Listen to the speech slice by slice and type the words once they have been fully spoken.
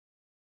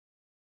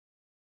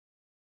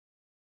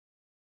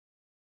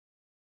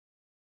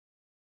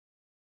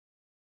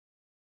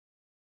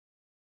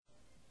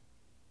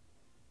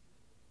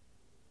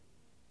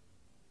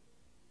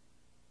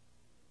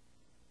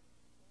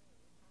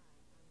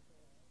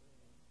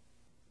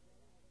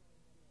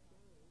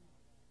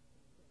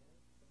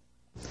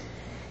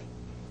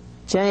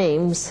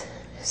James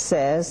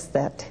says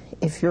that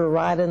if you're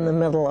right in the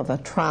middle of a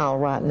trial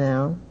right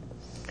now,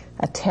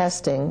 a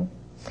testing,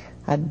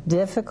 a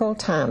difficult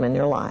time in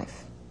your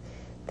life,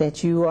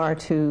 that you are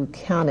to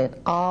count it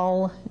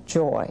all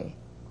joy.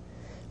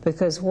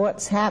 Because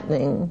what's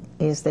happening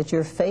is that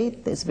your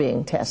faith is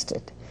being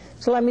tested.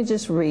 So let me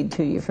just read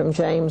to you from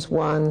James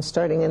 1,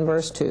 starting in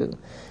verse 2.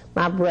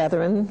 My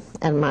brethren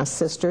and my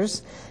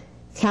sisters,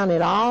 count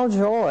it all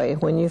joy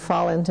when you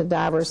fall into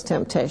divers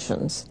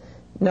temptations,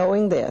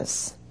 knowing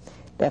this,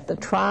 that the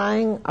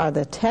trying or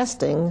the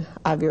testing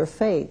of your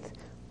faith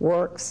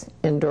works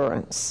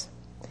endurance.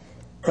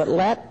 But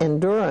let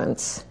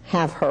endurance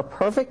have her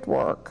perfect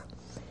work,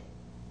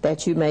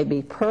 that you may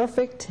be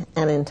perfect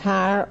and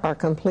entire or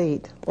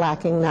complete,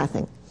 lacking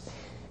nothing.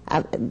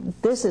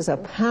 This is a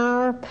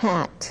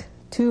power-packed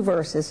 2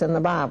 verses in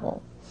the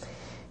Bible.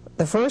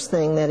 The first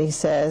thing that he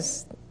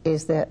says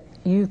is that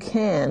you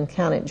can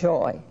count it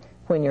joy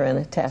when you're in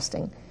a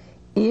testing.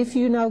 If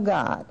you know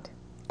God,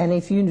 and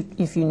if you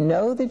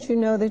know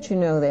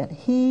that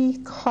He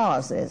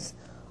causes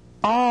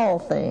all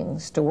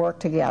things to work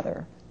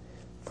together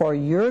for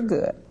your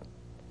good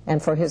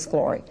and for His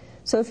glory.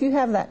 So if you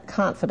have that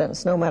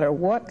confidence, no matter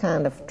what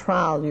kind of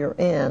trial you're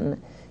in,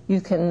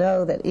 you can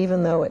know that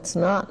even though it's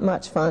not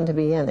much fun to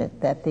be in it,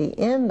 that the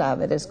end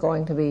of it is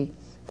going to be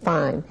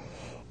fine.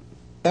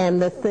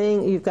 And the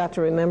thing you've got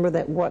to remember,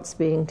 that what's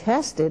being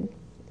tested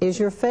is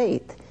your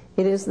faith.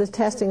 It is the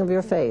testing of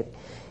your faith.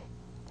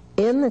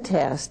 In the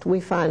test,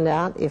 we find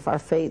out if our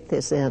faith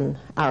is in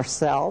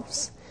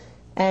ourselves,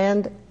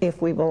 and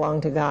if we belong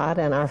to God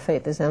and our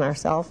faith is in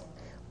ourselves.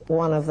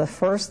 One of the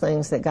first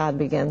things that God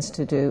begins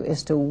to do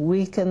is to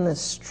weaken the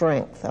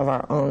strength of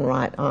our own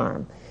right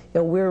arm.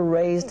 You know, we're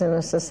raised in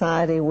a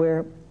society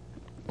where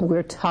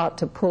we're taught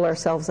to pull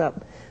ourselves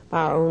up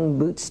by our own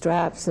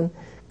bootstraps, and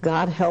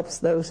God helps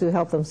those who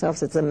help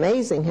themselves. It's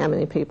amazing how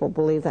many people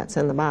believe that's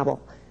in the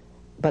Bible,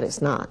 but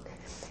it's not.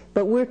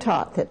 But we're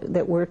taught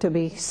that we're to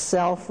be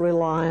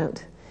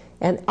self-reliant,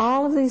 and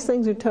all of these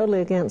things are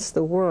totally against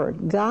the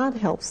Word. God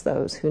helps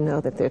those who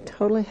know that they're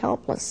totally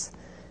helpless.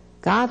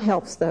 God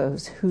helps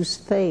those whose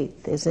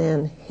faith is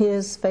in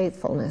His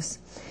faithfulness.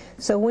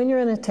 So when you're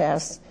in a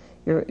test,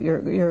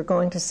 you're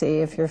going to see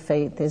if your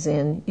faith is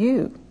in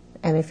you.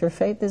 And if your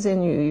faith is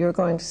in you, you're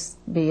going to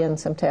be in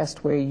some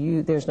test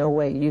where there's no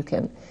way you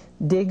can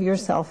dig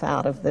yourself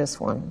out of this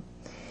one.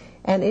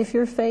 And if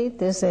your faith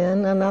is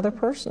in another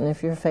person,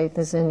 if your faith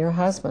is in your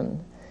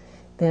husband,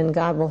 then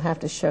God will have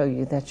to show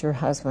you that your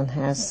husband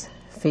has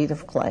feet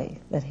of clay,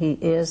 that he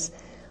is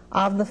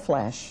of the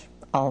flesh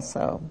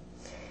also.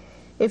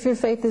 If your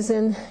faith is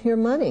in your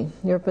money,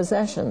 your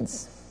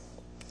possessions,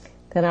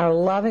 then our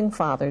loving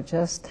Father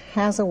just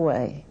has a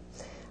way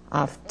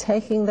of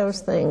taking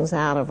those things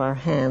out of our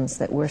hands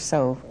that we're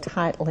so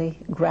tightly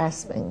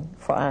grasping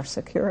for our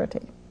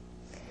security.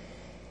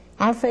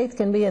 Our faith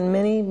can be in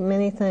many,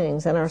 many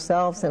things, in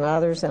ourselves and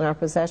others and our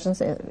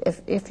possessions.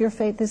 If your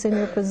faith is in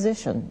your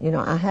position, you know,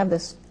 I have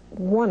this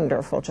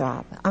wonderful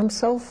job. I'm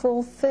so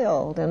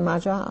fulfilled in my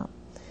job.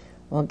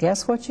 Well,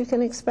 guess what you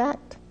can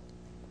expect?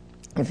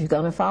 If you're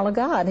going to follow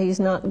God,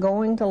 He's not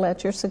going to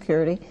let your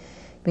security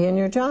be in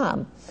your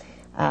job.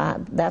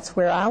 That's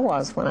where I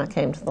was when I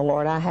came to the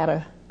Lord. I had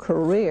a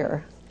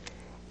career,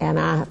 and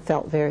I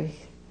felt very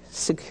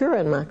secure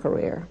in my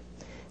career.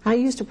 I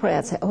used to pray,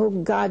 I'd say, oh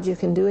God, you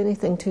can do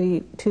anything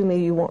to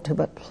me you want to,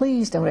 but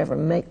please don't ever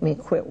make me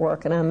quit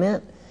work. And I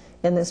meant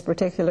in this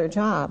particular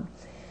job.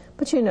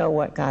 But you know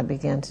what God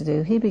began to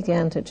do? He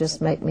began to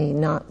just make me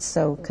not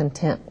so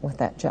content with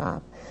that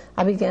job.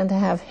 I began to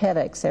have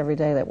headaches every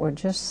day that were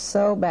just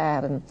so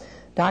bad, and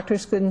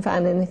doctors couldn't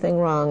find anything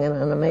wrong, and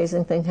an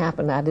amazing thing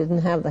happened. I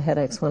didn't have the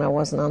headaches when I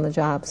wasn't on the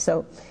job.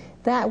 So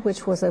that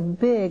which was a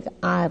big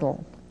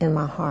idol in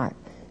my heart,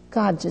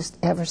 God just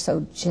ever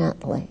so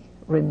gently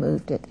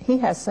removed it. He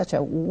has such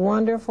a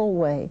wonderful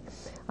way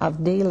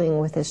of dealing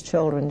with His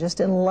children, just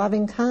in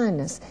loving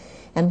kindness.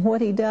 And what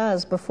He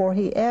does before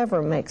He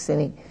ever makes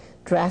any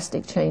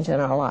drastic change in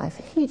our life,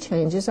 He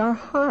changes our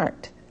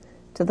heart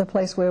to the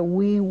place where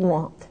we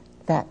want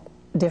that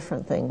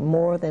different thing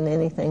more than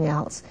anything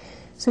else.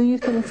 So you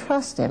can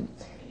trust Him.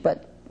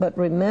 But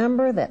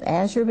remember that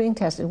as you're being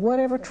tested,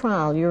 whatever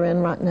trial you're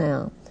in right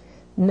now,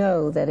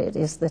 know that it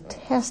is the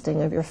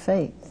testing of your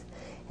faith.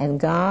 And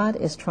God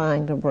is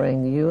trying to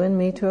bring you and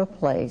me to a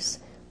place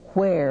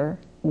where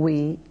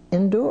we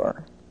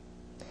endure.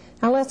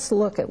 Now let's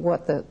look at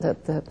what the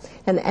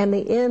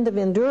end of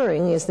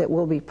enduring is that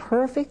we'll be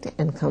perfect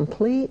and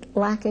complete,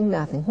 lacking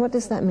nothing. What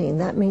does that mean?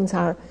 That means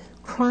our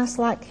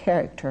Christ-like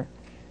character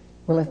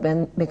will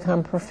have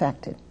become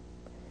perfected.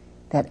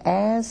 That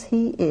as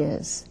He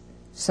is,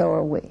 so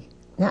are we.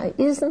 Now,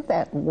 isn't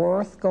that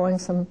worth going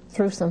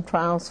through some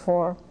trials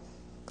for?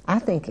 I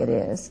think it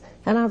is.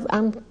 And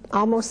I'm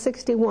almost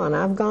 61.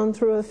 I've gone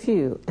through a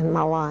few in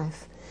my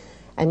life.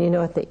 And you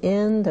know, at the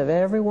end of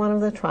every one of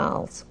the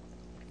trials,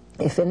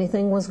 if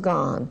anything was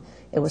gone,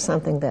 it was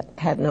something that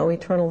had no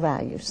eternal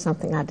value,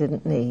 something I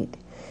didn't need.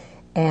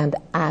 And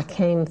I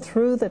came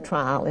through the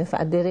trial, if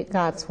I did it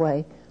God's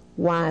way,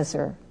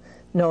 wiser,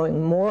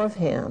 knowing more of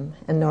Him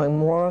and knowing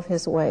more of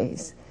His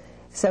ways.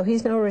 So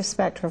He's no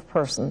respecter of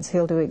persons.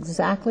 He'll do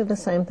exactly the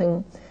same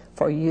thing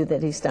for you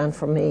that He's done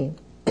for me,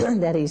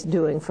 that He's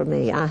doing for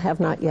me. I have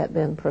not yet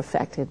been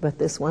perfected, but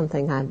this one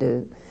thing I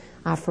do.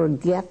 I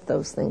forget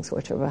those things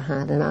which are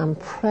behind, and I'm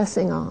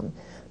pressing on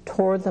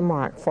toward the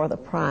mark for the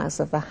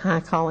prize of the high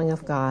calling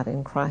of God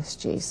in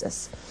Christ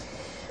Jesus.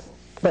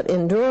 But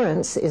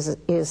endurance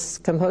is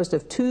composed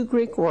of two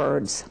Greek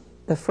words.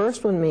 The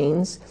first one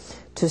means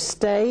to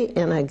stay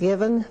in a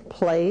given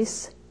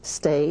place,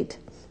 state,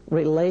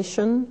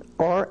 relation,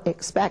 or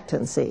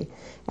expectancy.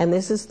 And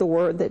this is the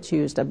word that's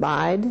used: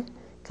 abide,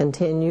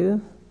 continue,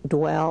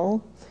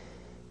 dwell,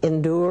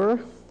 endure,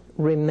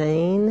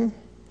 remain,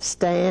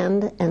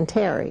 stand, and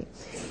tarry.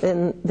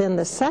 Then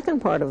the second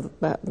part of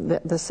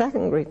the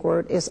second Greek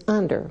word is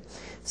under.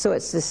 So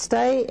it's to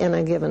stay in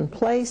a given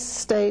place,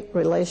 state,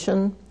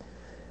 relation,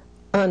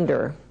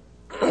 under.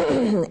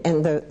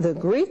 And the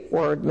Greek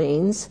word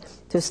means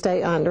to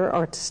stay under,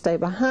 or to stay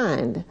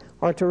behind,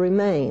 or to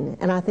remain.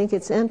 And I think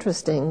it's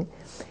interesting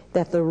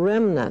that the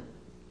remnant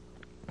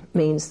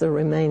means the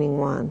remaining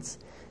ones.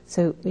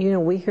 So, you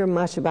know, we hear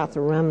much about the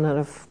remnant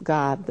of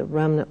God, the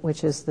remnant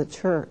which is the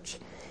church.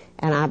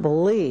 And I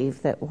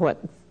believe that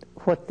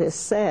what this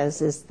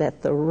says is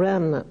that the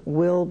remnant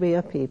will be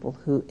a people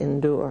who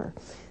endure.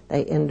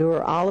 They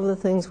endure all of the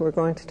things we're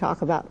going to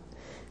talk about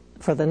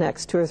for the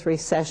next 2 or 3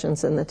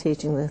 sessions in the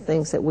teaching, the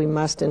things that we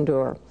must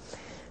endure.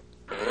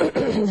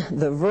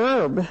 The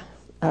verb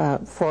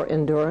for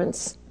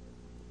endurance,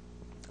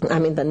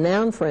 the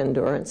noun for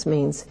endurance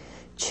means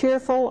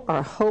cheerful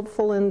or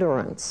hopeful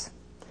endurance.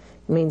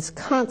 It means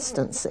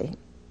constancy.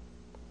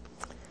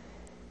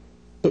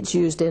 It's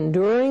used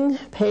enduring,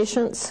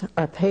 patience,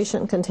 or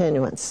patient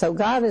continuance. So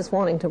God is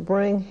wanting to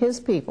bring His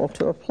people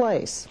to a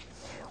place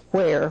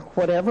where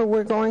whatever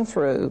we're going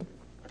through,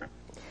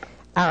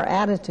 our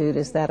attitude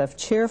is that of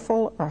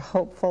cheerful or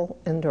hopeful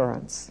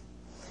endurance.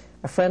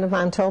 A friend of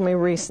mine told me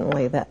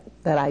recently that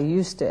I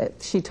used to,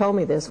 she told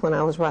me this when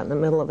I was right in the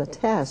middle of a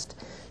test.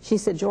 She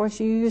said, "Joyce,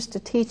 you used to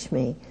teach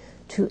me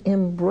to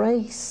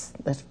embrace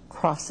the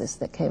crosses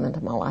that came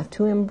into my life,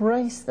 to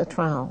embrace the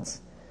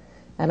trials."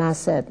 And I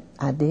said,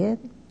 "I did?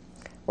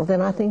 Well,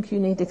 then I think you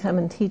need to come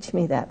and teach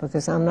me that,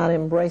 because I'm not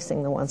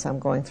embracing the ones I'm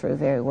going through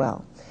very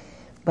well."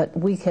 But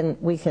we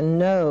can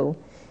know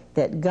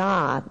that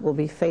God will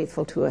be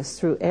faithful to us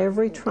through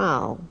every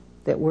trial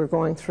that we're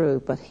going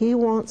through. But He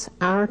wants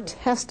our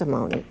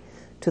testimony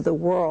to the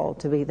world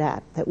to be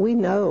that we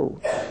know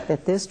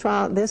that this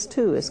trial, this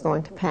too, is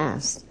going to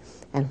pass.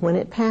 And when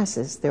it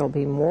passes, there will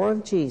be more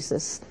of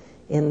Jesus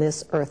in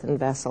this earthen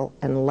vessel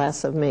and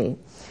less of me.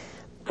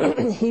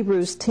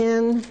 Hebrews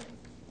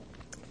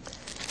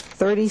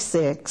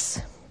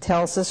 10:36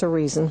 tells us a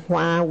reason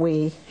why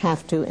we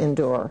have to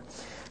endure.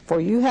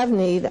 For you have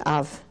need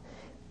of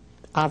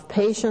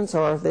patience,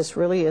 or this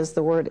really is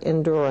the word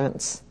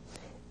endurance,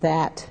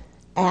 that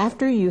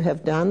after you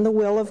have done the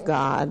will of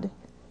God,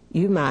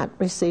 you might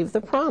receive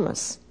the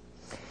promise.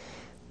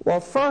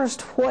 Well,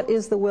 first, what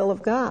is the will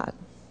of God?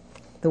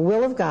 The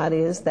will of God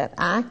is that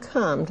I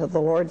come to the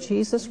Lord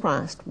Jesus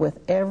Christ with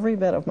every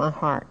bit of my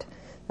heart,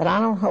 that I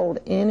don't hold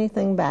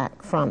anything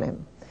back from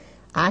Him.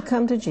 I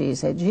come to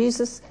Jesus.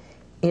 Jesus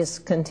is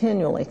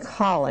continually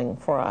calling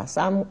for us.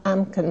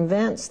 I'm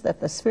convinced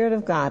that the Spirit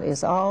of God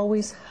is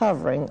always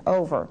hovering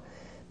over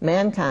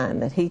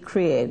mankind that He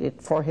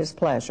created for His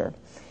pleasure,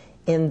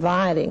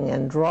 inviting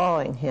and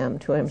drawing him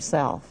to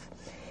Himself.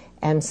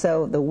 And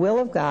so the will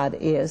of God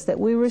is that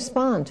we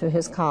respond to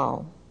His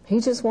call. He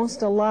just wants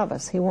to love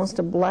us. He wants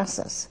to bless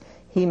us.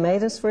 He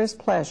made us for His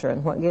pleasure,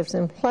 and what gives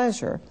Him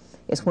pleasure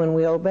is when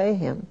we obey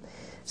Him.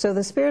 So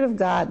the Spirit of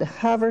God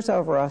hovers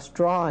over us,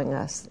 drawing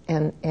us,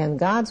 and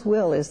God's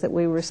will is that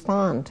we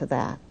respond to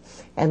that,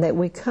 and that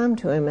we come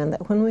to Him, and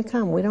that when we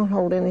come, we don't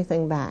hold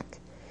anything back.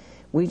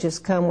 We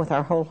just come with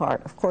our whole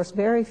heart. Of course,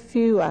 very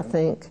few, I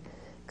think,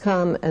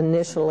 come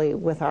initially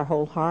with our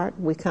whole heart.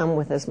 We come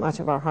with as much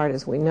of our heart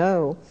as we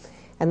know,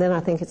 and then I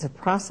think it's a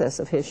process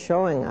of His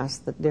showing us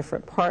the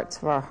different parts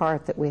of our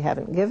heart that we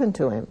haven't given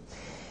to Him.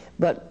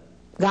 But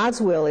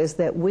God's will is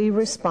that we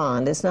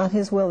respond. It's not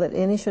His will that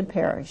any should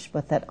perish,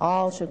 but that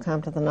all should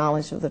come to the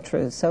knowledge of the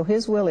truth. So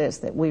His will is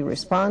that we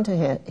respond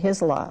to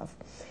His love,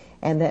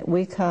 and that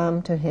we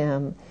come to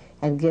Him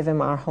and give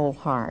Him our whole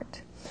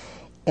heart.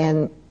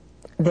 And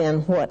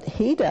then what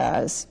He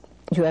does,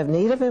 you have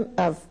need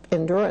of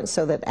endurance,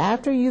 so that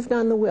after you've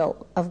done the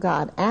will of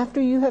God, after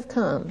you have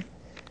come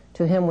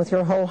to Him with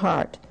your whole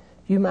heart,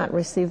 you might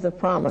receive the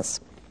promise.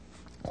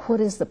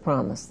 What is the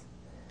promise?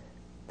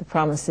 The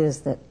promise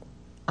is that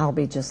I'll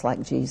be just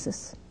like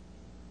Jesus.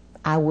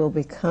 I will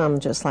become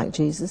just like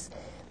Jesus.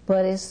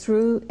 But it's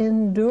through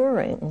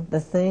enduring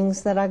the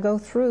things that I go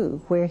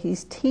through, where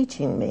He's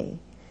teaching me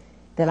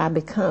that I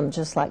become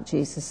just like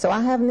Jesus. So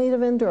I have need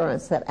of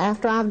endurance, that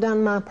after I've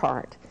done my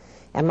part,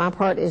 and my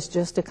part is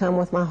just to come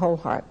with my whole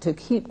heart, to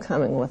keep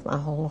coming with my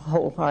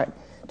whole heart,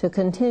 to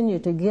continue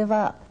to give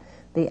up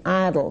the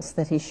idols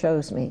that he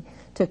shows me,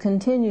 to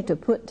continue to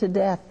put to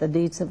death the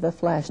deeds of the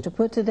flesh, to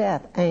put to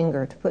death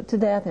anger, to put to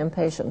death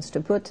impatience, to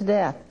put to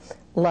death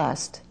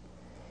lust,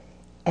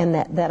 and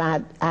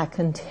that I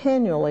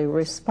continually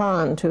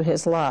respond to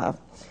his love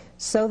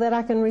so that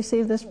I can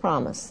receive this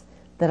promise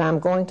that I'm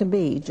going to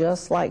be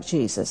just like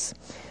Jesus.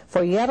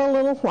 For yet a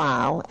little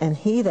while, and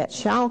he that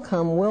shall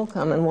come will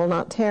come and will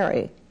not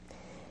tarry.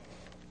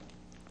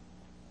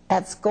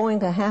 That's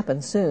going to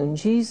happen soon.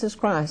 Jesus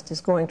Christ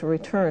is going to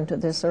return to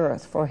this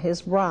earth for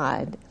his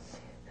bride,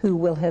 who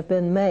will have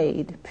been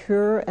made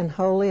pure and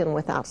holy and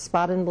without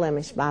spot and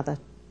blemish by the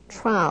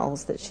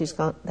trials that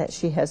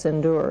she has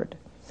endured.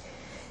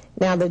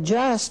 Now the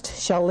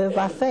just shall live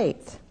by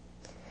faith.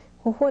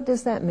 Well, what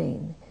does that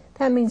mean?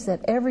 That means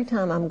that every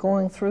time I'm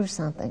going through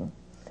something,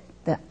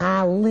 that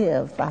I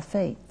live by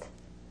faith.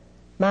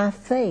 My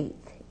faith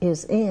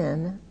is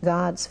in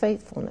God's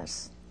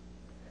faithfulness.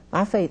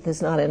 My faith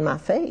is not in my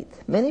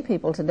faith. Many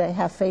people today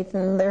have faith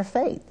in their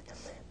faith.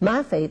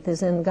 My faith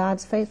is in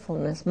God's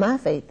faithfulness. My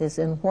faith is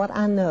in what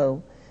I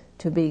know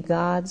to be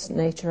God's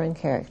nature and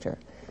character,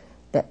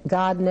 that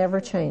God never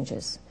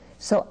changes.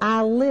 So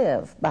I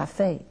live by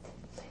faith.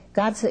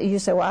 God said, you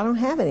say, well, I don't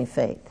have any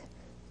faith.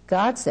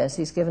 God says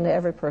he's given to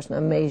every person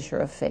a measure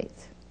of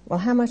faith. Well,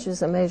 how much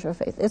is a measure of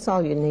faith? It's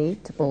all you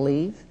need to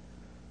believe.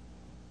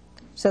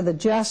 So the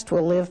just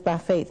will live by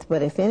faith.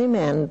 But if any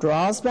man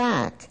draws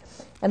back,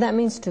 and that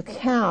means to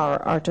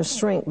cower or to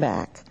shrink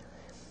back.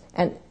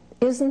 And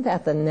isn't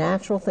that the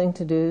natural thing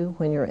to do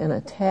when you're in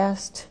a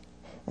test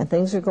and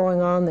things are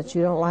going on that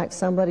you don't like,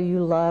 somebody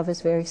you love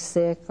is very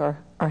sick or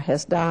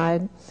has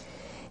died,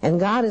 and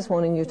God is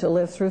wanting you to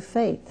live through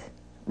faith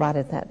right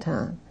at that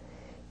time.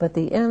 But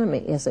the enemy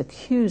is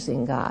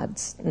accusing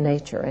God's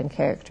nature and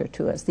character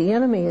to us. The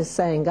enemy is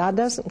saying, God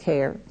doesn't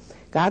care.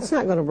 God's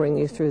not going to bring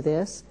you through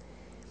this.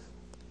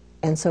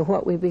 And so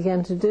what we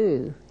begin to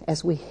do,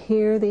 as we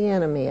hear the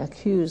enemy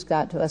accuse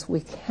God to us,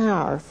 we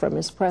cower from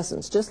his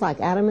presence, just like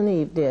Adam and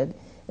Eve did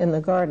in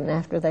the garden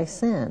after they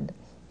sinned.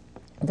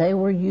 They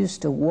were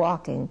used to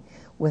walking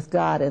with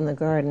God in the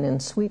garden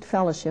in sweet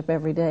fellowship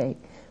every day.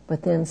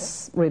 But then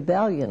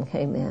rebellion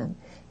came in,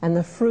 and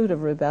the fruit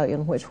of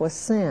rebellion, which was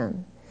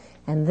sin.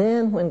 And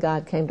then when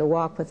God came to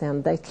walk with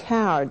them, they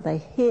cowered, they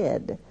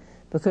hid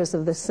because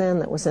of the sin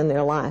that was in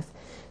their life.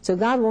 So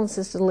God wants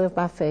us to live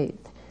by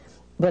faith.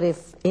 But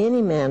if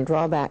any man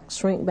draw back,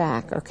 shrink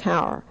back, or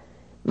cower,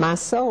 my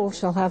soul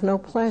shall have no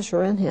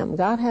pleasure in him.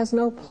 God has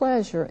no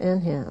pleasure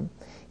in him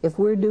if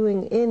we're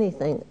doing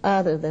anything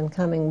other than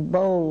coming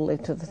boldly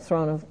to the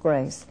throne of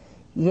grace.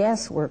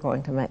 Yes, we're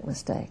going to make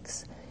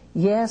mistakes.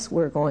 Yes,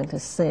 we're going to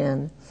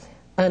sin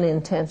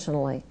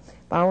unintentionally.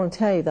 But I want to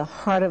tell you, the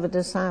heart of a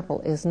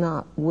disciple is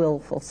not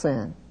willful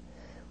sin.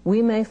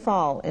 We may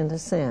fall into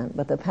sin,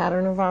 but the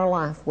pattern of our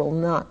life will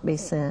not be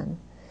sin.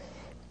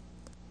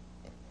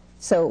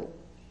 So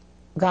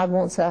God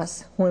wants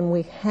us, when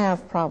we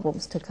have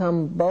problems, to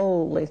come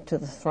boldly to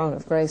the throne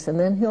of grace, and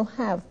then he'll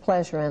have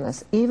pleasure in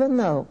us. Even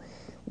though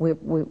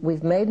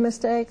we've made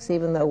mistakes,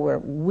 even though we're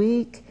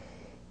weak,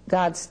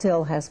 God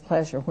still has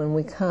pleasure when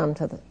we come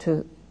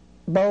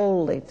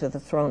boldly to the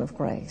throne of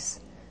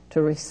grace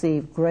to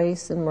receive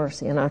grace and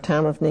mercy in our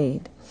time of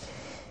need.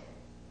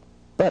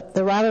 But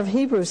the writer of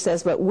Hebrews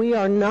says, but we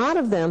are not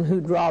of them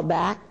who draw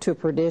back to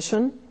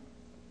perdition,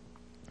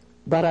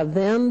 but of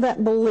them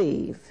that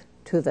believe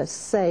to the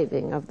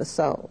saving of the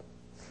soul.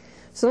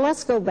 So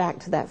let's go back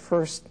to that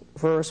first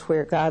verse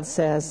where God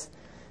says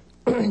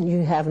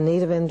you have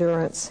need of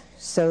endurance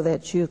so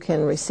that you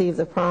can receive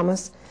the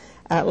promise.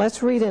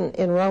 Let's read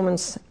in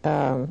Romans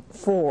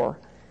 4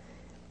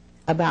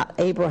 about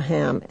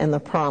Abraham and the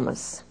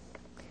promise.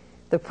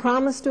 The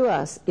promise to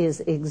us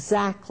is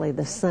exactly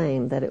the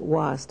same that it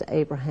was to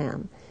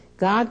Abraham.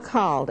 God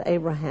called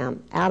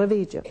Abraham out of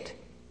Egypt.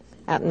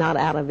 Not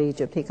out of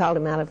Egypt. He called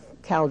him out of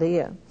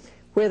Chaldea,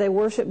 where they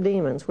worshiped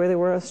demons, where they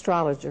were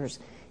astrologers.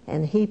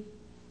 And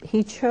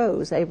he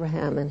chose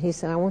Abraham, and he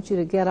said, I want you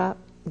to get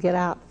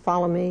out,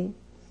 follow me,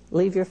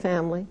 leave your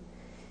family.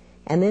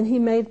 And then he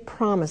made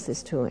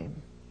promises to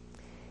him.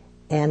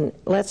 And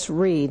let's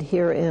read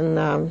here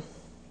in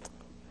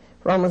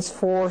Romans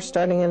 4,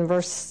 starting in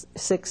verse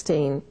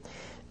 16.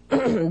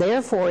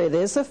 Therefore it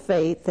is of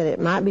faith that it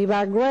might be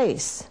by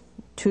grace,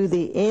 to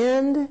the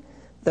end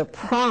the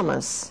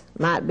promise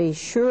might be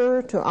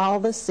sure to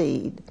all the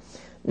seed,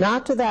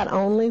 not to that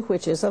only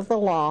which is of the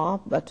law,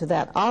 but to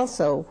that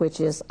also which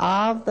is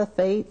of the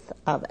faith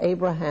of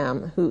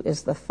Abraham, who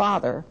is the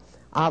father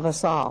of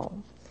us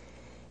all.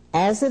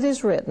 As it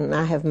is written,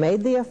 I have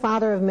made thee a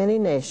father of many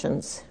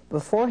nations,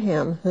 before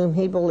him whom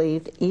he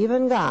believed,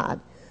 even God,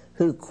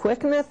 who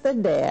quickeneth the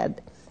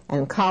dead,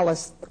 and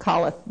calleth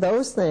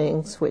those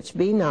things which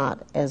be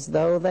not as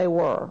though they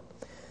were,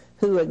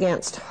 who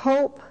against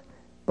hope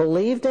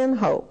believed in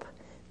hope,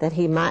 that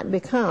he might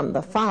become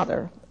the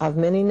father of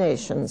many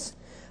nations,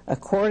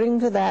 according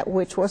to that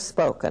which was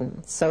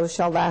spoken, so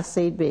shall thy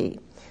seed be.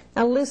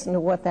 Now listen to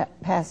what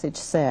that passage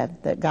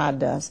said that God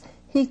does.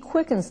 He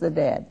quickens the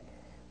dead.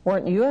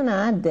 Weren't you and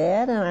I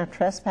dead in our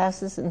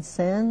trespasses and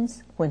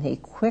sins when he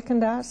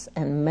quickened us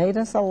and made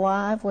us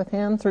alive with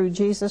him through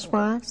Jesus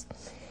Christ?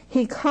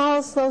 He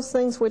calls those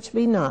things which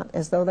be not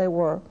as though they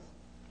were.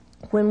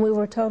 When we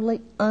were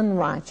totally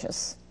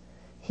unrighteous,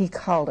 he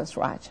called us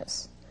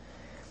righteous.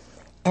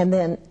 And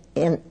then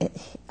in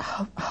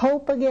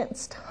hope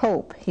against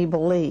hope, he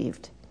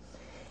believed.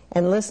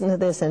 And listen to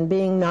this, and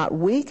being not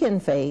weak in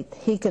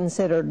faith, he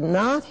considered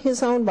not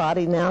his own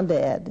body now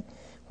dead,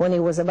 when he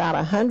was about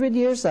 100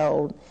 years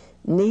old,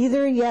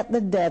 neither yet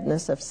the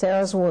deadness of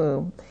Sarah's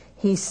womb.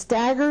 He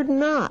staggered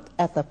not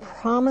at the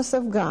promise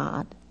of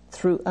God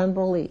through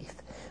unbelief,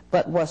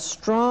 but was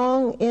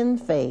strong in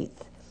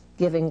faith,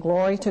 giving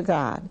glory to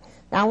God.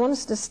 Now I want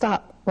us to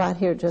stop right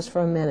here just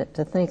for a minute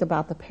to think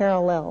about the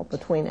parallel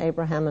between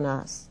Abraham and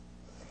us.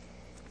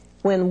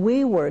 When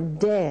we were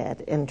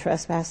dead in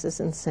trespasses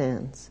and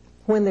sins,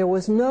 when there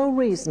was no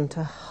reason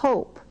to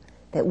hope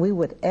that we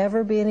would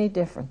ever be any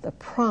different, the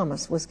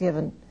promise was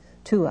given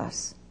to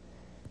us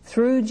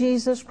through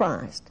Jesus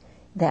Christ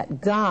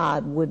that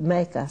God would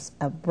make us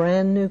a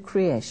brand new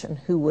creation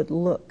who would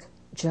look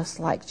just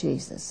like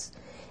Jesus.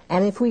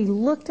 And if we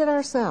looked at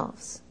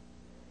ourselves,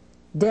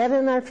 dead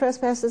in our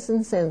trespasses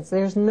and sins,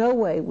 there's no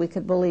way we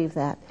could believe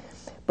that.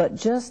 But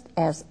just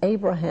as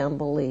Abraham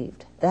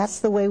believed, that's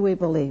the way we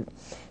believe.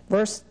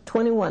 Verse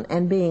 21,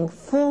 and being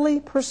fully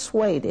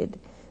persuaded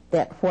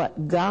that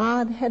what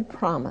God had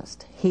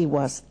promised, he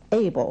was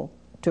able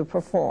to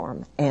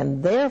perform,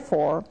 and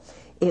therefore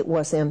it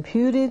was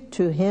imputed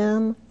to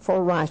him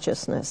for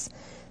righteousness.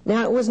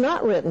 Now it was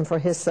not written for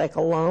his sake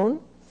alone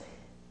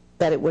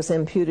that it was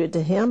imputed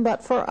to him,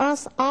 but for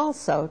us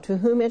also, to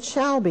whom it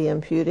shall be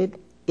imputed,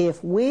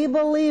 if we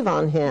believe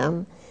on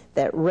him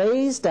that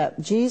raised up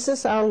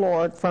Jesus our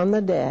Lord from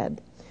the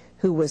dead,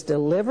 who was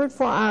delivered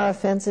for our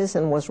offenses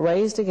and was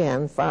raised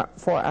again for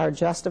our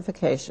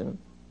justification.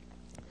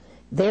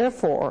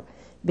 Therefore,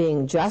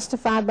 being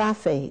justified by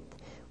faith,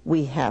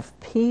 we have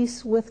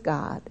peace with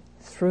God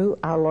through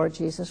our Lord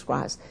Jesus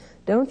Christ.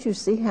 Don't you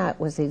see how it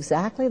was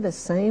exactly the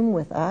same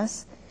with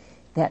us?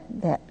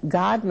 That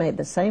God made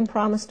the same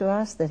promise to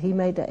us that he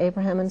made to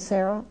Abraham and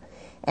Sarah?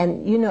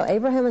 And you know,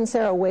 Abraham and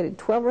Sarah waited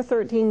 12 or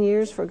 13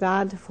 years for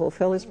God to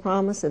fulfill his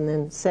promise, and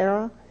then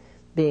Sarah,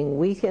 being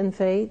weak in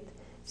faith,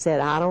 said,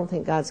 I don't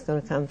think God's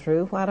going to come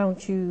through. Why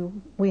don't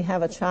we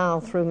have a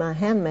child through my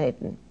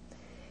handmaiden?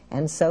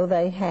 And so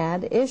they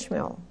had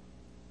Ishmael.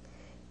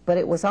 But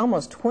it was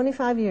almost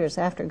 25 years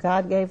after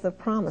God gave the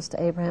promise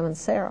to Abraham and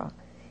Sarah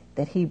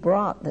that he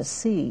brought the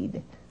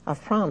seed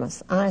of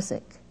promise,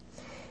 Isaac.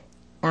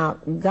 Now,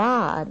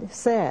 God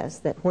says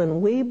that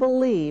when we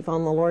believe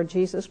on the Lord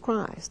Jesus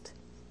Christ,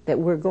 that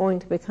we're going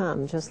to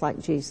become just like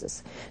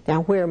Jesus.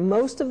 Now, where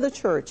most of the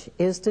church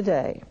is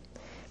today,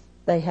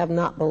 they have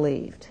not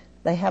believed.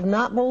 They have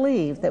not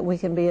believed that we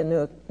can be a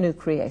new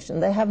creation.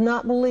 They have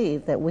not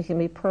believed that we can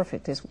be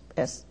perfect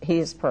as he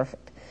is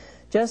perfect.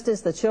 Just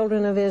as the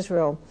children of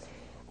Israel,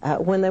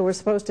 when they were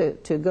supposed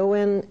to go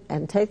in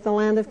and take the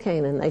land of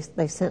Canaan,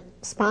 they sent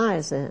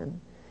spies in.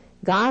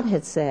 God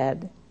had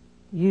said,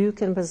 you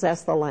can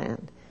possess the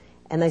land.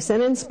 And they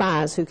sent in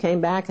spies who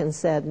came back and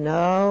said,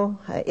 no,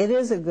 it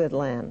is a good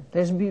land.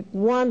 There's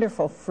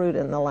wonderful fruit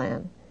in the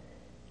land.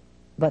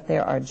 But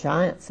there are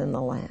giants in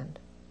the land.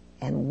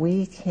 And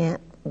we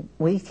can't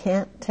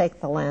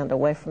take the land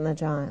away from the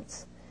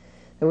giants.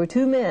 There were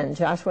two men,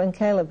 Joshua and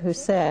Caleb, who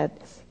said,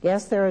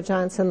 yes, there are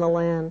giants in the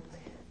land,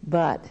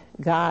 but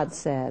God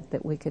said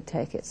that we could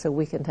take it, so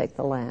we can take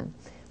the land.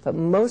 But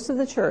most of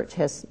the church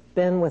has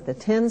been with the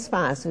 10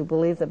 spies who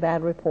believe the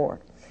bad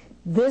report.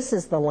 This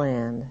is the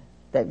land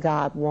that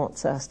God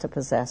wants us to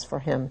possess for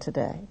him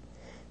today.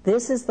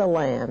 This is the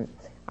land,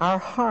 our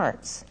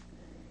hearts,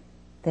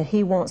 that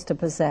he wants to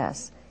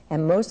possess.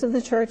 And most of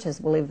the churches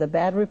believe the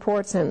bad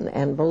reports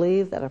and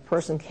believe that a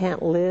person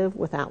can't live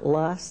without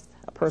lust,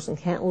 a person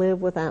can't live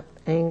without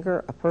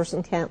anger, a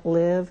person can't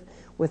live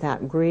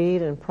without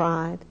greed and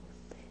pride.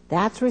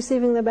 That's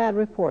receiving the bad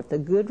report. The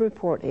good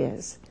report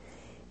is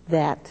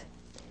that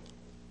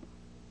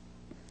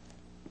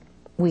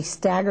we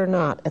stagger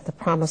not at the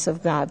promise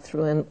of God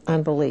through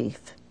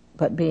unbelief,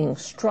 but being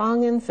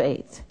strong in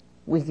faith,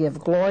 we give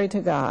glory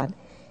to God,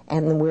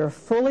 and we're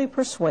fully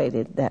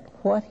persuaded that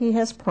what he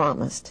has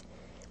promised,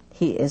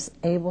 he is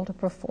able to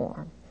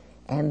perform.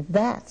 And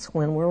that's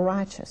when we're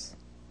righteous.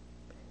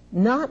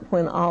 Not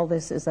when all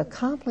this is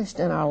accomplished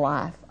in our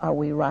life are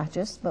we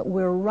righteous, but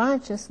we're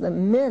righteous the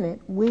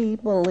minute we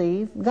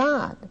believe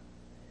God.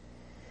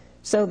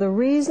 So the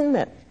reason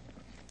that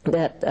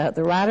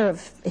the writer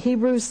of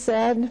Hebrews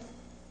said,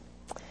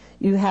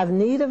 you have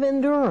need of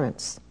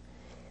endurance,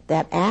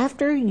 that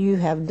after you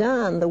have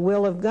done the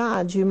will of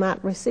God, you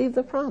might receive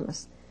the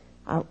promise.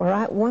 All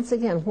right, once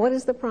again, what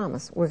is the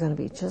promise? We're going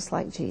to be just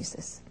like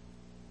Jesus.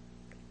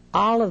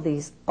 All of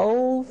these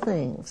old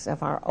things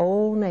of our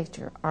old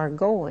nature are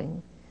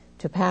going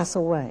to pass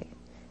away,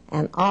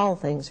 and all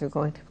things are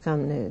going to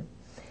become new.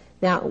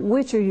 Now,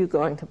 which are you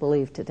going to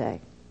believe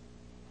today?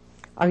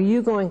 Are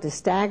you going to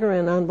stagger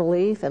in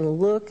unbelief and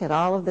look at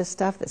all of this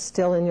stuff that's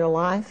still in your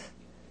life?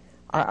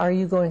 Or are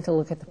you going to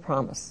look at the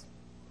promise?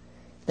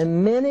 The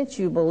minute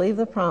you believe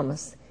the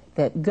promise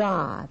that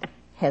God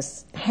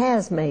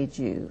has made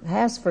you,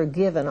 has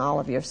forgiven all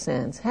of your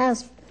sins,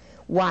 has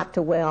wiped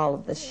away all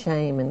of the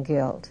shame and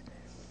guilt,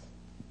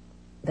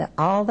 that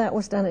all that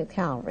was done at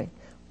Calvary,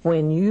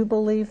 when you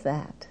believe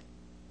that,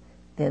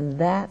 then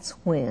that's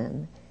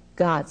when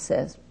God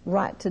says,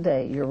 right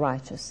today, you're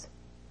righteous.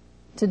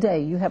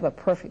 Today, you have a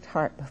perfect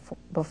heart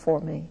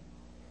before me.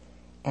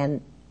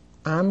 And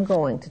I'm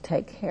going to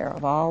take care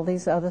of all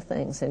these other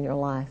things in your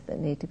life that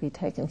need to be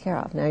taken care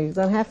of. Now, you're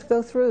going to have to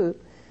go through,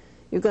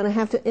 you're going to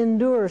have to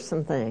endure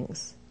some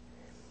things,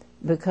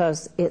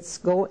 because it's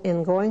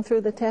in going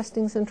through the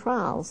testings and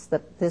trials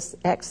that this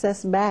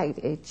excess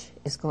baggage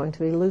is going to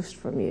be loosed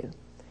from you.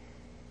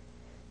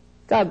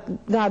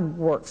 God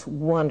works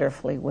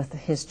wonderfully with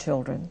His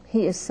children.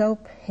 He is so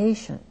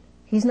patient.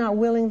 He's not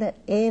willing that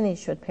any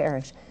should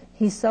perish.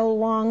 He's so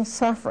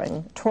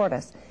long-suffering toward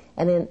us.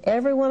 And in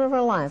every one of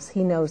our lives,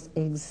 He knows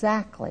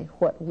exactly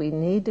what we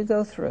need to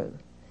go through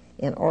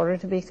in order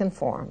to be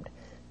conformed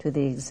to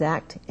the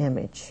exact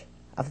image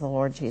of the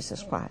Lord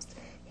Jesus Christ.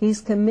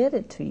 He's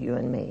committed to you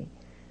and me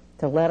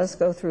to let us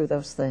go through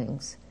those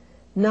things,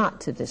 not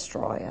to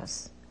destroy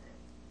us,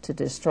 to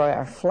destroy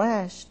our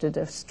flesh, to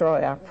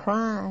destroy our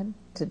pride,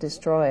 to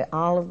destroy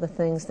all of the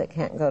things that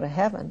can't go to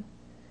heaven.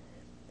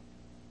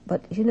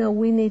 But, you know,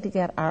 we need to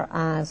get our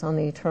eyes on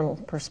the eternal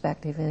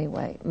perspective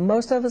anyway.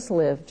 Most of us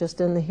live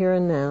just in the here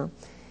and now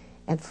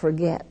and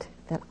forget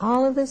that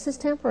all of this is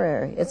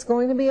temporary. It's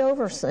going to be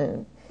over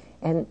soon.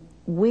 And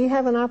we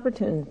have an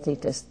opportunity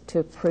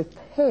to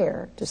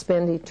prepare to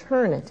spend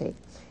eternity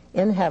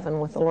in heaven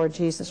with the Lord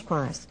Jesus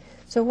Christ.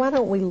 So why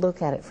don't we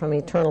look at it from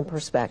eternal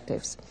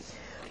perspectives?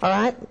 All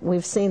right,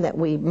 we've seen that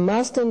we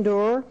must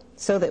endure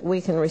so that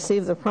we can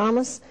receive the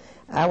promise.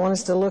 I want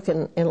us to look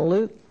in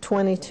Luke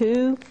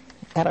 22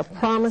 at a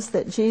promise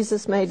that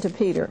Jesus made to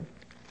Peter.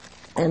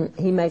 And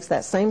He makes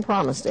that same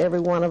promise to every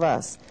one of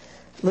us.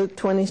 Luke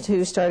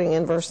 22, starting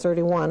in verse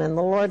 31. And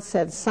the Lord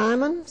said,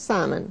 Simon,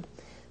 Simon,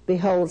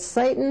 behold,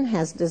 Satan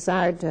has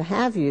desired to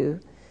have you,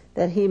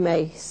 that he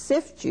may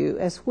sift you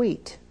as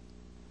wheat.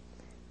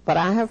 But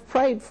I have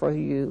prayed for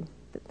you,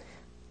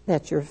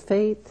 that your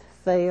faith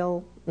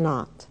fail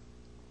not.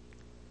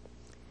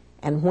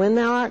 And when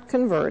thou art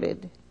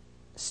converted,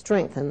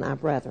 strengthen thy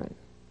brethren.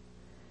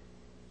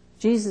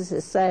 Jesus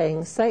is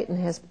saying Satan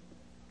has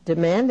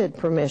demanded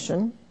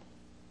permission,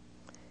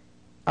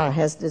 or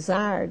has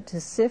desired to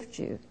sift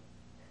you.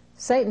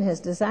 Satan has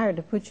desired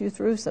to put you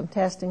through some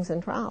testings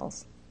and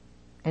trials,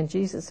 and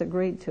Jesus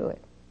agreed to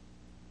it.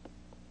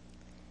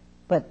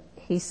 But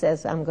He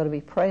says, I'm going to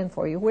be praying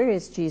for you. Where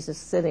is Jesus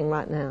sitting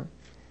right now?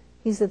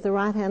 He's at the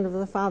right hand of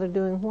the Father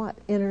doing what?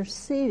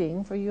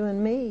 Interceding for you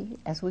and me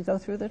as we go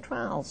through the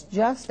trials,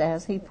 just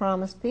as He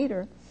promised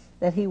Peter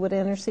that He would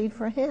intercede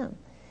for him.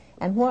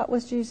 And what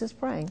was Jesus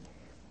praying?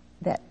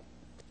 That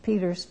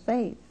Peter's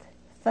faith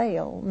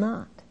fail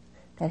not,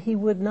 that he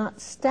would not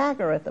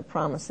stagger at the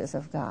promises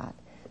of God,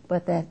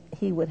 but that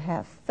he would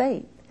have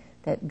faith,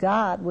 that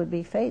God would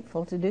be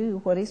faithful to do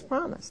what He's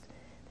promised.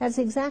 That's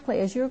exactly,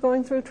 as you're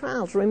going through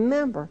trials,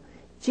 remember,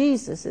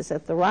 Jesus is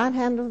at the right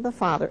hand of the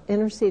Father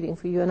interceding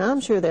for you. And I'm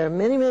sure there are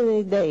many,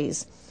 many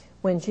days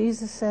when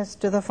Jesus says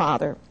to the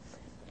Father,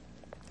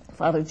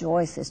 Father,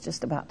 Joyce is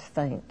just about to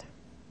faint.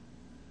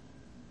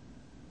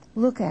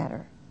 Look at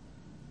her.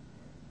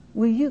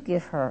 Will you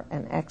give her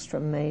an extra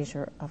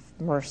measure of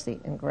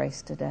mercy and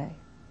grace today?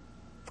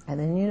 And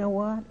then you know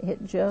what?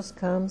 It just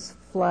comes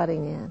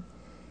flooding in.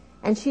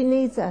 And she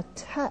needs a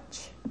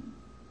touch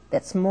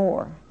that's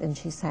more than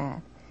she's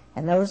had.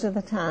 And those are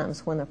the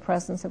times when the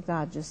presence of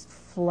God just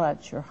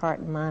floods your heart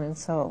and mind and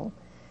soul.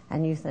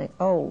 And you think,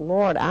 oh,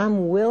 Lord,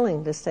 I'm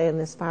willing to stay in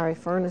this fiery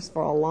furnace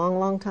for a long,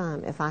 long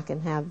time if I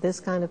can have this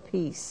kind of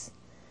peace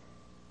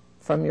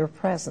from your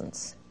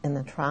presence in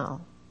the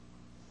trial.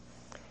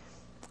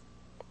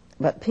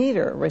 But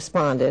Peter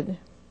responded,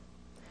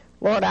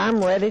 Lord,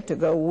 I'm ready to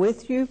go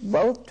with you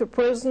both to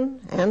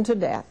prison and to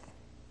death.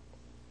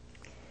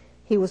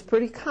 He was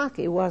pretty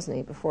cocky, wasn't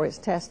he, before his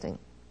testing?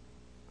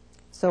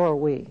 So are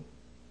we.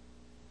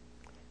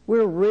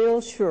 We're real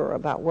sure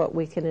about what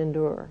we can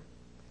endure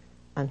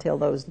until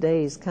those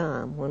days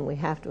come when we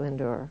have to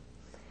endure.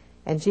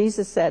 And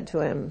Jesus said to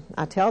him,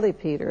 I tell thee,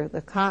 Peter,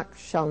 the cock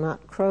shall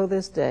not crow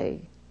this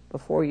day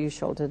before you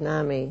shall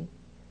deny me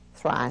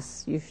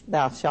thrice.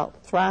 Thou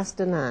shalt thrice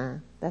deny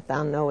that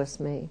thou knowest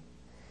me.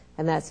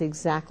 And that's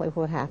exactly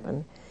what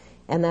happened.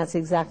 And that's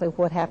exactly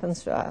what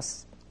happens to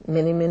us.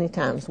 Many, many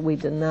times we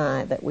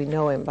deny that we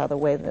know Him by the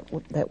way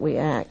that we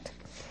act.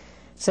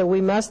 So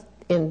we must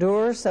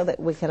endure so that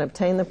we can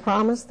obtain the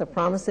promise. The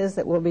promise is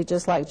that we'll be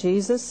just like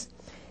Jesus.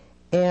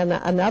 And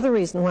another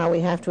reason why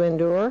we have to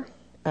endure,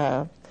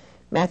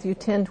 Matthew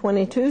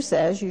 10:22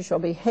 says, you shall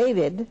be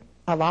hated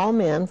of all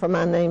men for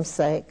my name's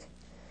sake,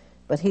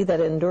 but he that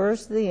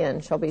endures to the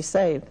end shall be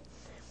saved.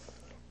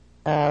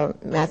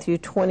 Matthew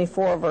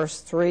 24,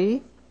 verse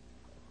 3,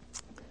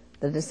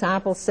 the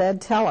disciples said,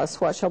 "Tell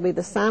us, what shall be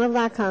the sign of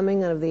thy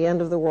coming and of the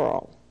end of the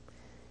world?"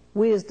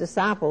 We as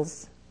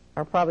disciples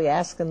are probably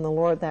asking the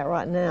Lord that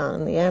right now,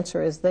 and the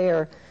answer is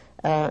there.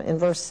 In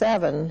verse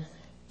 7,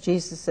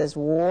 Jesus says,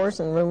 wars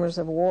and rumors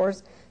of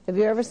wars. Have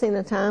you ever seen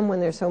a time when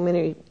there's so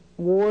many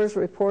wars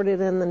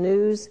reported in the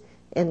news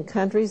in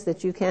countries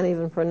that you can't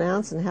even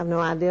pronounce and have no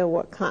idea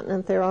what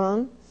continent they're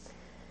on?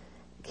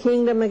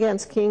 Kingdom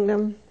against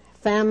kingdom,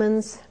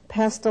 famines,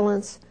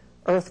 pestilence,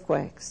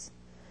 earthquakes.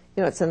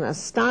 You know, it's an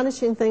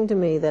astonishing thing to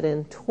me that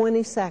in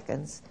 20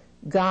 seconds,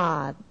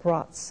 God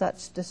brought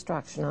such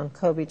destruction on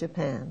Kobe,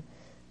 Japan.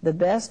 The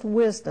best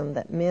wisdom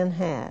that men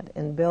had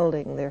in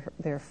building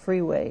their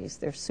freeways,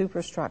 their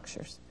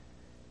superstructures,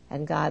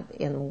 and God,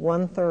 in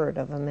 1/3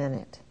 of a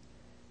minute,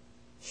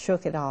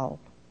 shook it all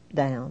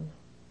down.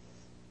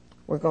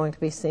 We're going to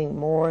be seeing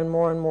more and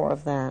more and more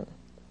of that.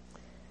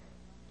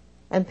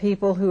 And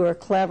people who are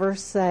clever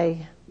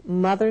say,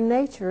 Mother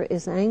Nature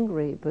is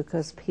angry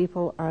because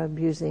people are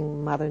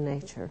abusing Mother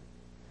Nature.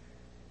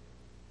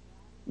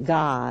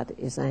 God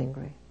is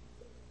angry.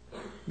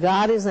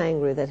 God is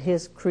angry that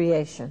His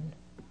creation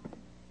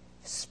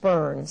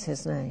spurns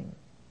His name.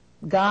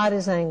 God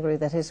is angry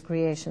that His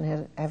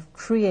creation have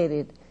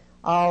created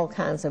all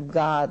kinds of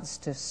gods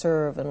to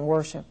serve and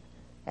worship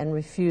and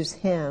refuse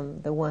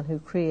Him, the one who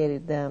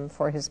created them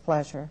for His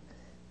pleasure.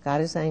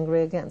 God is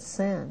angry against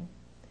sin.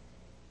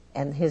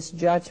 And His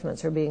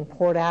judgments are being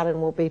poured out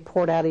and will be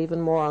poured out even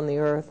more on the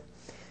earth.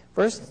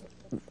 Verse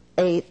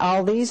 8,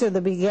 all these are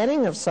the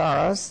beginning of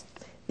sorrows.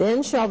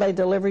 Then shall they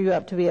deliver you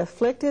up to be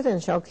afflicted,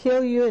 and shall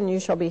kill you, and you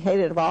shall be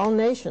hated of all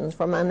nations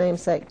for my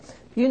name's sake.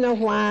 Do you know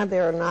why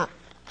there are not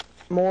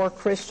more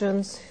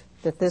Christians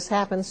that this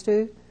happens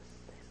to?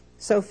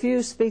 So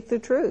few speak the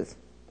truth.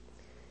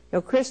 You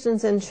know,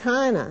 Christians in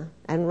China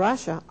and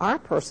Russia are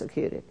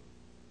persecuted.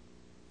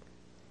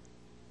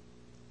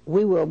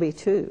 We will be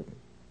too,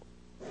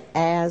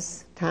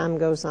 as time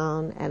goes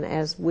on and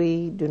as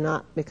we do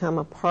not become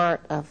a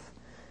part of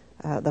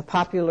the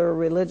popular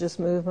religious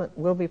movement,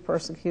 we'll be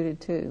persecuted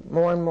too,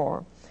 more and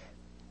more.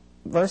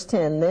 Verse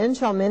 10, then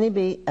shall many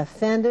be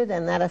offended,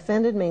 and that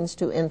offended means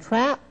to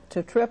entrap,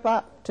 to trip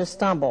up, to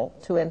stumble,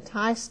 to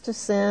entice to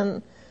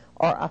sin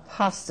or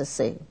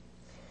apostasy,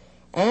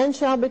 and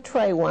shall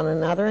betray one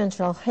another, and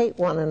shall hate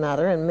one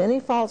another, and many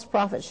false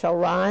prophets shall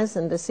rise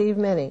and deceive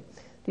many.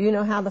 Do you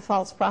know how the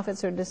false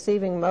prophets are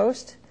deceiving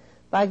most?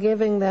 By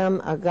giving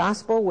them a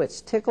gospel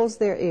which tickles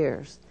their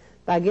ears,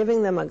 by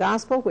giving them a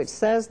gospel which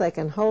says they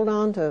can hold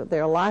on to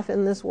their life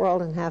in this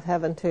world and have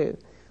heaven too,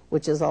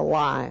 which is a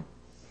lie.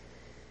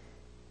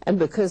 And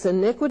because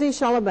iniquity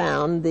shall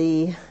abound,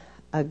 the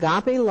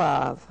agape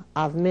love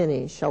of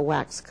many shall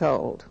wax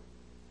cold.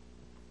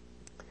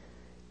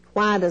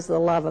 Why does the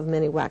love of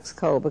many wax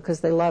cold?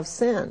 Because they love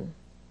sin.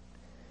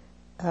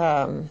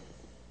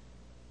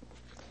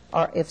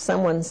 Or if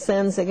someone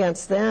sins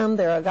against them,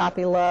 their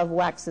agape love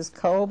waxes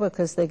cold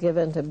because they give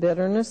in to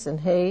bitterness and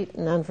hate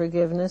and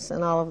unforgiveness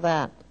and all of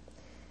that.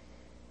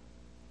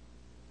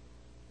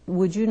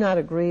 Would you not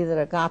agree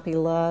that agape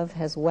love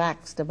has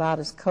waxed about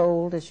as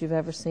cold as you've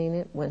ever seen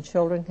it? When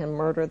children can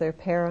murder their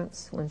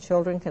parents, when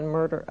children can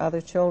murder other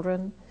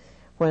children,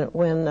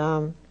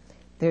 when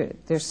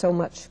there's so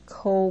much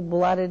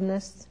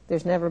cold-bloodedness.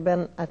 There's never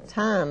been a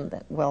time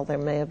that, well, there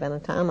may have been a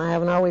time, I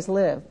haven't always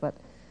lived, but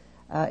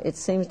it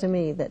seems to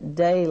me that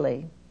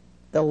daily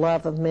the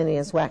love of many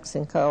is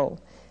waxing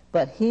cold.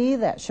 But he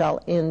that shall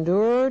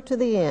endure to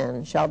the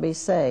end shall be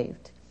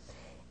saved.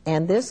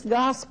 And this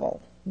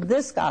gospel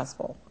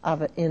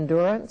of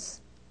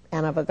endurance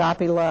and of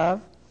agape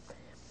love,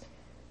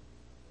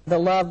 the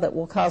love that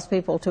will cause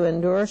people to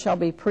endure, shall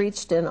be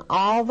preached in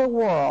all the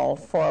world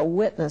for a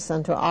witness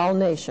unto all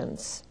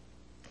nations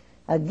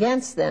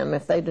against them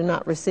if they do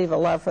not receive a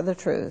love for the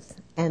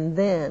truth, and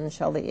then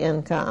shall the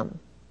end come.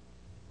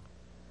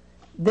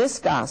 This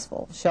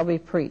gospel shall be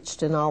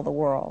preached in all the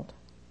world.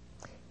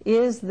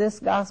 Is this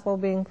gospel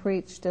being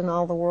preached in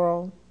all the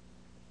world?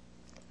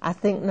 I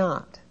think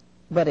not,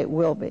 but it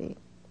will be.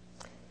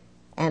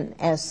 And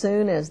as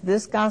soon as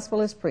this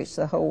gospel is preached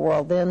to the whole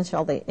world, then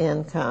shall the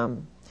end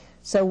come.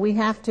 So we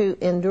have to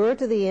endure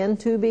to the end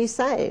to be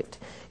saved.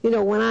 You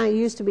know, when I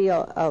used to be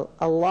a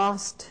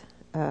lost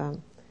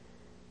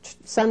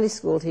Sunday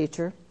school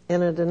teacher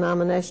in a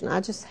denomination,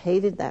 I just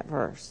hated that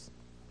verse.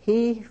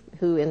 He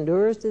who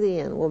endures to the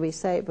end will be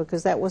saved,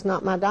 because that was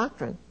not my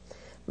doctrine.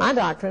 My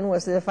doctrine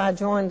was that if I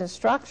joined a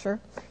structure,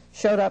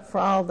 showed up for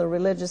all the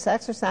religious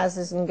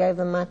exercises and gave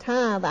them my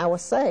tithe, I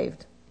was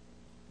saved.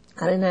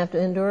 I didn't have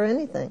to endure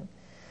anything.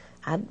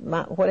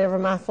 Whatever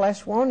my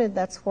flesh wanted,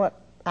 that's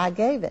what I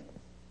gave it.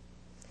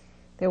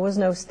 There was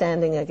no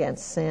standing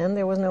against sin.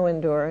 There was no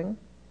enduring.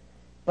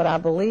 But I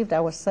believed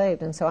I was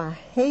saved, and so I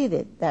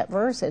hated that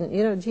verse. And,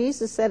 you know,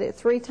 Jesus said it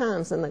 3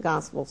 times in the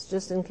Gospels,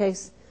 just in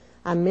case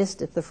I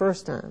missed it the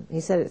first time. He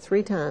said it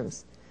 3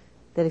 times,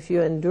 that if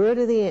you endure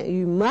to the end,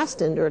 you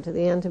must endure to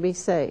the end to be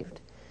saved.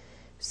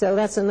 So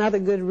that's another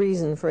good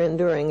reason for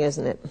enduring,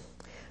 isn't it?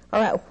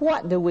 All right,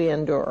 what do we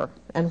endure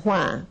and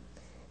why?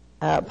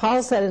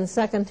 Paul said in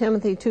 2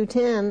 Timothy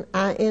 2:10,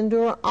 I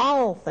endure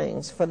all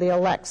things for the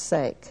elect's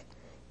sake,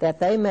 that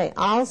they may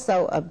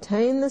also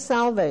obtain the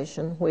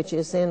salvation which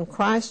is in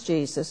Christ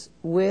Jesus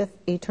with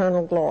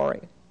eternal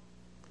glory.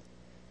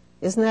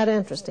 Isn't that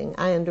interesting?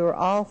 I endure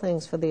all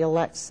things for the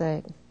elect's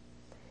sake.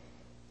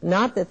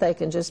 Not that they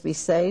can just be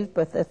saved,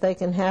 but that they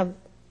can have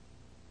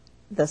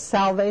the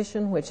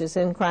salvation which is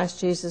in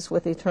Christ Jesus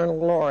with eternal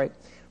glory.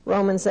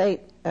 Romans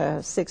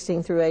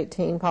 8:16 through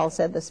 18, Paul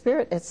said, the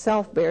Spirit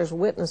itself bears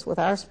witness with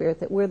our spirit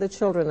that we're the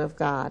children of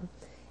God.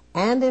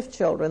 And if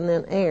children,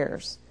 then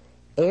heirs,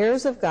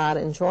 heirs of God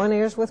and joint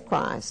heirs with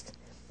Christ,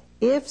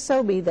 if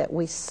so be that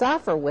we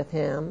suffer with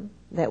him,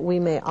 that we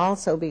may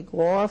also be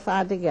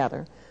glorified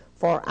together.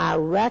 For I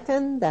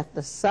reckon that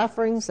the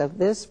sufferings of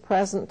this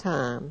present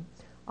time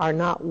are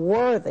not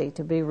worthy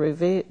to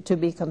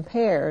be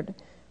compared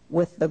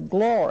with the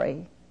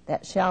glory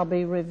that shall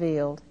be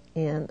revealed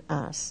in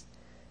us.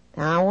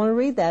 Now I want to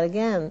read that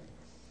again.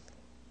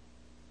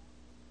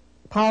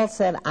 Paul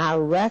said, I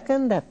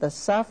reckon that the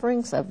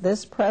sufferings of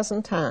this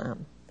present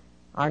time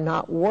are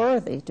not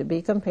worthy to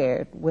be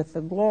compared with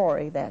the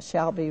glory that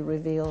shall be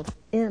revealed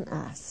in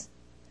us.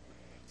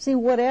 See,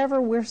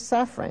 whatever we're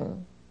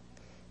suffering,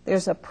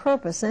 there's a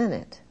purpose in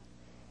it,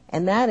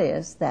 and that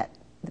is that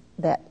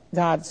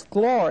God's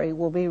glory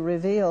will be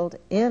revealed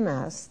in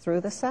us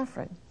through the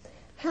suffering.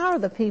 How are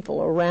the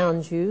people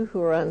around you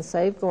who are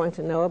unsaved going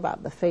to know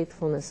about the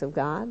faithfulness of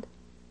God?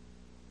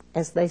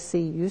 As they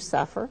see you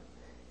suffer,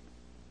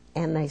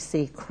 and they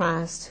see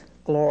Christ's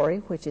glory,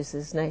 which is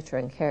his nature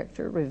and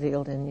character,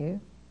 revealed in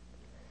you.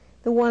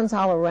 The ones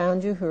all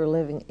around you who are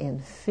living in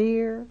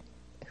fear,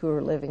 who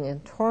are living in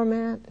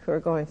torment, who are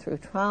going through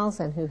trials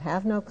and who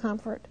have no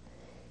comfort,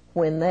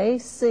 when they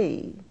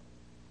see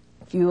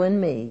you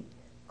and me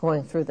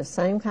going through the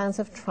same kinds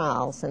of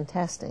trials and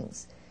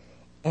testings,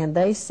 and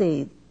they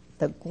see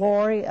the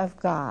glory of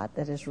God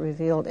that is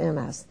revealed in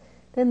us,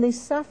 then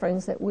these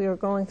sufferings that we are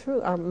going through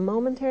are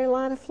momentary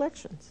light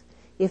afflictions.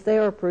 If they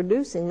are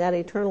producing that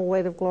eternal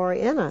weight of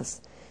glory in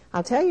us,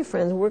 I'll tell you,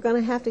 friends, we're going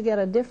to have to get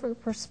a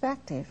different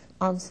perspective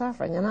on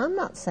suffering. And I'm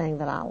not saying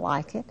that I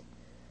like it.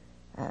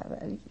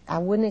 I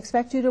wouldn't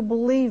expect you to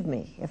believe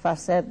me if I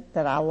said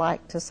that I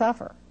like to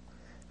suffer.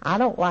 I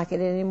don't like it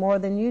any more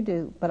than you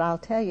do, but I'll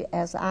tell you,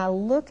 as I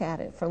look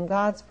at it from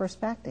God's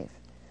perspective,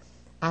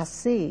 I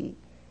see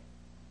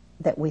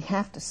that we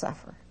have to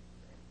suffer.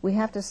 We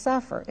have to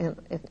suffer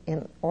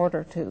in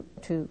order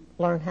to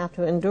learn how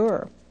to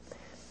endure.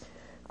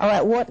 All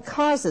right, what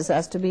causes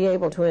us to be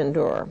able to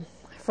endure?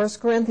 1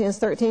 Corinthians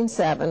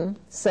 13:7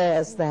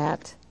 says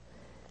that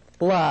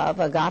love,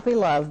 agape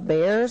love,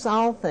 bears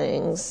all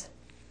things,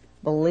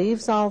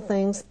 believes all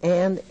things,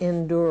 and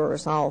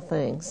endures all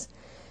things.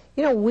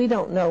 You know, we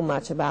don't know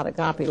much about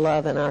agape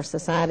love in our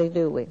society,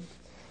 do we?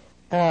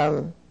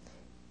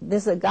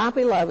 This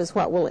agape love is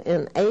what will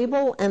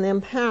enable and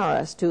empower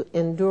us to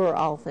endure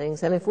all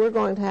things. And if we're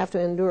going to have to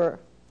endure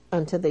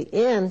unto the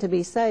end to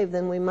be saved,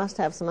 then we must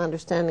have some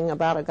understanding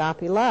about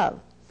agape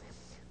love.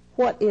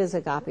 What is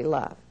agape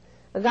love?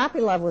 Agape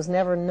love was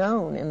never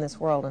known in this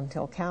world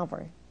until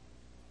Calvary.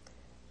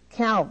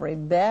 Calvary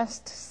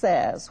best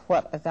says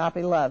what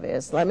agape love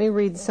is. Let me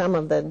read some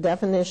of the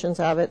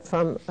definitions of it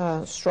from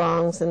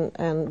Strong's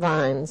and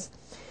Vine's.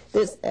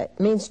 This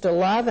means to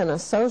love in a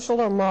social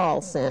or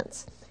moral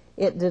sense.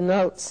 It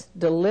denotes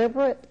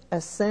deliberate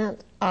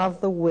assent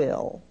of the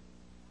will.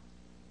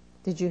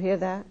 Did you hear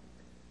that?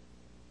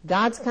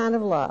 God's kind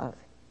of love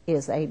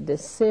is a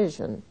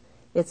decision.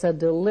 It's a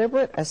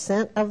deliberate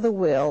assent of the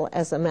will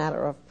as a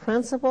matter of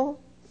principle,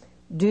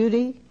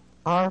 duty,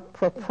 or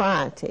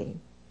propriety.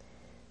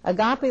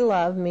 Agape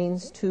love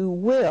means to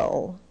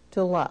will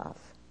to love,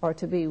 or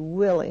to be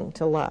willing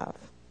to love.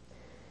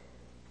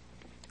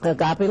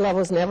 Agape love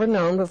was never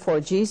known before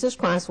Jesus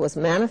Christ was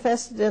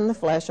manifested in the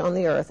flesh on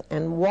the earth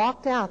and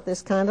walked out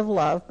this kind of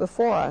love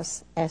before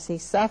us as he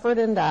suffered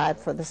and died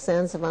for the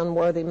sins of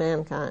unworthy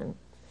mankind.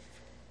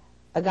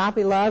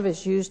 Agape love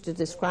is used to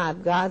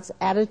describe God's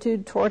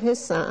attitude toward his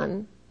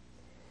Son,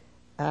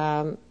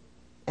 and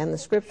the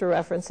scripture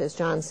reference is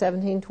John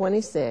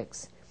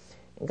 17:26.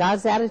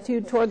 God's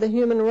attitude toward the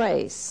human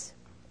race,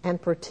 and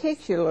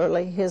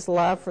particularly his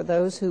love for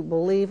those who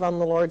believe on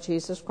the Lord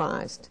Jesus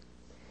Christ.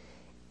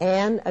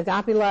 And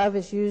agape love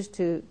is used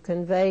to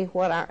convey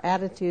what our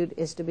attitude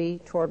is to be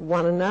toward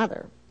one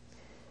another.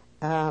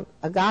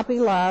 Agape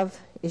love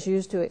is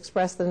used to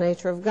express the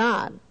nature of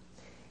God.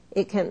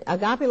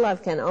 Agape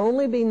love can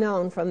only be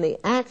known from the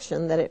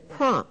action that it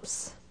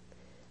prompts.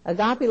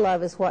 Agape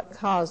love is what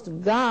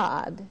caused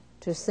God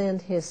to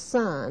send his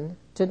Son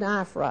to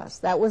die for us.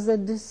 That was a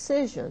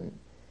decision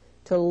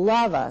to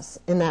love us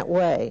in that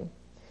way.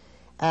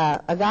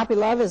 Agape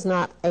love is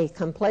not a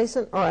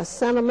complacent or a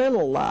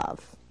sentimental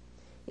love.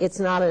 It's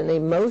not an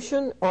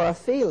emotion or a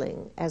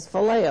feeling, as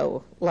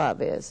phileo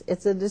love is.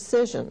 It's a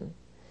decision.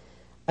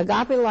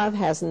 Agape love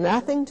has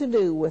nothing to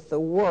do with the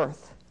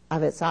worth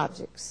of its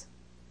objects.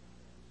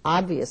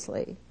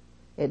 Obviously,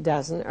 it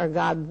doesn't, or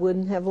God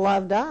wouldn't have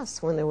loved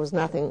us when there was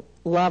nothing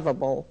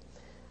lovable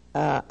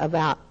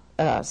about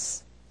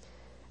us.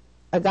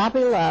 Agape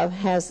love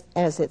has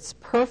as its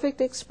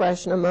perfect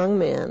expression among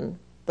men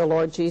the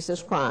Lord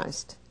Jesus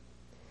Christ.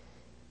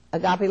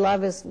 Agape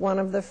love is one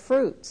of the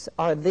fruits,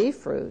 or the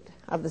fruit,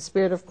 of the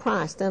Spirit of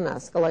Christ in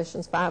us.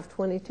 Galatians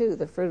 5:22,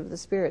 the fruit of the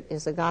Spirit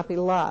is agape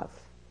love,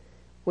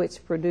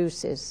 which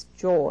produces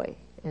joy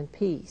and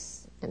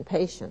peace and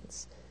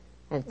patience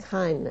and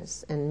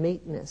kindness and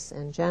meekness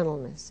and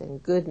gentleness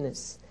and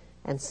goodness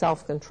and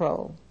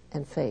self-control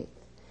and faith.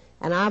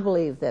 And I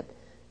believe that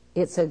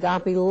it's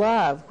agape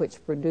love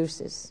which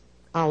produces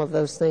all of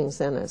those things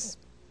in us.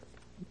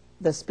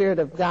 The Spirit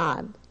of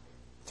God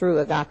through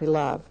agape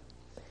love.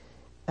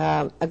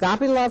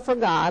 Agape love for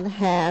God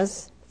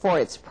has for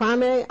its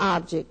primary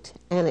object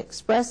and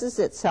expresses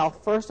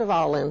itself first of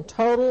all in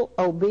total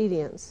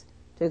obedience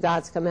to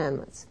God's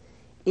commandments.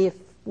 If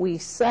we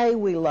say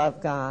we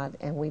love God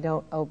and we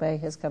don't obey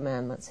His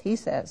commandments, He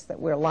says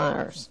that we're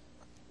liars.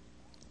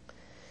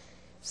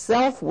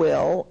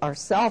 Self-will or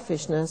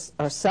selfishness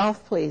or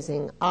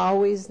self-pleasing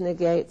always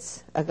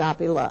negates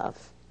agape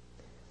love.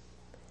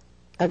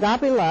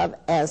 Agape love,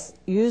 as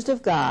used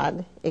of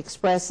God,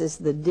 expresses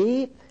the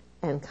deep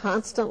and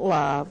constant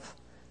love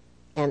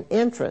and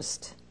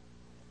interest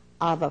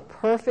of a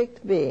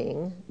perfect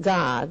being,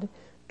 God,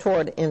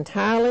 toward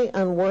entirely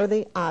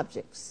unworthy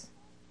objects.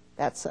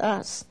 That's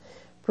us.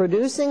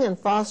 Producing and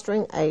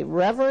fostering a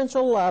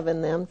reverential love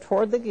in them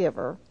toward the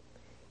giver,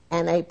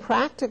 and a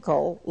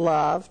practical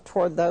love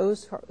toward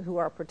those who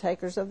are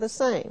partakers of the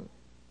same,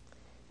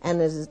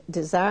 and a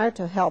desire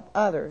to help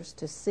others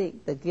to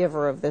seek the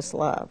giver of this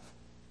love.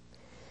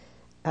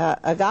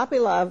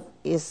 Agape love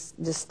is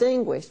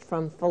distinguished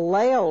from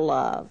phileo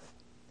love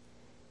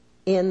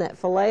in that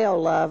phileo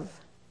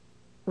love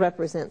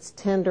represents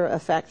tender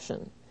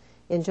affection.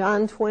 In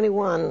John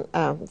 21,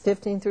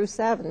 15 through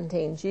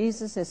 17,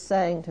 Jesus is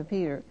saying to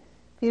Peter,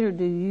 Peter,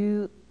 do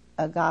you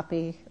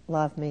agape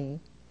love me?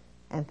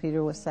 And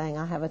Peter was saying,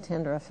 I have a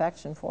tender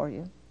affection for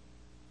you.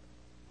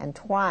 And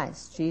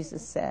twice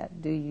Jesus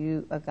said, do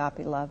you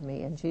agape love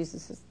me? And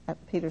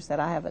Peter said,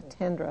 I have a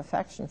tender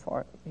affection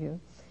for you.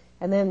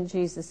 And then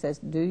Jesus says,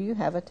 do you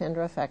have a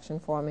tender affection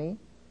for me?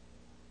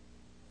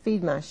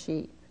 Feed my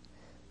sheep.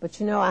 But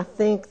you know, I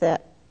think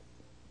that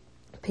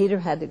Peter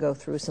had to go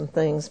through some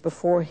things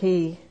before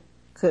he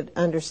could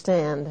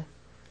understand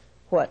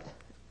what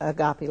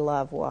agape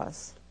love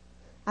was.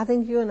 I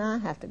think you and I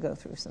have to go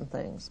through some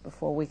things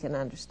before we can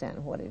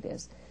understand what it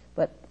is.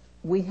 But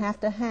we have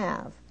to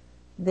have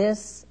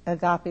this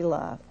agape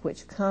love,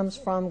 which comes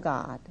from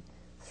God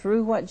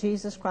through what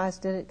Jesus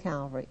Christ did at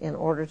Calvary, in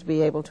order to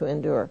be able to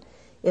endure.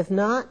 If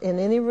not, in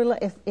any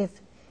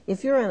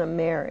if you're in a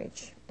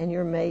marriage and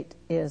your mate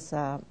is,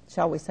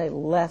 shall we say,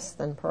 less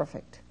than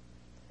perfect,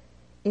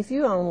 if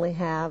you only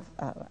have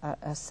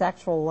a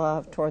sexual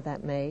love toward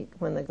that mate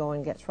when the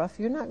going gets rough,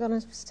 you're not going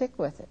to stick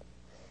with it.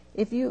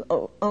 If you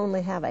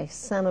only have a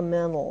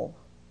sentimental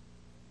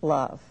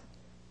love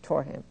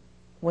toward him,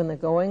 when the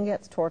going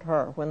gets toward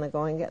her, when the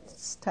going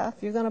gets tough,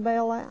 you're going to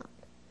bail out.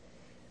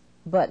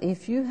 But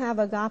if you have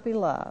agape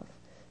love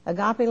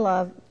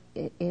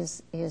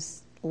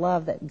is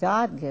love that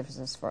God gives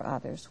us for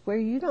others, where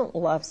you don't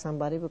love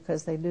somebody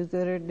because they do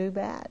good or do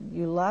bad.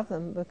 You love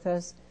them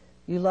because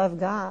you love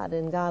God,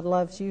 and God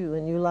loves you,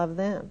 and you love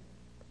them.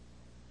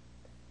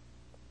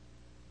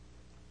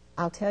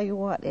 I'll tell you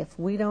what, if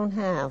we don't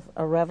have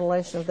a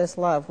revelation of this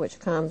love, which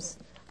comes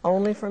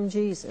only from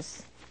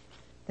Jesus,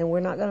 then we're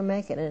not going to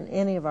make it in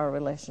any of our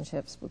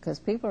relationships, because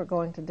people are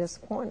going to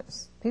disappoint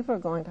us. People are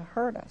going to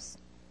hurt us.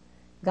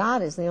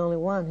 God is the only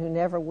one who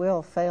never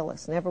will fail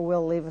us, never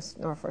will leave us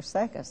nor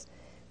forsake us.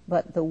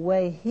 But the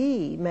way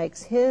He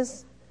makes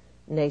His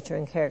nature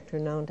and character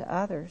known to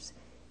others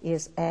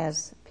is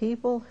as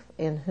people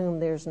in whom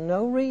there's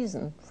no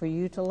reason for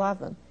you to love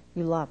them,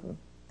 you love them.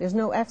 There's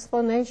no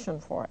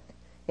explanation for it.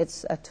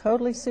 It's a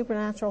totally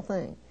supernatural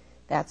thing.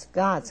 That's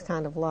God's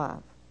kind of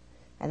love.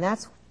 And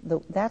that's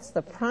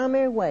the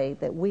primary way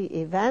that we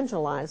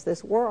evangelize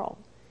this world,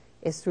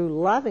 is through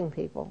loving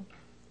people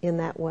in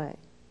that way.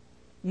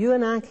 You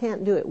and I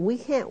can't do it. We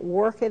can't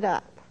work it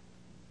up.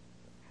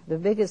 The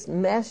biggest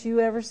mess you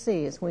ever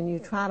see is when you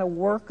try to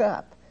work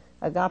up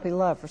agape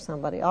love for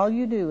somebody. All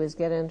you do is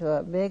get into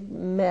a big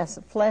mess,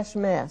 a flesh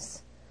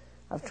mess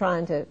of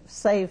trying to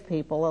save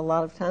people a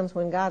lot of times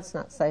when God's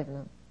not saving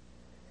them.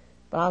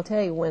 But I'll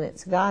tell you, when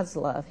it's God's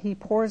love, He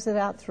pours it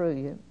out through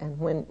you. And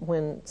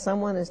when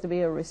someone is to be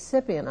a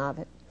recipient of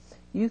it,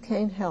 you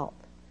can't help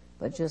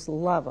but just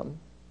love them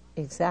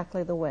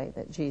exactly the way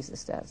that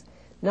Jesus does.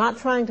 Not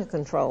trying to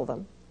control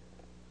them,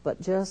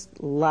 but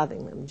just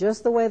loving them,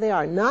 just the way they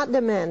are. Not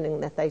demanding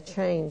that they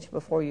change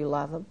before you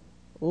love them,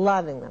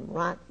 loving them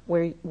right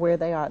where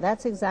they are.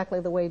 That's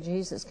exactly the way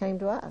Jesus came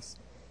to us.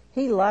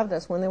 He loved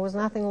us when there was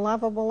nothing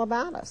lovable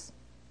about us,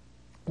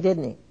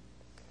 didn't He?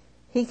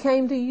 He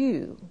came to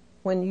you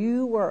when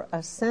you were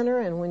a sinner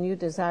and when you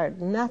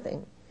desired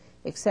nothing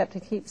except to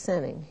keep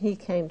sinning. He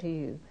came to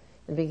you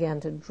and began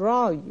to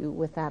draw you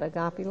with that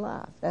agape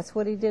love. That's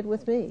what He did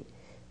with me.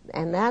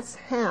 And that's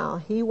how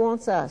He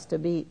wants us to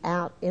be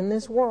out in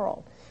this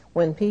world.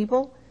 When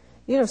people,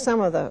 some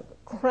of the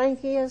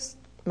crankiest,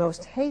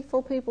 most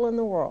hateful people in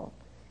the world,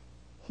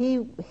 He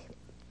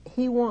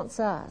wants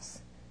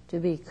us to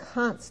be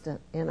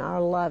constant in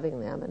our loving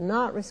them and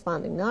not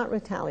responding, not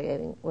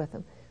retaliating with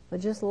them,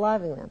 but just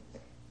loving them.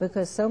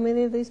 Because so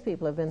many of these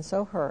people have been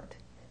so hurt.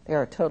 They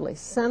are totally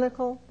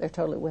cynical, they're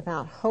totally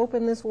without hope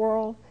in this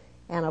world,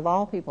 and of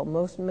all people,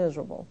 most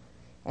miserable.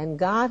 And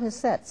God has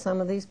set some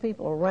of these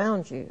people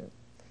around you.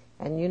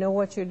 And you know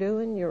what you're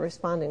doing? You're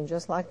responding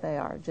just like they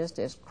are, just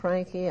as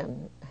cranky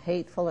and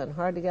hateful and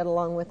hard to get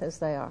along with as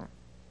they are.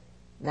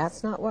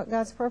 That's not what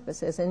God's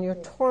purpose is, and you're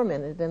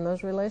tormented in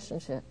those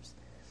relationships.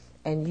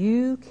 And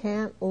you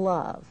can't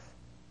love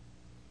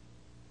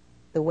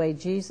the way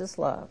Jesus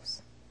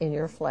loves in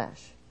your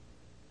flesh.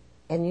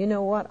 And you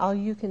know what? All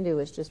you can do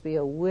is just be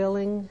a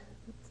willing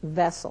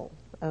vessel,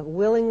 a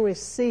willing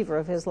receiver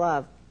of His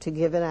love to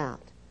give it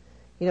out.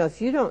 You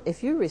know,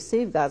 if you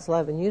receive God's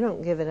love and you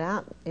don't give it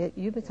out,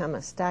 you become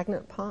a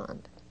stagnant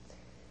pond.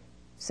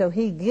 So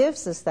He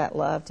gives us that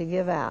love to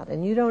give out,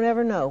 and you don't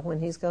ever know when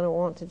He's going to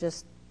want to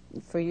just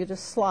for you to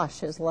slosh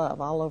His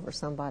love all over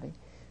somebody.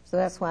 So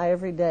that's why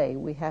every day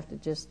we have to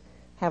just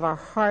have our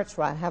hearts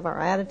right, have our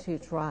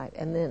attitudes right,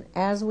 and then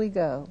as we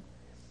go,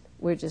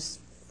 we're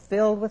just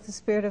filled with the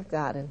Spirit of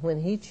God. And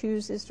when He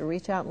chooses to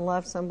reach out and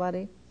love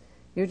somebody,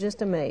 you're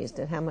just amazed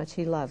at how much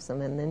He loves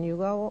them, and then you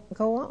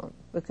go on,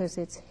 because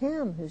it's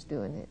Him who's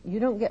doing it. You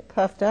don't get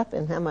puffed up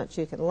in how much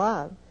you can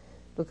love,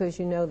 because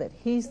you know that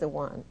He's the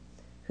one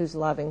who's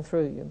loving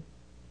through you.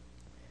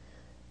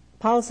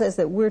 Paul says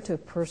that we're to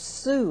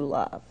pursue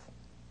love.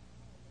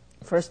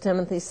 1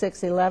 Timothy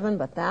 6:11,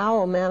 but thou,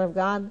 O man of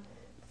God,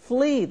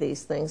 flee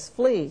these things,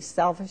 flee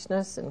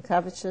selfishness and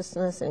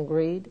covetousness and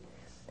greed,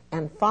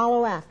 and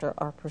follow after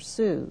or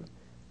pursue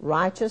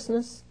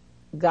righteousness,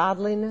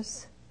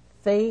 godliness,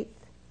 faith,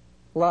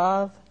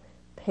 love,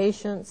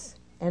 patience,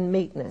 and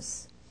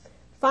meekness.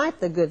 Fight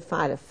the good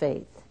fight of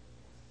faith.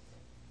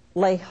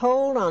 Lay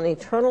hold on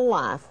eternal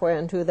life,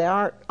 whereunto thou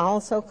art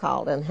also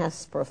called, and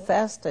hast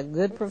professed a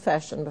good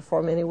profession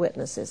before many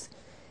witnesses.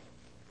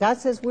 God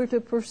says we're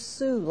to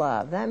pursue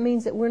love. That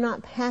means that we're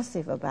not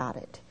passive about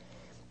it.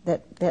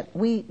 That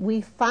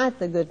we fight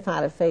the good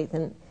fight of faith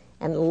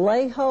and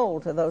lay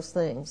hold to those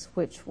things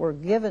which were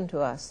given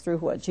to us through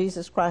what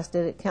Jesus Christ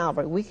did at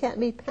Calvary. We can't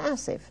be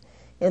passive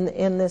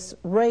in this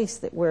race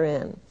that we're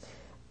in.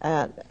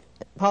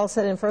 Paul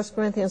said in 1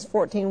 Corinthians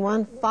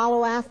 14:1,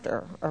 follow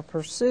after or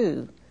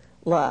pursue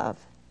love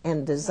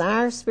and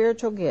desire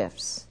spiritual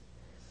gifts.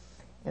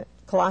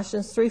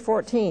 Colossians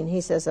 3:14, he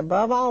says,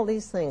 above all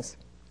these things,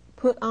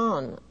 put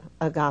on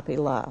agape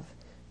love,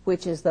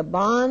 which is the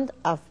bond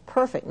of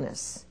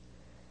perfectness.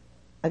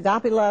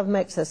 Agape love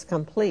makes us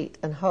complete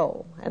and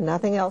whole, and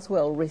nothing else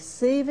will.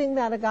 Receiving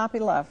that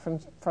agape love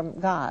from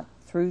God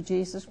through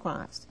Jesus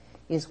Christ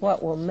is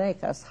what will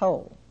make us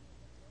whole,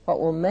 what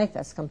will make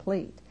us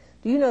complete.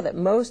 Do you know that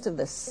most of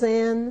the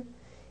sin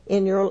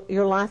in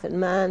your life and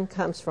mine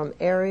comes from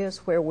areas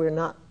where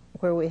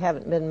we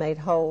haven't been made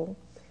whole?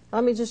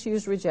 Let me just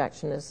use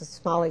rejection as a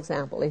small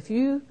example. If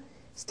you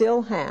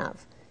still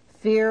have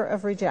fear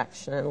of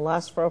rejection and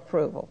lust for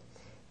approval,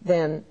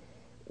 then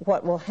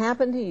what will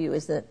happen to you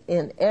is that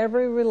in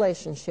every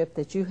relationship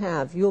that you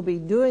have, you'll be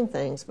doing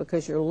things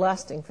because you're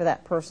lusting for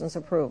that person's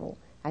approval.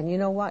 And you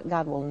know what?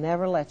 God will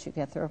never let you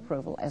get their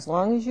approval. As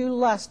long as you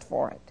lust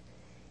for it,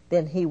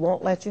 then He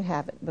won't let you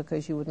have it,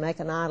 because you would make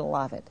an idol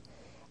of it.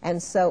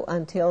 And so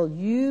until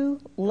you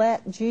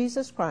let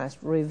Jesus Christ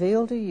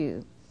reveal to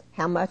you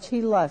how much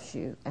He loves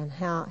you and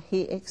how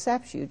He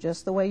accepts you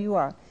just the way you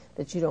are,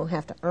 that you don't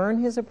have to earn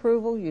His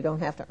approval, you don't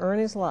have to earn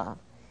His love.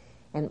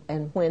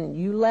 And when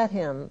you let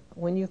Him,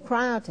 when you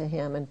cry out to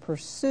Him and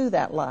pursue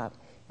that love,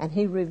 and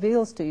He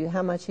reveals to you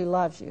how much He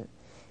loves you,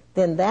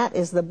 then that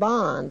is the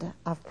bond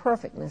of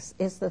perfectness.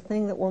 It's the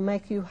thing that will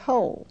make you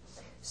whole,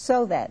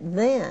 so that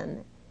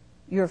then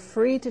you're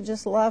free to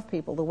just love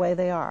people the way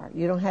they are.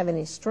 You don't have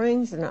any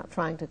strings. You're not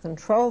trying to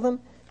control them.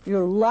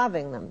 You're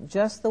loving them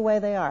just the way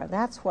they are.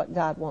 That's what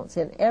God wants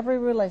in every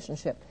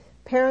relationship.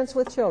 Parents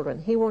with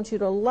children, He wants you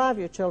to love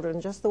your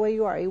children just the way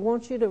you are. He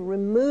wants you to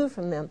remove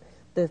from them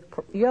the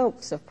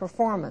yokes of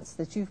performance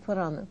that you've put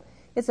on them.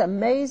 It's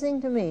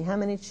amazing to me how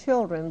many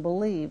children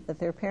believe that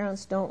their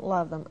parents don't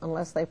love them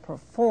unless they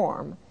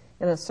perform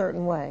in a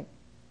certain way.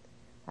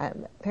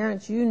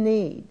 Parents, you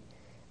need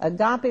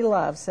agape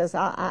love. Says,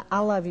 I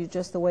love you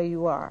just the way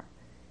you are.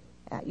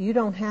 You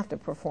don't have to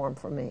perform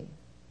for me.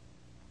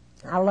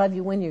 I love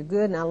you when you're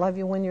good, and I love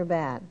you when you're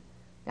bad.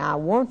 Now, I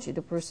want you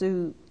to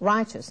pursue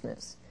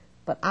righteousness,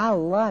 but I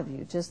love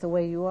you just the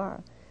way you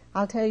are.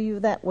 I'll tell you,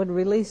 that would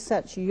release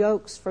such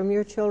yokes from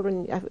your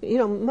children. You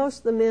know, most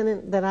of the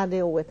men that I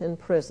deal with in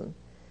prison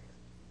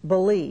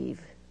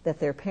believe that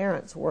their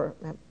parents were,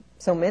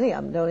 so many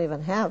of them don't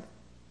even have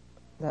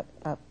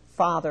a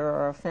father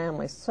or a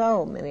family.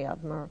 So many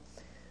of them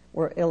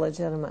were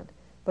illegitimate.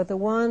 But the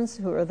ones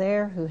who are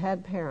there who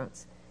had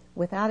parents,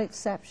 without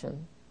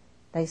exception,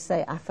 they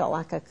say, I felt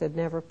like I could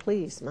never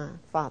please my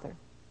father.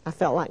 I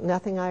felt like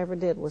nothing I ever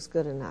did was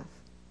good enough.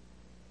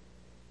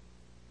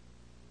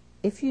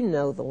 if you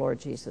know the Lord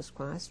Jesus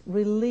Christ,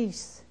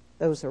 release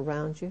those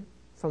around you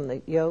from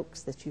the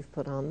yokes that you've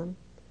put on them,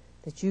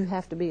 that you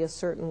have to be a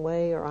certain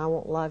way or I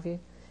won't love you.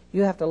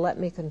 You have to let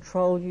me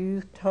control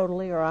you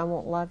totally or I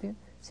won't love you.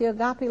 See,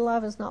 agape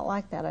love is not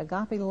like that.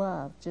 Agape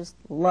love just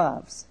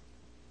loves,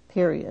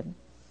 period.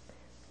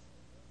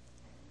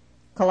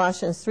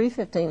 Colossians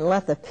 3:15,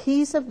 let the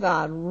peace of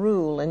God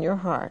rule in your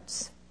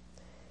hearts.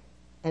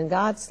 And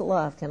God's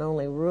love can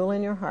only rule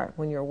in your heart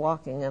when you're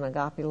walking in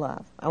agape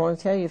love. I want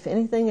to tell you, if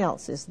anything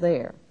else is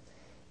there,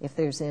 if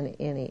there's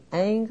any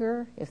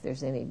anger, if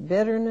there's any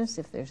bitterness,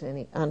 if there's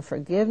any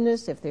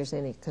unforgiveness, if there's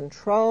any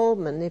control,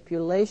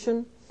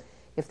 manipulation,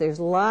 if there's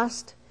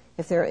lust,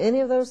 if there are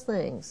any of those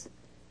things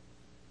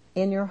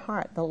in your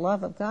heart, the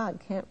love of God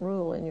can't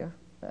rule in your,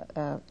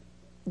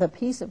 the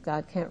peace of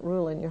God can't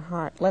rule in your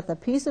heart. Let the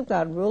peace of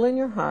God rule in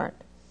your heart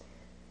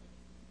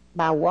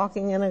by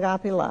walking in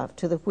agape love,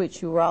 to the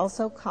which you were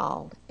also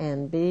called,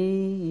 and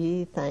be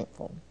ye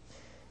thankful.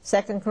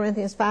 2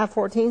 Corinthians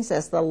 5:14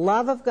 says, the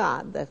love of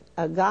God, the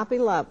agape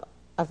love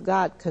of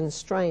God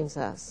constrains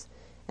us,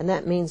 and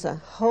that means it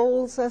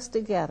holds us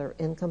together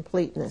in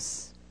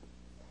completeness.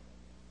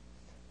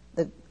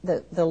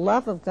 The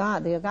love of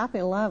God, the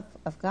agape love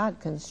of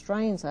God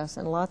constrains us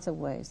in lots of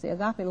ways. The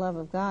agape love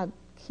of God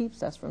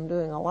keeps us from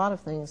doing a lot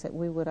of things that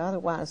we would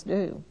otherwise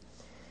do.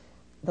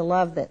 The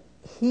love that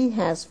He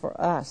has for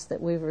us that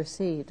we've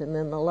received, and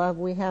then the love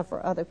we have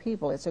for other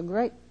people. It's a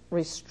great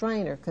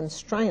restraint or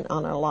constraint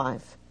on our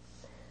life.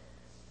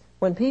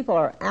 When people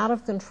are out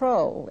of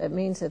control, it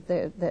means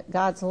that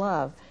God's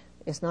love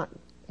is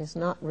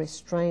not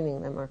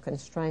restraining them or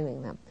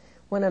constraining them.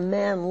 When a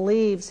man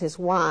leaves his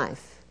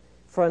wife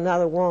for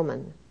another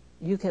woman,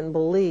 you can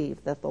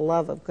believe that the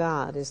love of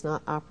God is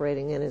not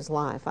operating in his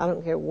life. I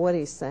don't care what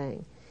he's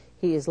saying.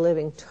 He is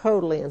living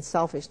totally in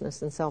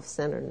selfishness and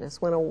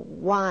self-centeredness. When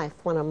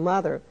a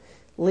mother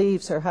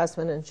leaves her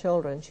husband and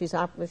children, she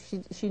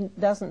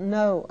doesn't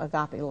know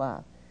agape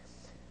love.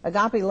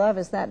 Agape love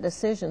is that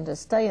decision to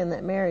stay in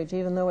that marriage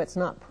even though it's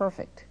not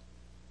perfect.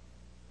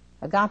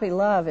 Agape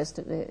love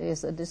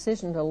is a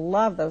decision to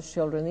love those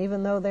children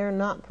even though they're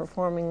not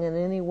performing in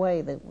any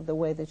way the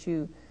way that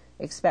you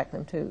expect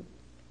them to.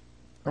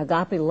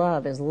 Agape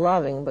love is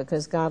loving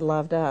because God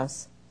loved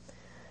us.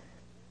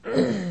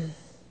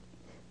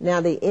 Now,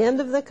 the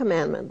end of the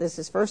commandment, this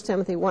is 1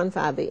 Timothy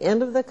 1:5, the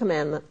end of the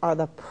commandment, or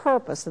the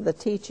purpose of the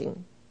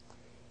teaching,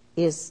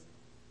 is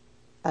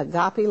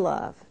agape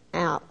love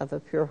out of a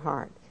pure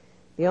heart.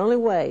 The only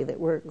way that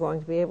we're going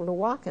to be able to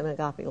walk in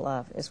agape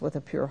love is with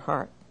a pure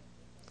heart.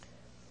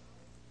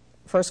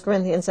 1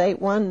 Corinthians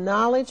 8:1,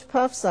 knowledge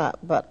puffs up,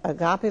 but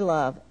agape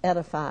love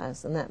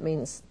edifies, and that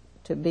means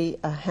to be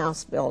a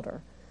house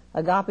builder.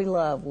 Agape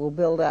love will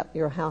build up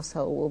your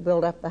household, will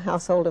build up the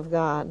household of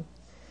God.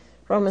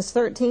 Romans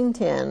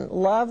 13:10,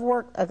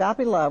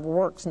 agape love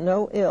works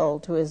no ill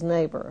to his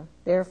neighbor.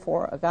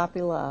 Therefore,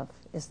 agape love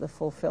is the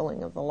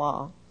fulfilling of the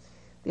law.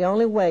 The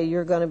only way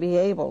you're going to be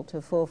able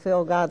to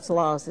fulfill God's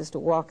laws is to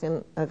walk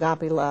in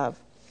agape love.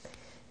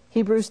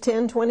 Hebrews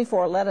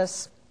 10:24, let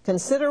us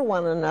consider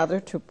one another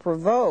to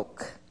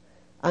provoke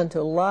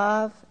unto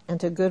love and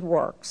to good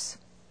works.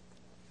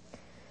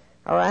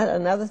 All right,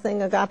 another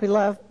thing agape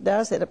love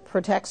does, it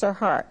protects our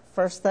heart.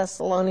 1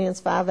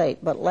 Thessalonians 5:8,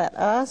 but let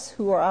us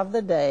who are of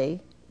the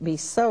day be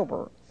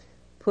sober,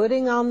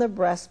 putting on the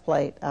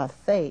breastplate of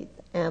faith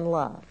and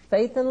love.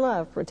 Faith and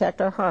love protect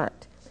our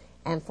heart,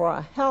 and for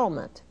a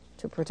helmet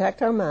to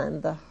protect our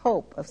mind, the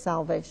hope of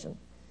salvation.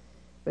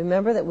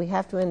 Remember that we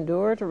have to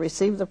endure to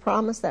receive the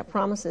promise. That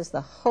promise is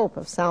the hope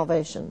of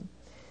salvation.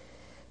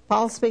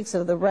 Paul speaks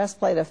of the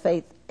breastplate of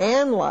faith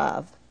and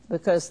love,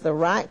 because the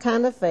right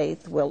kind of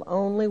faith will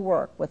only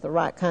work with the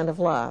right kind of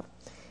love.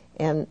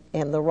 And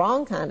the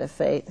wrong kind of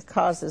faith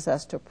causes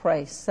us to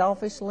pray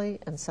selfishly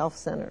and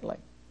self-centeredly.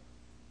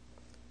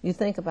 You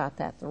think about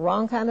that. The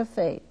wrong kind of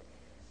faith.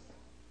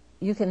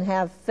 You can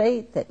have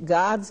faith that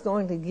God's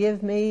going to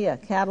give me a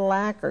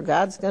Cadillac, or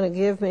God's going to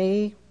give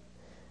me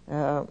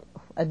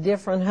a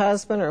different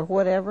husband or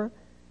whatever.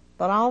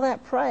 But all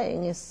that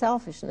praying is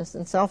selfishness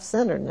and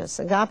self-centeredness.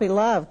 Agape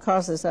love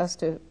causes us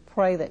to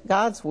pray that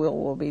God's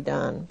will be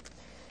done.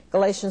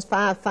 Galatians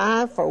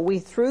 5:5, for we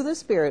through the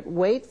Spirit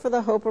wait for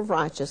the hope of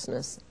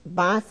righteousness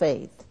by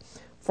faith.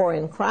 For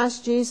in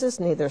Christ Jesus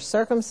neither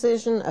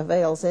circumcision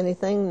avails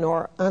anything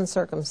nor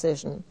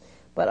uncircumcision,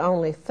 but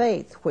only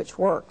faith which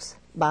works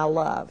by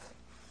love.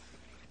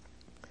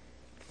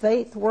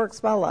 Faith works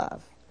by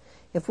love.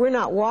 If we're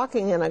not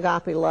walking in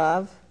agape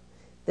love,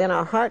 then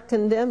our heart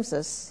condemns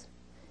us,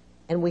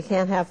 and we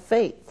can't have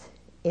faith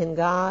in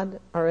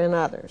God or in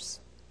others.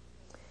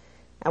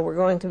 Now we're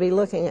going to be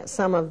looking at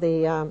some of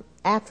the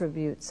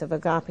attributes of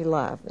agape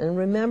love. And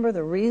remember,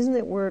 the reason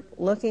that we're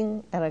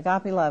looking at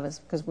agape love is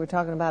because we're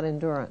talking about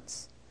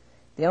endurance.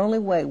 The only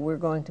way we're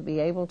going to be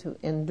able to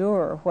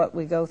endure what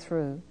we go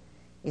through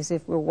is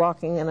if we're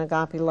walking in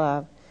agape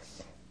love.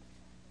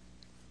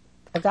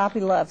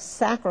 Agape love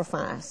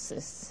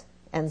sacrifices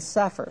and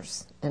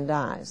suffers and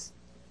dies.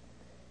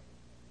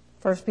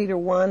 1 Peter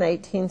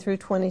 1:18 through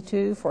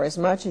 22, for as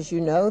much as you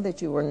know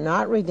that you were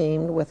not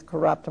redeemed with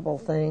corruptible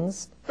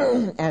things,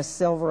 as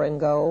silver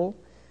and gold,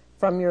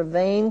 from your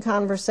vain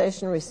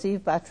conversation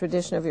received by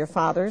tradition of your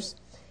fathers,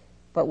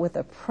 but with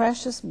the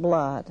precious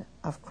blood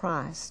of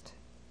Christ,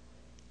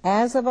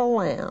 as of a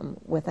lamb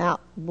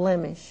without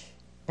blemish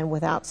and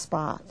without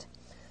spot,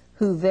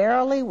 who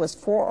verily was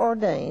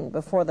foreordained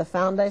before the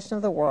foundation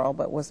of the world,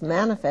 but was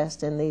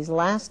manifest in these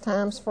last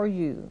times for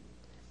you,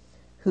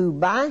 who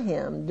by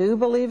him do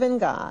believe in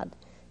God,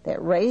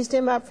 that raised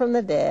him up from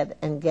the dead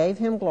and gave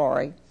him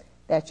glory,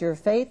 that your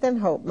faith and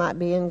hope might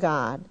be in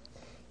God,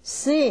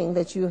 seeing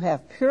that you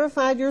have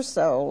purified your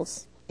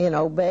souls in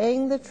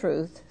obeying the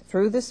truth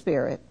through the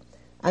Spirit,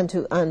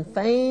 unto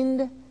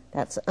unfeigned,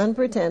 that's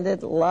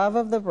unpretended, love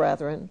of the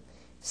brethren.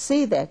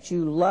 See that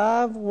you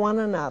love one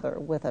another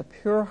with a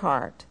pure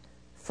heart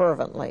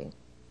fervently.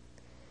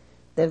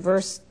 Then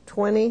verse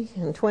 20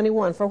 and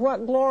 21, for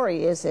what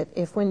glory is it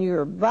if when you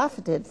are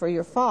buffeted for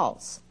your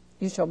faults,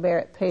 you shall bear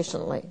it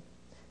patiently?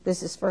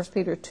 This is 1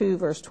 Peter 2,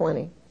 verse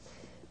 20.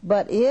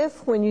 But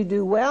if when you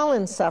do well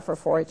and suffer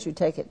for it, you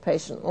take it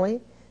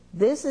patiently,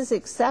 this is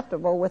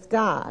acceptable with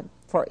God.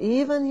 For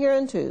even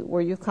hereunto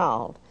were you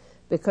called,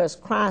 because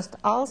Christ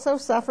also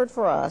suffered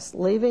for us,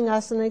 leaving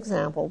us an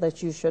example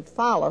that you should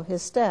follow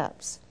his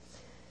steps.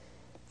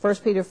 1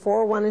 Peter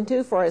 4, 1 and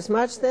 2, for as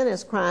much then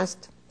as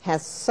Christ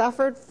hath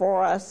suffered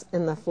for us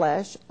in the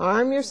flesh,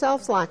 arm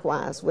yourselves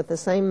likewise with the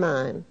same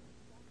mind.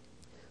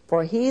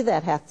 For he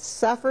that hath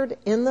suffered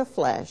in the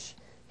flesh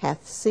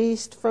hath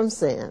ceased from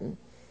sin,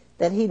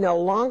 that he no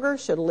longer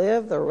should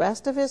live the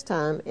rest of his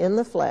time in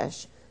the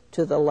flesh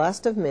to the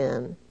lust of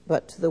men,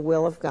 but to the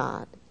will of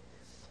God.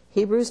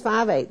 Hebrews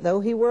 5:8, though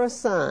he were a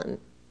son,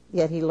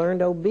 yet he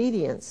learned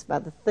obedience by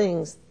the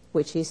things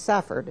which he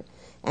suffered,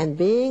 and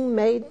being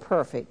made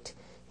perfect,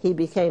 he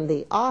became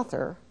the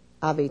author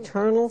of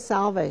eternal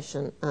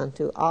salvation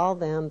unto all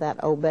them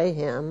that obey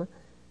him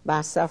by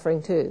suffering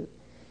too.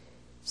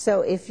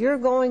 So if you're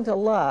going to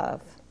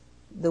love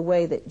the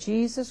way that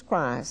Jesus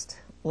Christ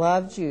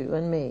loved you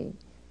and me,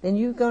 then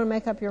you're going to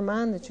make up your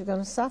mind that you're going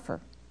to suffer.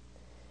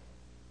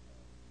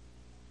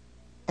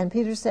 And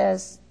Peter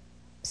says,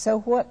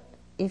 so what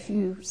if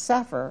you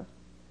suffer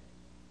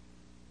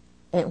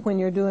and when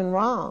you're doing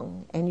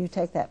wrong and you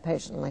take that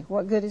patiently?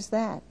 What good is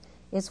that?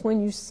 It's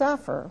when you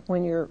suffer,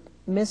 when you're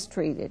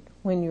mistreated,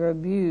 when you're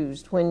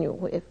abused,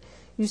 if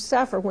you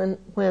suffer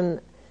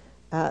when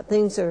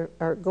things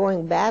are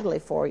going badly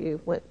for you.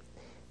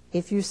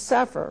 If you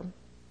suffer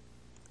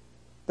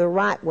the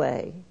right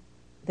way,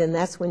 then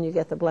that's when you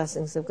get the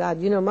blessings of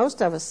God. You know,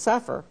 most of us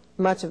suffer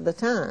much of the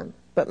time,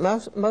 but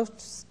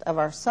most of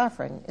our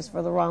suffering is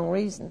for the wrong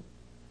reason.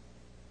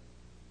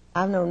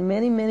 I've known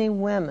many, many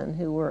women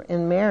who were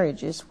in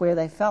marriages where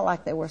they felt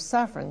like they were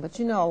suffering, but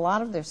you know, a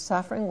lot of their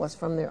suffering was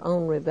from their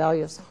own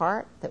rebellious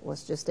heart that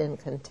was just in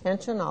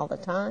contention all the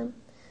time,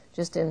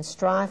 just in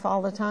strife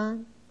all the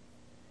time.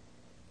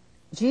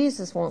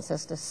 Jesus wants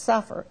us to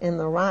suffer in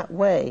the right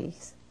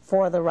ways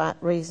for the right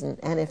reason,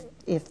 and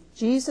if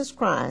Jesus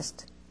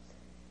Christ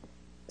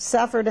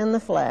suffered in the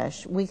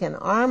flesh, we can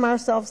arm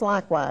ourselves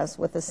likewise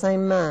with the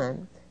same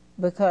mind,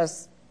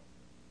 because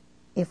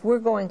if we're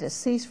going to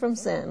cease from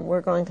sin,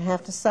 we're going to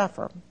have to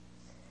suffer.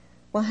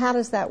 Well, how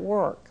does that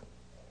work?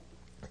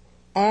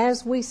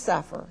 As we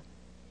suffer,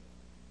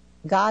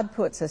 God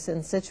puts us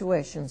in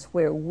situations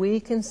where we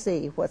can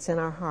see what's in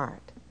our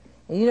heart.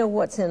 And you know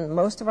what's in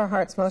most of our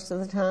hearts most of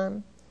the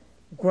time?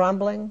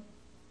 Grumbling,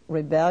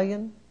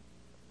 rebellion,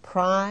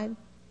 pride,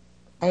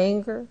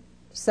 anger,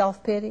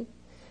 self-pity.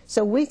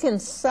 So we can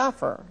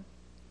suffer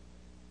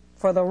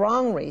for the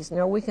wrong reason,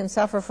 or we can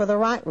suffer for the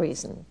right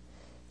reason.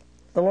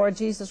 The Lord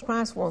Jesus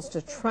Christ wants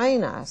to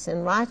train us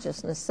in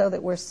righteousness so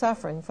that we're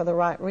suffering for the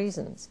right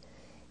reasons.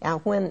 Now,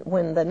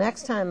 when the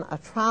next time a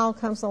trial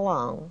comes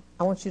along,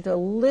 I want you to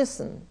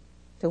listen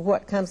to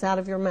what comes out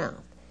of your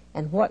mouth.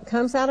 And what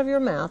comes out of your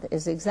mouth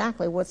is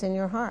exactly what's in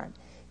your heart.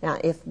 Now,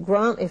 if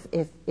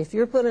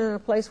you're put in a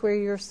place where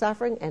you're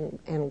suffering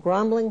and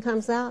grumbling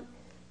comes out,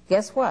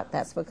 guess what?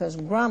 That's because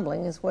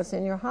grumbling is what's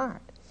in your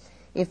heart.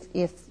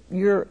 If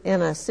you're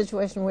in a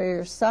situation where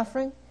you're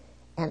suffering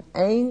and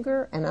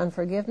anger and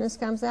unforgiveness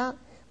comes out,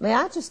 may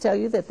I just tell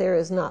you that there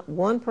is not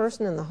one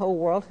person in the whole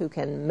world who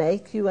can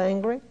make you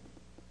angry?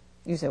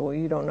 You say, well,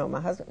 you don't know my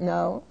husband.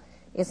 No,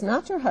 it's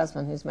not your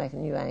husband who's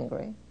making you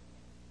angry.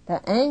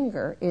 The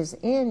anger is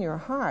in your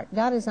heart.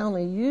 God is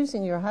only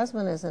using your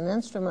husband as an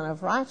instrument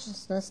of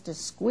righteousness to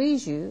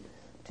squeeze you,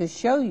 to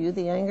show you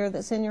the anger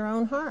that's in your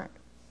own heart.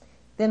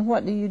 Then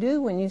what do you do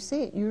when you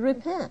see it? You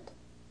repent.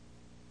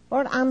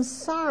 Lord, I'm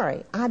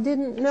sorry. I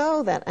didn't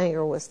know that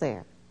anger was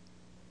there.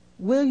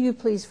 Will you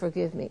please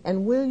forgive me?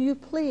 And will you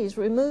please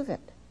remove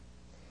it?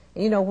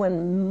 You know,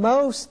 when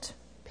most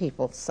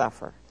people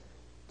suffer,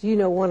 do you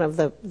know one of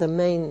the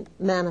main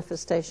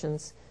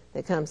manifestations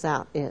that comes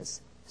out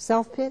is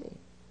self-pity?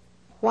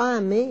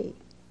 Why me?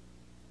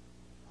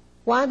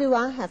 Why do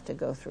I have to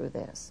go through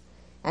this?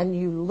 And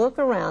you look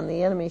around,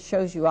 the enemy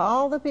shows you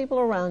all the people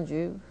around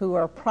you who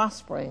are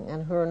prospering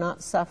and who are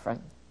not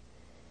suffering.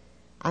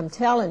 I'm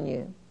telling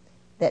you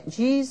that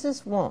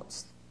Jesus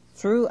wants,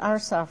 through our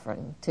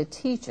suffering, to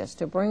teach us,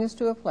 to bring us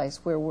to a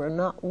place where we're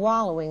not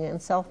wallowing in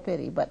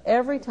self-pity, but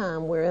every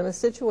time we're in a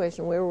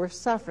situation where we're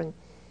suffering,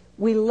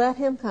 we let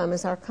him come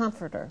as our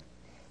comforter.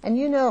 And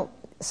you know,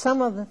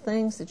 some of the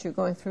things that you're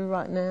going through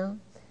right now,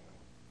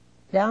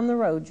 down the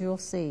road you'll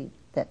see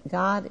that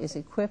God is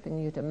equipping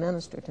you to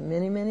minister to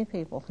many, many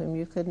people whom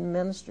you couldn't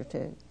minister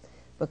to,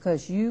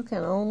 because you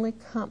can only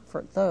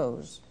comfort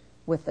those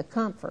with the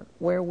comfort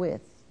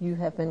wherewith you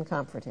have been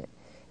comforted.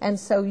 And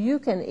so you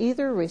can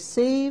either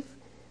receive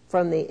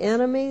from the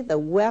enemy the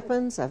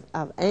weapons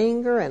of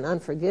anger and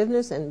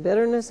unforgiveness and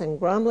bitterness and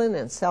grumbling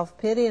and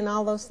self-pity and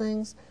all those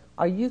things,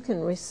 or you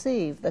can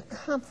receive the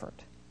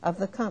comfort of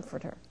the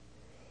Comforter.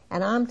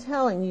 And I'm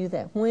telling you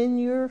that when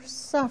you're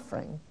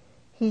suffering,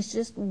 he's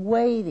just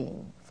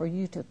waiting for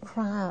you to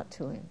cry out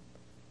to him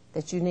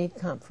that you need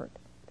comfort.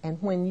 And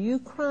when you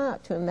cry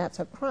out to him, that's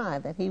a cry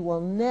that he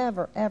will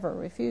never, ever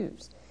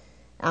refuse.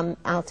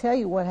 I'll tell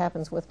you what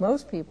happens with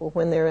most people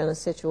when they're in a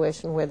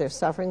situation where they're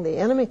suffering. The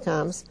enemy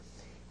comes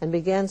and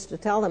begins to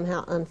tell them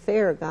how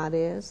unfair God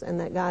is and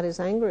that God is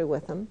angry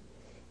with them.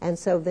 And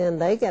so then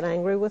they get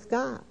angry with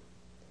God.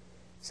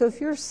 So if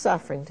you're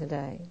suffering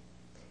today,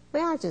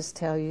 may I just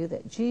tell you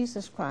that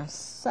Jesus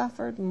Christ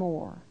suffered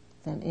more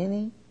than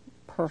any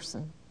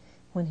person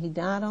when he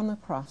died on the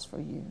cross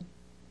for you.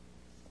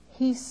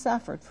 He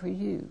suffered for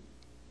you,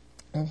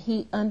 and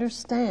he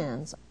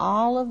understands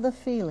all of the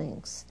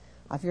feelings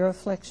of your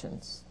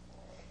afflictions,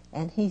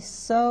 and he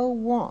so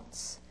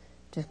wants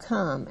to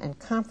come and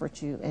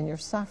comfort you in your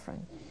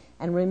suffering.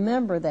 And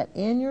remember that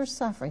in your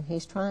suffering,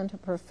 he's trying to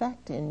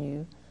perfect in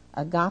you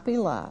agape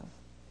love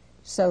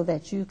so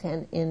that you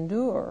can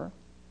endure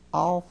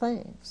all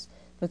things,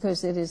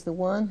 because it is the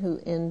one who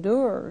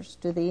endures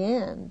to the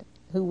end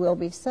who will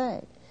be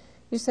saved.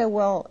 You say,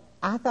 well,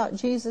 I thought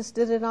Jesus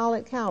did it all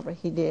at Calvary.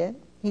 He did.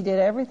 He did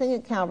everything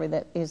at Calvary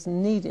that is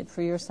needed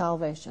for your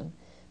salvation.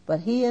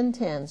 But he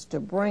intends to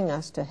bring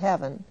us to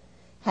heaven,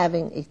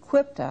 having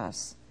equipped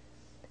us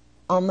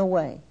on the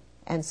way.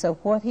 And so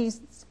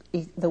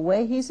the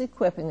way he's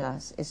equipping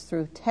us is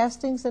through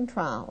testings and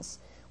trials,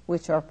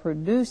 which are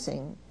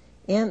producing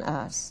in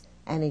us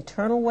an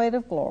eternal weight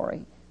of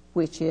glory,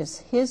 which is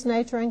his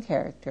nature and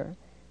character,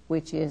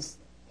 which is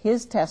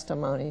his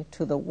testimony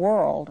to the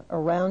world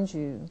around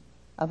you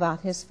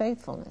about his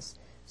faithfulness.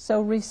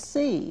 So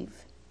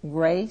receive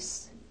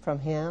grace from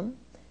him,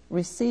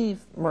 receive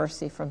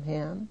mercy from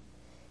him,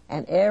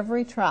 and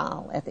every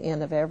trial, at the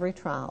end of every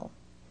trial,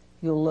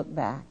 you'll look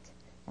back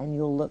and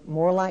you'll look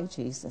more like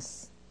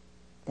Jesus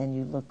than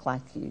you look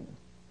like you.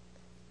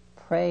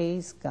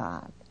 Praise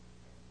God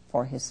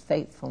for his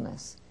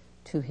faithfulness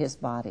to his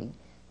body,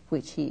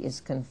 which he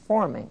is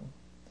conforming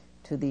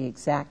to the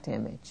exact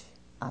image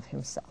of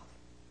himself.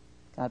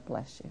 God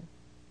bless you.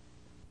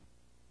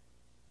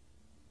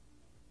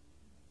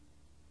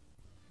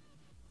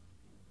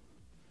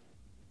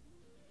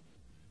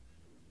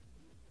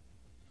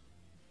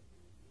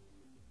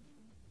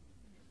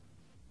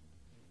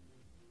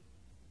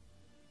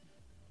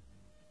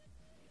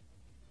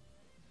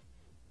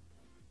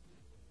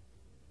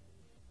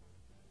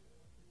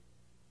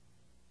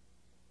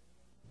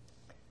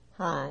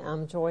 Hi,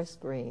 I'm Joyce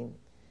Green.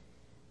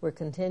 We're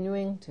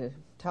continuing to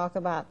talk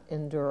about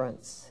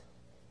endurance.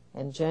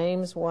 And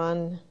James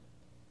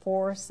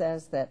 1:4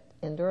 says that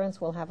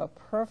endurance will have a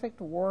perfect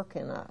work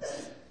in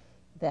us,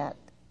 that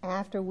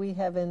after we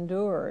have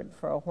endured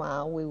for a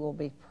while, we will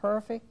be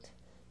perfect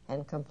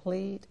and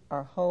complete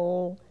or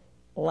whole,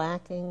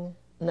 lacking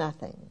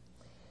nothing.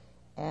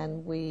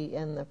 And we,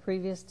 in the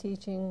previous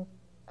teaching,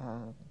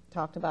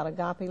 talked about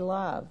agape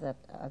love, that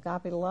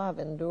agape love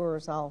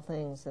endures all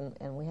things,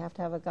 and we have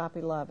to have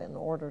agape love in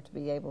order to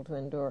be able to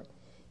endure,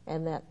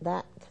 and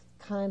that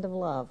kind of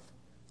love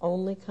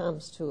only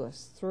comes to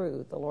us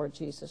through the Lord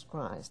Jesus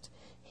Christ.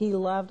 He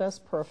loved us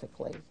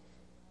perfectly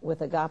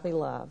with agape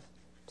love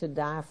to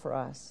die for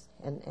us,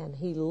 and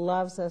he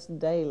loves us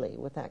daily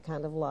with that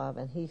kind of love,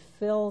 and he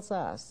fills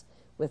us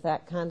with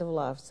that kind of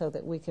love so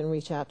that we can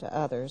reach out to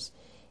others.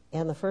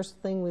 And the first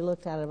thing we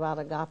looked at about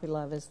agape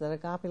love is that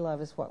agape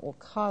love is what will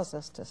cause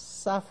us to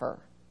suffer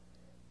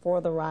for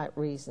the right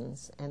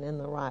reasons and in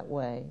the right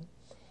way.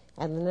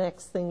 And the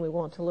next thing we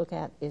want to look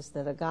at is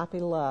that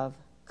agape love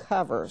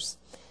covers.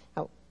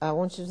 I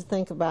want you to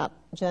think about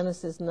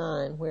Genesis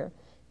 9, where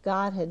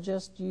God had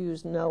just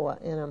used Noah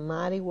in a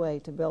mighty way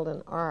to build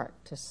an ark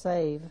to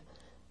save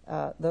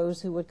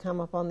those who would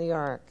come upon the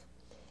ark.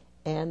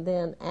 And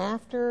then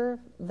after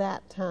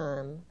that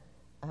time,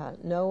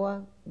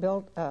 Noah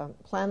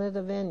planted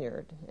a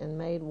vineyard and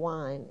made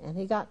wine, and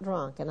he got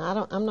drunk. And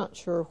I'm not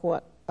sure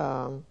what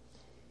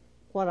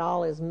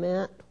all is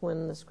meant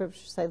when the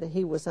scriptures say that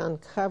he was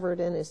uncovered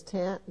in his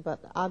tent, but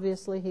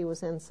obviously he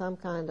was in some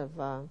kind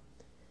of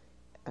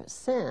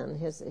sin.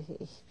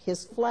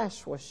 His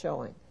flesh was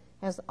showing,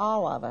 as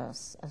all of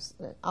us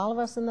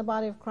in the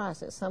body of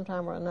Christ at some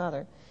time or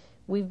another,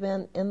 we've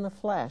been in the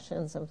flesh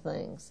in some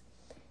things.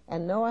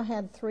 And Noah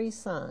had 3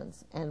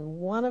 sons, and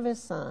one of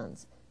his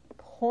sons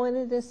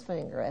pointed his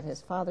finger at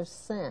his father's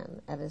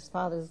sin, at his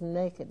father's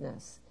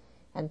nakedness,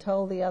 and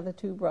told the other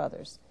two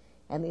brothers.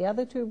 And the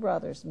other two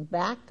brothers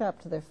backed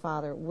up to their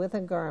father with a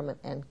garment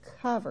and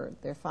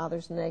covered their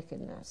father's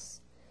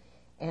nakedness.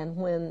 And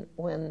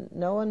when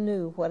Noah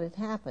knew what had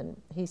happened,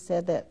 he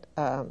said that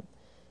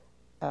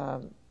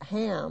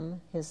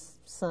Ham, his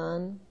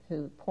son,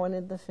 who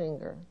pointed the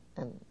finger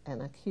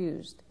and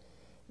accused,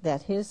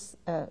 that his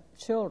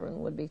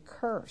children would be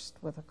cursed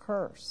with a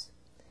curse.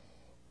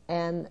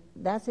 And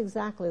that's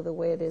exactly the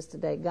way it is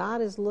today. God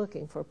is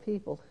looking for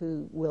people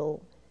who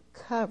will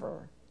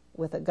cover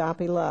with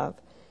agape love.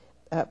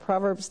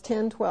 Proverbs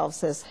 10:12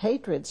 says,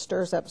 hatred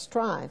stirs up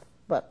strife,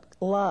 but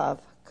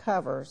love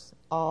covers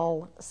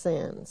all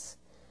sins.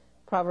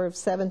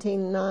 Proverbs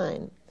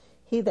 17:9,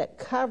 he that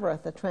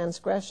covereth a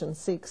transgression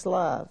seeks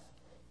love,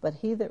 but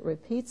he that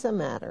repeats a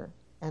matter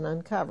and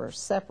uncovers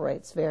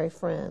separates very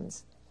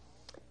friends.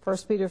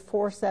 1 Peter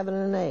 4:7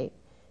 and 8,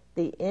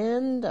 the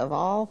end of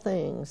all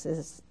things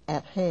is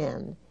at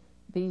hand.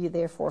 Be ye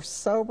therefore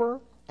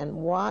sober and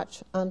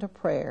watch unto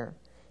prayer,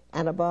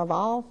 and above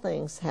all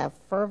things have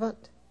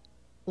fervent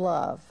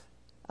love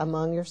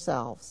among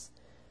yourselves,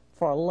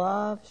 for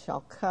love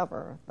shall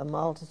cover the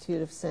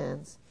multitude of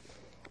sins.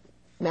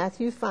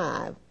 Matthew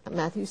 7,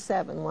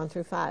 1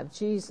 through 5,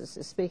 Jesus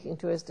is speaking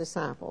to his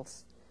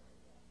disciples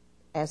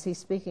as he's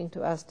speaking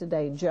to us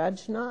today.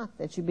 Judge not,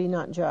 that you be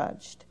not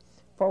judged.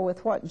 For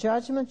with what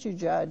judgment you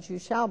judge, you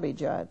shall be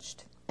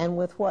judged. And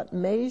with what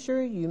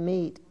measure you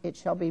mete, it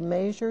shall be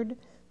measured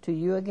to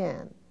you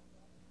again.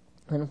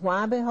 And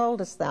why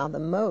beholdest thou the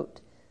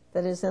mote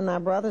that is in thy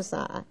brother's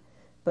eye,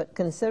 but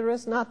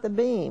considerest not the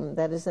beam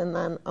that is in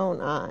thine own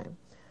eye?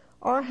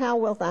 Or how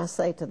wilt thou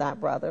say to thy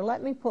brother,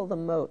 let me pull the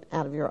mote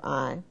out of your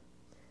eye,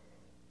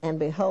 and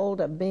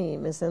behold, a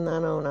beam is in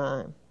thine own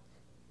eye?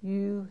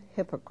 You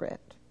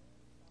hypocrite!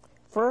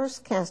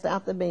 First cast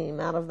out the beam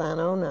out of thine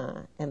own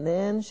eye, and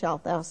then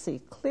shalt thou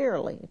see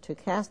clearly to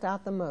cast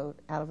out the mote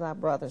out of thy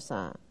brother's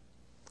eye.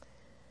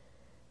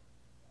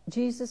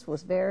 Jesus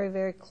was very,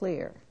 very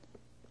clear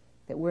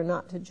that we're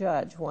not to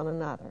judge one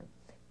another.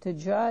 To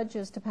judge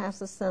is to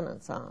pass a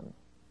sentence on.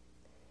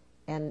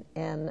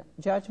 And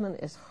judgment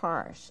is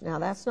harsh. Now,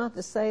 that's not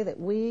to say that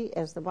we,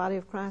 as the body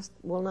of Christ,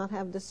 will not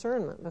have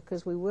discernment,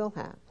 because we will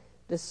have.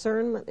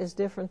 Discernment is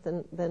different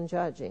than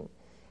judging.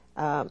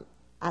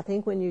 I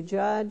think when you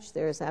judge,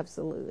 there is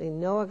absolutely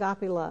no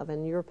agape love,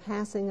 and you're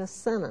passing a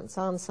sentence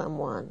on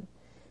someone.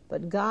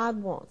 But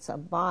God wants a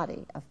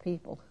body of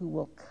people who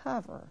will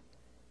cover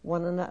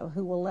one another,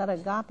 who will let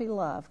agape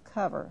love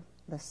cover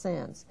the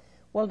sins.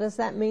 Well, does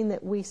that mean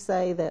that we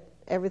say that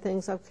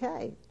everything's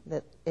okay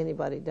that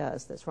anybody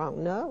does that's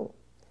wrong? No.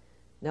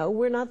 No,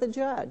 we're not the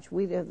judge.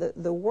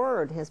 The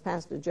Word has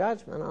passed a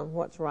judgment on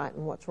what's right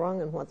and what's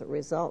wrong and what the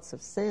results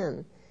of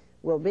sin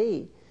will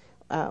be.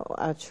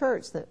 A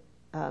church that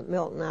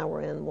Milton and I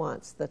were in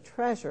once, the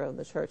treasurer of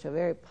the church, a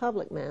very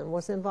public man,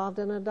 was involved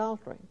in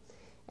adultery.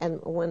 And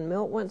when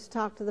Milt went to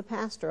talk to the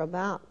pastor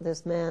about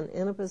this man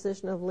in a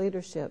position of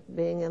leadership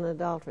being in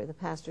adultery, the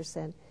pastor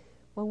said,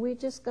 well, we're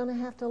just going to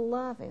have to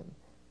love him.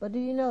 But do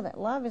you know that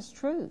love is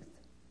truth?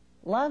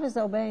 Love is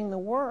obeying the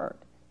Word.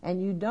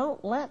 And you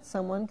don't let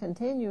someone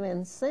continue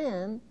in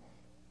sin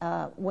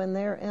when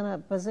they're in a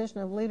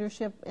position of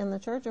leadership in the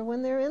church, or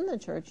when they're in the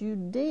church. You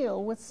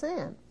deal with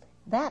sin.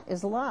 That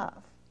is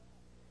love.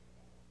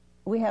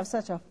 We have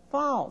such a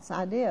false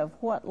idea of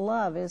what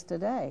love is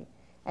today.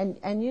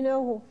 And you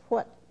know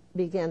what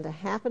began to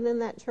happen in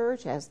that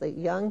church as the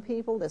young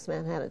people, this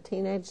man had a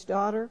teenage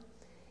daughter,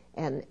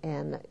 and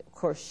of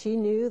course she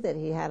knew that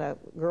he had a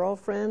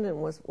girlfriend and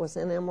was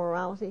in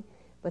immorality,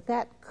 but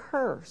that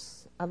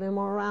curse of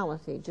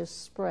immorality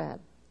just spread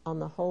on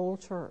the whole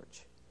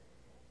church.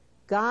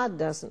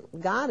 God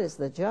is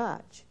the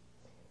judge,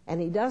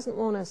 and he doesn't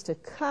want us to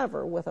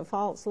cover with a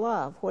false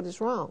love what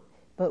is wrong,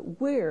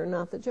 but we're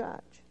not the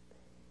judge.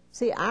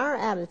 See, our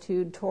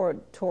attitude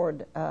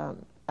toward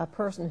a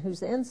person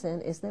who's in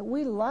sin is that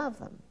we love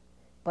them,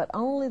 but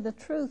only the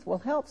truth will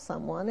help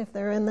someone if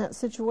they're in that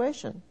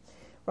situation.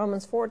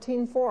 Romans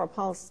 14:4,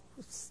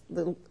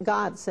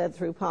 God said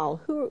through Paul,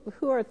 Who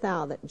art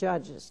thou that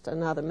judgest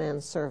another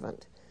man's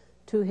servant?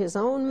 To his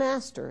own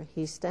master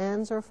he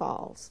stands or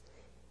falls.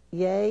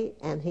 Yea,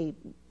 and he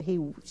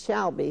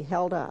shall be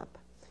held up.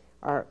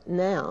 Or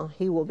now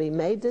he will be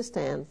made to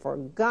stand, for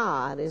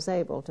God is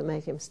able to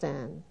make him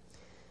stand.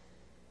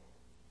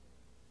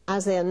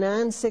 Isaiah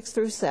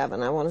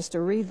 9:6-7, I want us to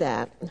read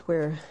that,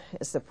 where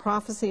it's the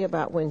prophecy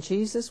about when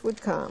Jesus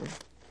would come.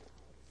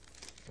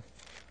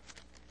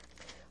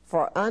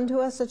 For unto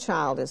us a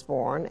child is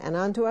born, and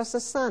unto us a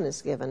son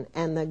is given,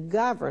 and the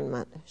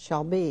government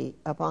shall be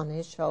upon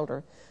his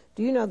shoulder.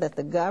 Do you know that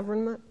the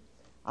government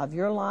of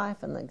your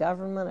life and the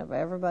government of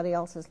everybody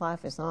else's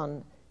life is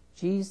on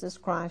Jesus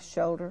Christ's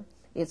shoulder?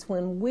 It's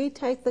when we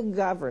take the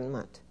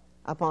government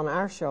upon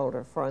our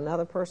shoulder for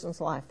another person's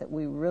life that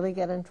we really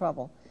get in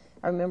trouble.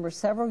 I remember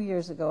several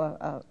years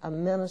ago a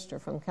minister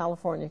from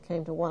California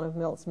came to one of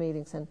Milt's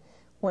meetings, and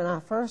when I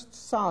first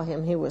saw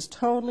him, he was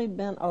totally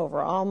bent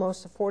over,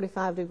 almost a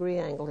 45-degree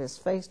angle, his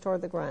face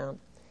toward the ground.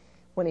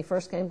 When he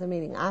first came to the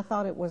meeting, I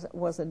thought it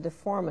was a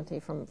deformity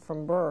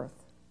from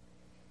birth.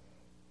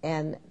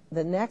 And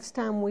the next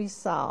time we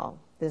saw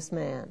this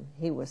man,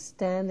 he was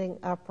standing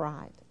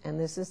upright. And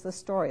this is the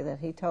story that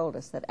he told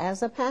us, that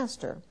as a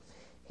pastor,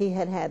 he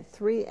had had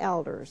 3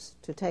 elders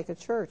to take a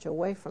church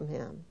away from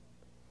him.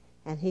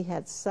 And he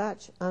had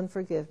such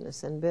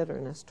unforgiveness and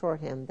bitterness toward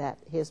him that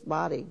his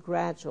body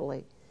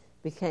gradually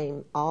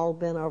became all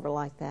bent over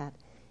like that.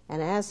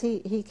 And as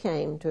he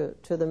came to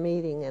the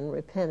meeting and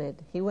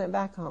repented, he went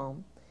back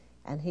home,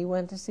 and he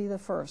went to see the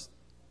first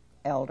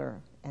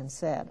elder and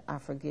said, "I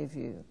forgive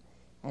you."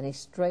 And he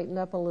straightened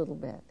up a little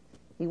bit.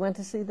 He went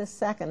to see the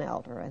second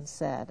elder and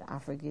said, "I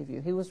forgive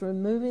you." He was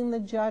removing the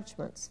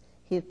judgments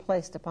he had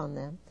placed upon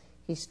them.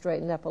 He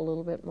straightened up a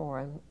little bit more,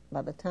 and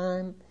by the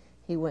time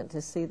he went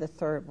to see the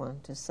third one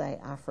to say,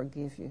 "I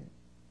forgive you,"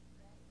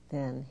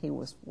 then he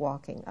was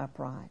walking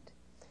upright.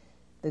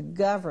 The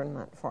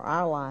government for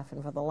our life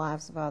and for the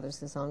lives of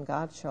others is on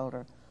God's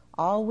shoulder.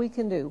 All we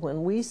can do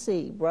when we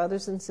see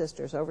brothers and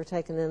sisters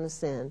overtaken in a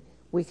sin,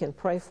 we can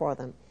pray for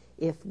them.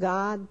 If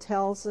God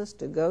tells us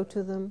to go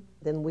to them,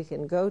 then we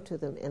can go to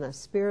them in a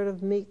spirit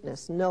of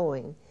meekness,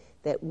 knowing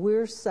that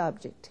we're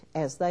subject,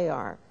 as they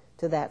are,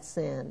 to that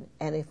sin.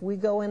 And if we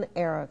go in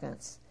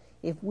arrogance,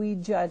 if we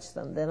judge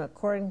them, then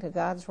according to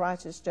God's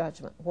righteous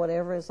judgment,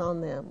 whatever is on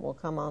them will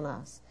come on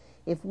us.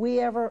 If we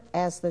ever,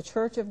 as the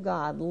church of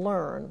God,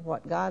 learn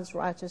what God's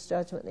righteous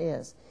judgment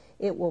is,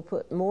 it will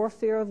put more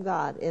fear of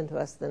God into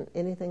us than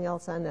anything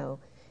else I know.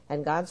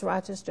 And God's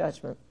righteous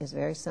judgment is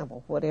very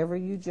simple. Whatever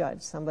you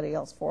judge somebody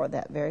else for,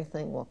 that very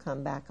thing will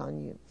come back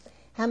on you.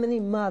 How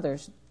many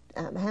mothers,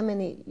 how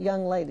many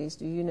young ladies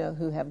do you know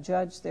who have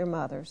judged their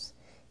mothers,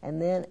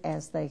 and then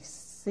as they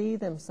see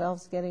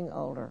themselves getting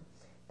older,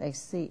 they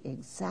see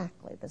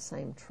exactly the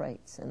same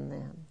traits in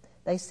them.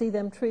 They see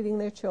them treating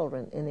their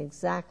children in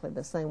exactly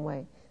the same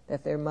way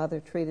that their mother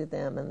treated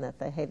them and that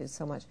they hated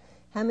so much.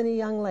 How many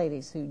young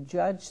ladies who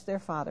judged their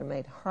father,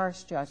 made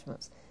harsh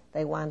judgments,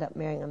 they wind up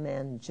marrying a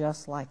man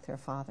just like their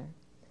father?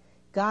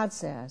 God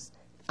says,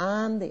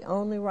 "I'm the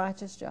only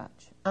righteous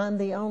judge. I'm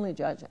the only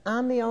judge.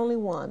 I'm the only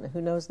one who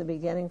knows the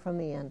beginning from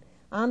the end.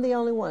 I'm the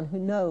only one who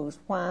knows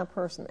why a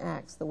person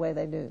acts the way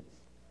they do.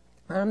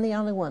 I'm the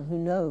only one who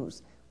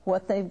knows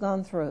what they've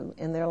gone through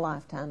in their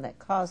lifetime that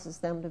causes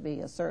them to be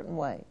a certain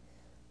way.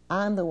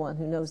 I'm the one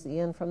who knows the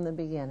end from the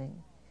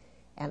beginning.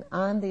 And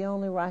I'm the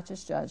only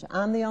righteous judge.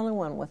 I'm the only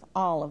one with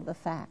all of the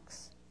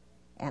facts.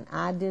 And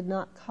I did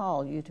not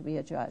call you to be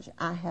a judge.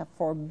 I have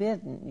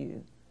forbidden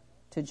you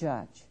to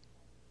judge.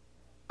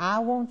 I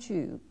want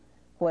you,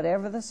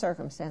 whatever the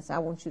circumstance, I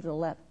want you to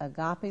let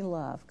agape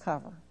love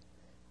cover.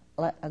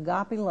 Let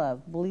agape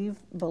love believe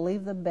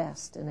the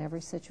best in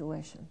every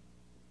situation."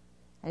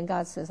 And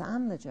God says,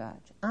 "I'm the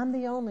judge. I'm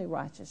the only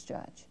righteous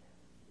judge.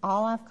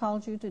 All I've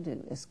called you to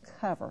do is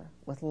cover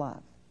with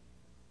love."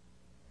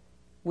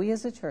 We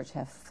as a church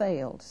have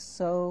failed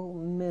so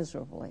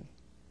miserably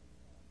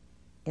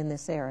in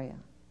this area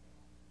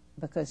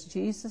because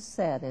Jesus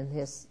said in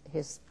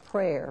his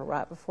prayer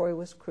right before he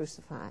was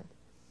crucified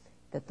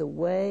that the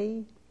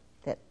way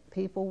that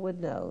people would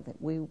know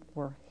that we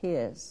were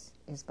his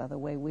is by the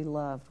way we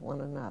loved one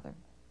another.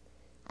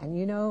 And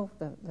you know,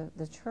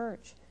 the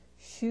church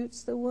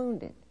shoots the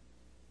wounded.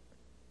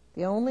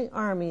 The only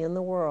army in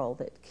the world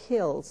that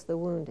kills the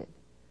wounded.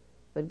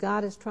 But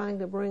God is trying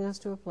to bring us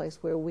to a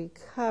place where we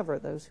cover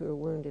those who are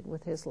wounded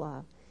with his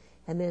love.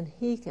 And then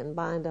he can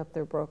bind up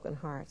their broken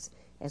hearts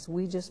as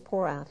we just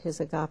pour out his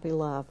agape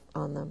love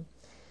on them.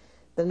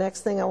 The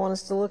next thing I want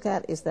us to look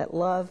at is that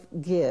love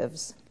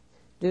gives.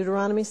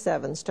 Deuteronomy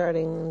 7,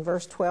 starting in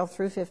verse 12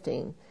 through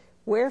 15.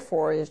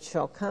 "Wherefore it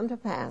shall come to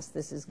pass,"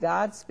 this is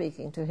God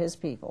speaking to his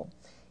people,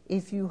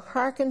 "if you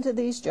hearken to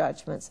these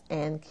judgments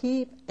and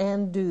keep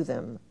and do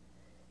them,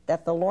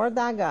 that the Lord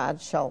thy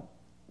God shall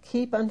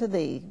keep unto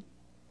thee,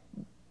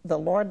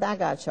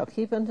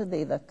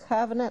 the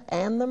covenant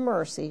and the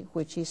mercy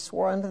which he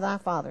swore unto thy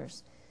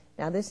fathers."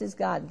 Now this is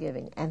God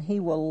giving. "And he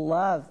will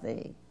love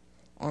thee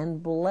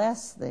and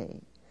bless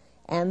thee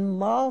and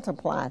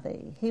multiply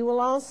thee. He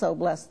will also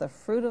bless the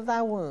fruit of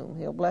thy womb."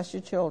 He'll bless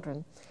your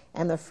children.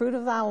 "And the fruit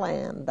of thy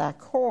land, thy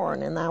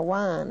corn and thy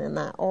wine and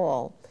thy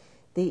oil,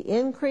 the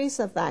increase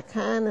of thy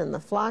kine and the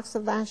flocks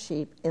of thy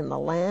sheep in the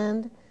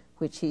land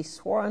which he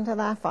swore unto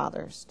thy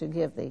fathers to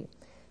give thee.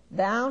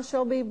 Thou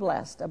shalt be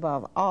blessed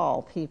above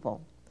all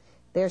people.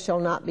 There shall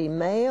not be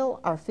male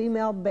or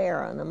female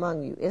barren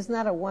among you." Isn't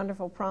that a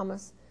wonderful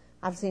promise?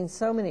 I've seen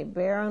so many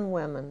barren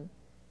women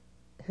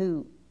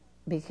who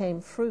became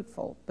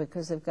fruitful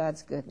because of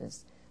God's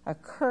goodness. A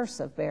curse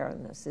of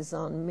barrenness is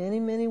on many,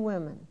 many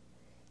women,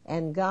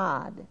 and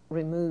God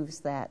removes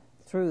that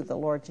through the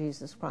Lord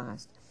Jesus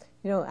Christ.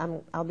 You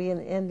know, I'll be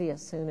in India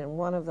soon, and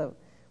one of the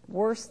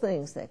worst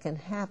things that can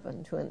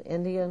happen to an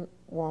Indian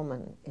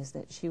woman is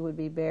that she would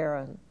be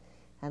barren.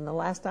 And the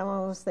last time I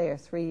was there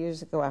 3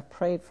 years ago, I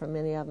prayed for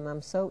many of them.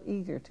 I'm so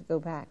eager to go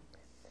back,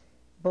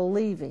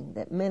 believing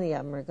that many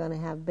of them are going to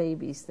have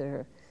babies that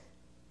are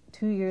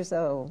 2 years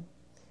old.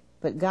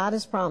 But God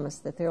has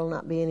promised that there will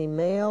not be any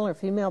male or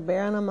female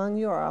barren among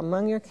you or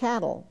among your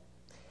cattle.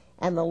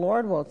 And the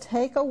Lord will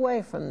take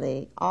away from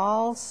thee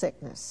all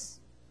sickness,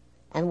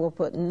 and will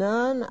put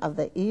none of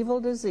the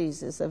evil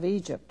diseases of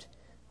Egypt,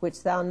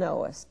 which thou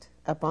knowest,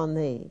 upon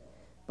thee,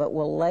 but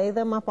will lay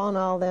them upon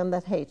all them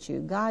that hate you.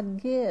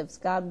 God gives.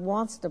 God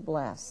wants to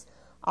bless.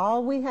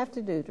 All we have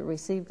to do to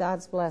receive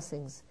God's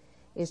blessings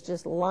is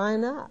just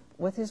line up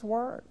with His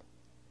Word.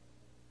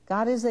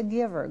 God is a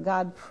giver.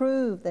 God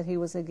proved that He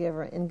was a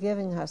giver in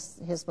giving us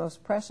His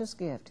most precious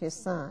gift, His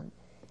Son.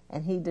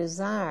 And He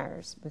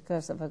desires,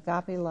 because of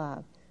agape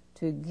love,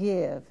 to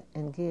give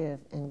and give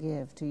and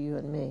give to you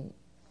and me.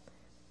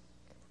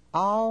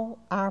 All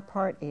our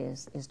part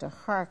is to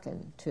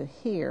hearken, to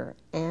hear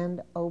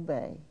and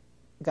obey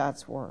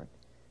God's Word,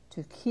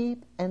 to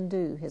keep and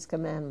do His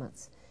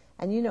commandments.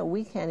 And you know,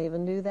 we can't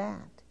even do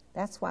that.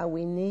 That's why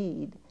we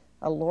need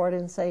a Lord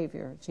and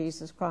Savior,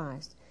 Jesus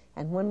Christ.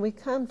 And when we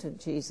come to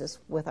Jesus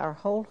with our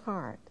whole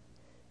heart,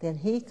 then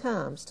He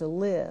comes to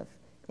live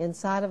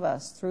inside of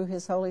us through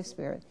His Holy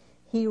Spirit.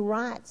 He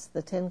writes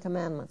the 10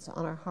 Commandments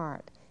on our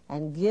heart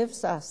and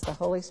gives us the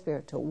Holy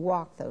Spirit to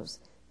walk those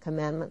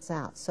commandments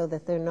out so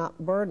that they're not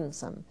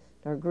burdensome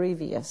nor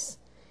grievous.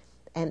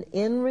 And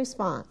in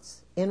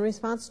response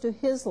to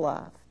His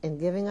love in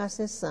giving us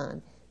His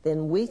Son,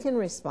 then we can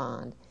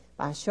respond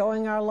by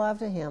showing our love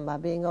to Him by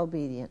being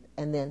obedient.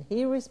 And then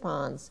He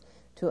responds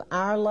to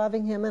our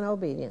loving Him in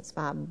obedience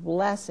by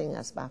blessing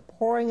us, by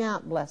pouring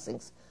out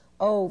blessings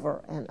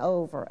over and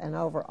over and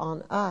over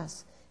on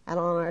us and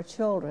on our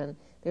children.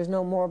 There's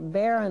no more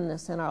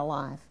barrenness in our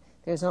life.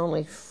 There's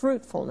only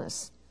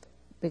fruitfulness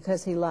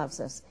because He loves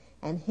us.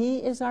 And He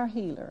is our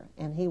healer,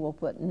 and He will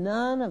put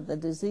none of the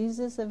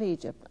diseases of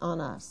Egypt on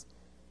us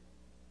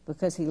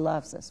because He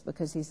loves us,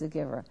 because He's the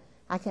giver.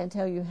 I can't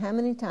tell you how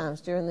many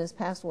times during this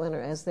past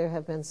winter, as there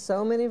have been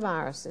so many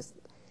viruses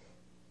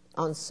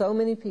on so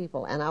many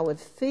people, and I would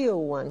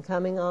feel one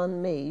coming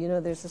on me. You know,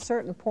 there's a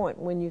certain point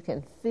when you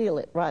can feel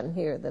it right in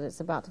here that it's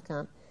about to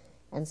come.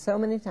 And so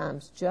many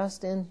times,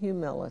 just in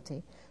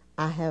humility,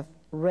 I have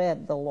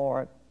read the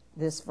Lord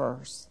this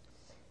verse.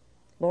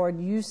 Lord,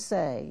 you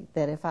say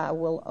that if I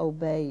will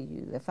obey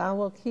you, if I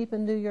will keep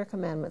and do your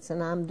commandments,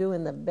 and I'm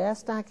doing the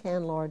best I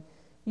can, Lord,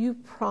 you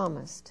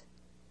promised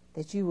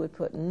that you would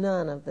put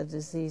none of the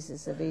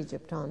diseases of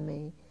Egypt on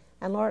me.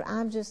 And Lord,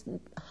 I'm just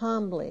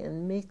humbly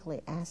and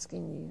meekly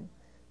asking you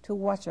to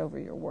watch over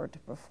your word to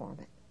perform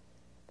it,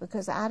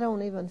 because I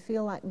don't even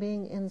feel like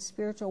being in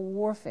spiritual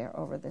warfare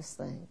over this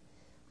thing.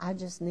 I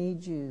just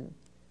need you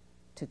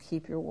to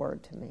keep your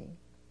word to me.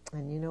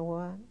 And you know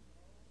what?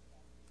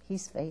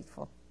 He's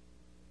faithful.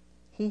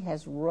 He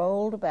has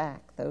rolled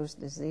back those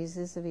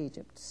diseases of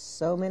Egypt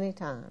so many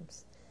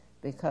times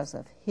because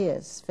of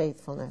His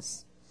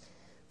faithfulness.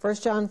 1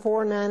 John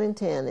 4, 9 and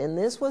 10, "In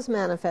this was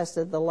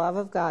manifested the love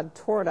of God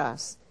toward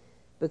us,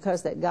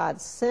 because that God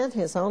sent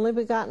His only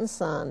begotten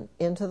Son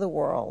into the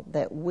world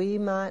that we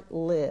might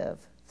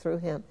live through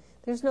Him."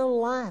 There's no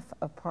life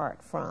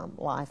apart from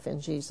life in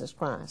Jesus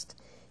Christ.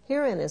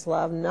 Herein is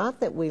love, not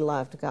that we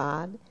loved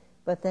God,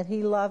 but that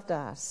He loved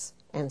us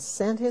and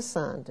sent His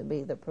Son to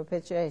be the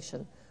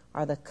propitiation,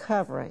 or the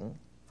covering,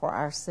 for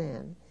our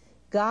sin.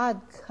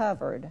 God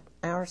covered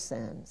our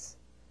sins,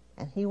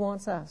 and He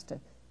wants us to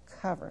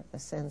cover the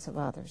sins of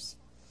others.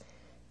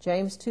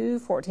 James 2,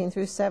 14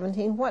 through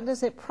 17, "What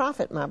does it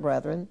profit, my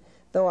brethren,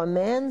 though a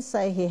man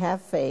say he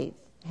hath faith,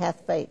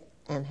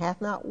 and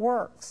hath not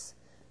works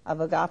of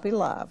agape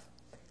love?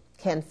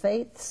 Can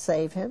faith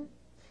save him?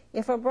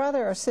 If a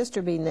brother or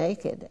sister be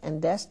naked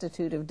and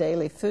destitute of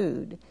daily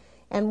food,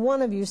 and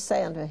one of you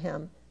say unto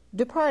him,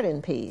 Depart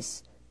in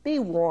peace, be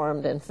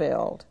warmed and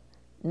filled,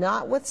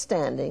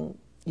 notwithstanding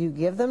you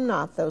give them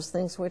not those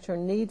things which are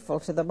needful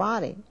to the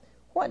body,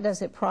 what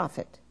does it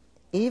profit?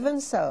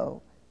 Even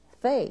so,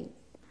 faith,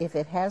 if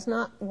it has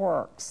not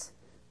works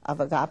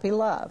of agape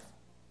love,"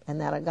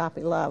 and that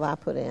agape love I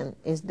put in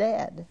is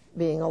dead,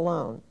 being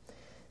alone.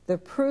 The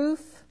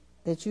proof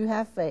that you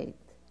have faith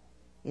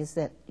is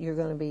that you're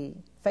going to be,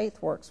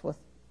 faith works with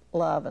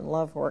love and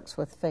love works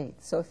with faith.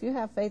 So if you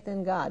have faith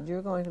in God,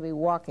 you're going to be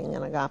walking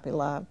in agape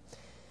love.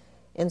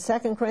 In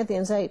 2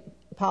 Corinthians 8,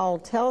 Paul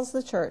tells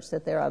the church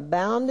that they're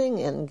abounding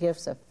in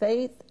gifts of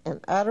faith and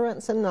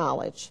utterance and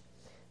knowledge,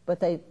 but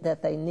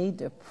that they need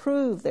to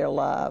prove their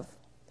love.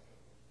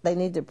 They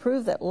need to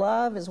prove that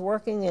love is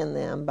working in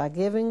them by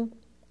giving,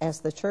 as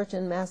the church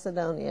in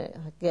Macedonia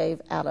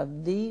gave out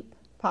of deep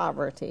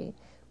poverty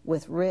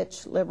with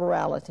rich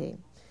liberality.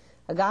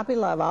 Agape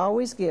love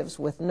always gives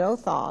with no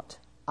thought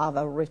of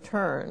a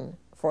return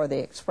for the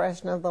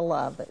expression of the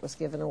love that was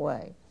given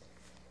away.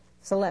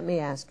 So let me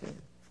ask you,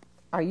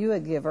 are you a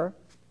giver?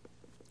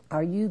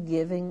 Are you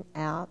giving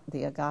out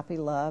the agape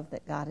love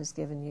that God has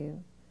given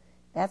you?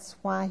 That's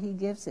why He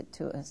gives it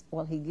to us.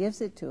 Well, He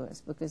gives it to us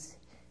because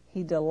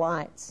He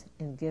delights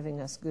in giving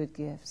us good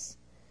gifts.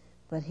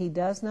 But He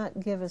does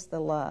not give us the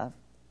love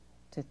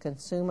to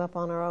consume up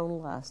on our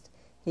own lust.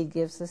 He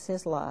gives us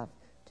His love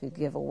to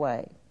give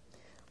away.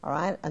 All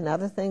right,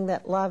 another thing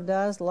that love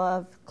does,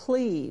 love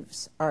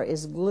cleaves or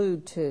is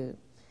glued to.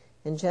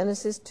 In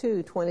Genesis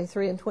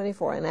 2:23 and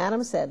 24, and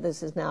Adam said,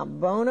 "This is now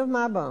bone of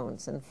my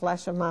bones and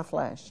flesh of my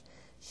flesh.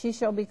 She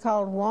shall be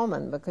called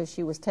woman because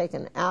she was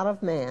taken out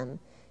of man.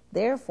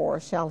 Therefore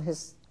shall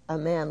a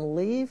man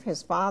leave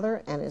his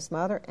father and his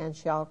mother and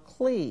shall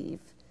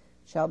cleave,"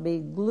 shall be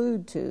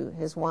glued to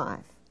his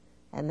wife,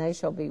 and they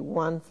shall be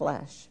one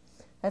flesh.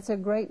 That's a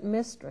great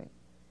mystery,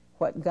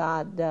 what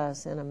God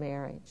does in a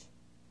marriage.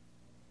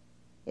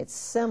 It's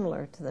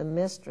similar to the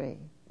mystery,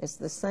 it's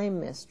the same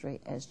mystery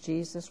as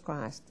Jesus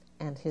Christ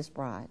and his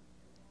bride,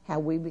 how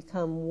we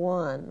become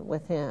one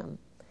with him.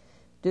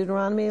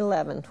 Deuteronomy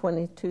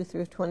 11:22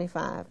 through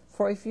 25.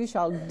 "For if you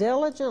shall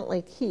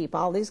diligently keep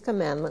all these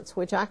commandments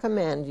which I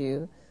command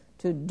you,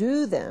 to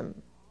do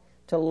them,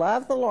 to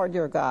love the Lord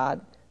your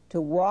God, to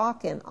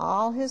walk in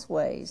all his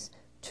ways,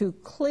 to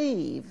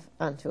cleave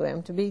unto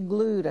him, to be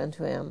glued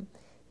unto him,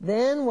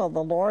 then will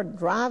the Lord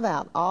drive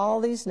out all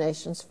these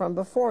nations from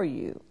before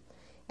you,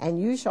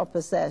 and you shall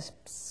possess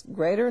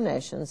greater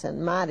nations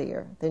and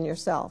mightier than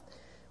yourself."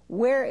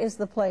 Where is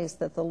the place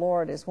that the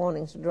Lord is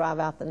wanting to drive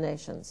out the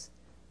nations?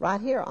 Right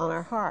here on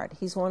our heart.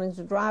 He's wanting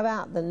to drive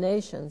out the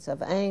nations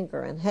of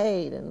anger and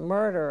hate and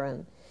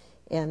murder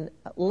and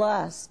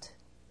lust,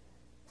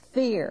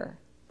 fear.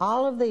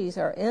 All of these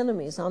are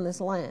enemies on this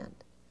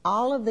land.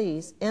 All of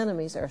these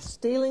enemies are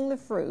stealing the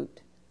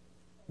fruit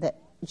that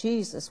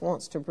Jesus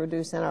wants to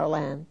produce in our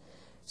land.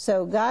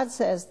 So God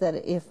says that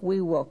if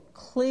we will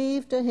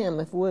cleave to him,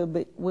 if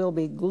we'll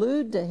be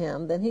glued to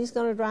him, then he's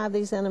going to drive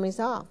these enemies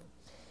off.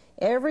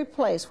 "Every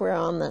place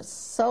whereon the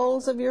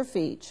soles of your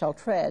feet shall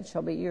tread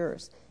shall be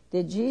yours."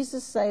 Did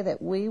Jesus say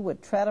that we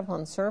would tread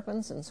upon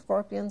serpents and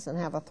scorpions and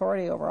have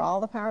authority over all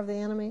the power of the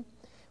enemy?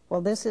 Well,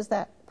 this is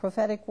that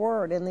prophetic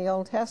word in the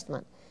Old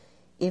Testament.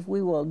 If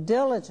we will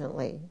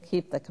diligently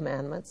keep the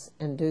commandments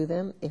and do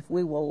them, if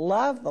we will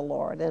love the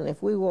Lord, and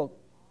if we will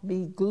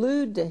be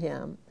glued to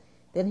him,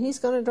 then he's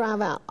going to drive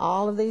out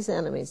all of these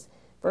enemies.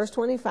 Verse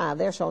 25,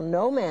 "There shall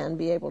no man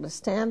be able to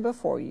stand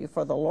before you,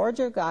 for the Lord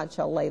your God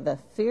shall lay the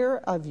fear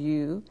of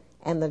you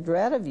and the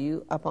dread of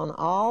you upon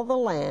all the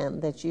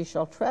land that you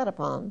shall tread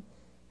upon,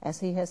 as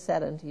he has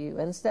said unto you."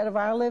 Instead of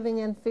our living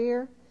in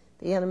fear,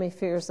 the enemy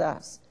fears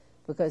us,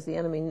 because the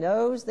enemy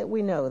knows that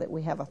we know that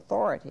we have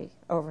authority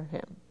over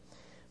him.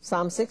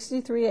 Psalm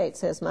 63:8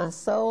 says, "My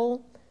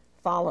soul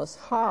follows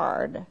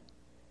hard,"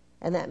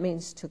 and that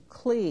means to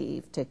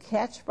cleave, to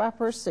catch by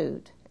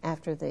pursuit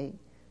after thee.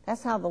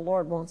 That's how the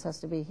Lord wants us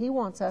to be. He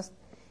wants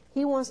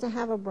to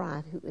have a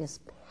bride who is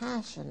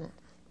passionate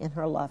in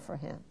her love for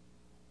him.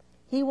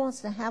 He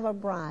wants to have a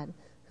bride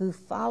who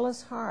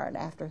follows hard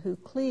after, who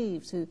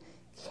cleaves, who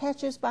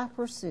catches by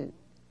pursuit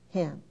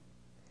him.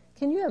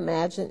 Can you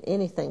imagine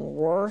anything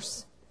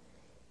worse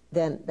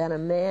than a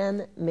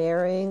man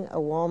marrying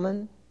a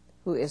woman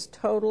who is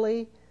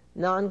totally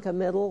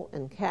non-committal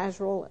and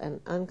casual and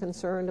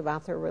unconcerned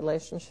about their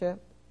relationship?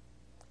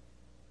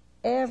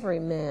 Every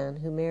man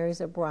who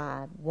marries a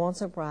bride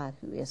wants a bride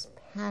who is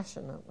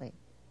passionately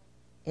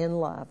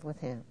in love with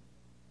him.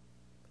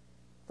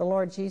 The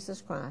Lord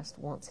Jesus Christ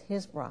wants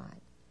his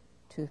bride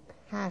to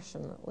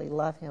passionately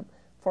love him,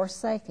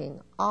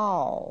 forsaking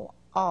all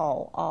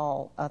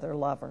other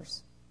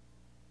lovers.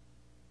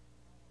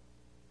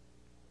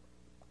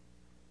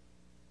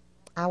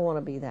 I want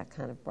to be that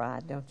kind of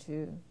bride, don't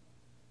you?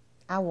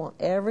 I want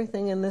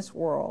everything in this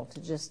world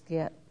to just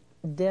get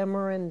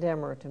dimmer and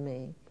dimmer to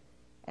me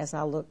as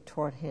I look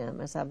toward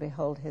him, as I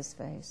behold his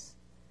face,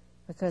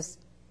 because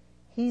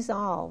he's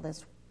all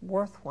that's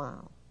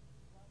worthwhile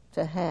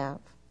to have.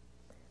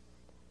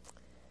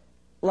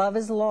 Love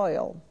is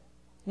loyal.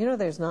 You know,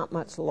 there's not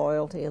much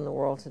loyalty in the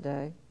world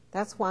today.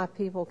 That's why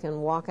people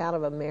can walk out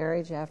of a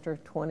marriage after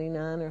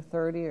 29 or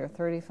 30 or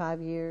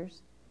 35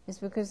 years. It's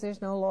because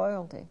there's no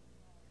loyalty.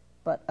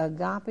 But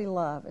agape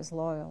love is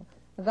loyal.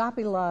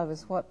 Agape love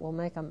is what will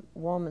make a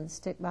woman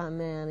stick by a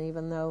man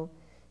even though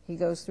he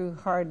goes through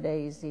hard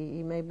days.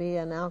 He may be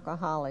an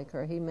alcoholic,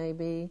 or he may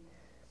be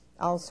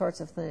all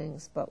sorts of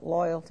things, but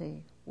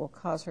loyalty will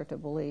cause her to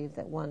believe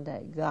that one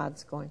day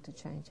God's going to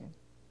change him.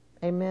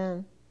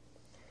 Amen.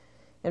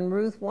 In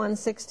Ruth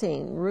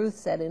 1:16, Ruth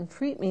said,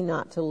 "Entreat me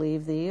not to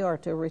leave thee, or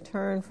to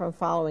return from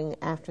following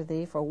after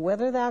thee, for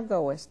whither thou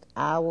goest,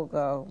 I will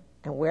go,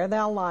 and where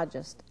thou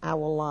lodgest, I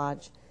will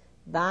lodge.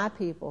 Thy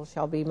people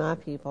shall be my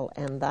people,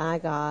 and thy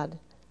God,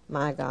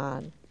 my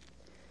God."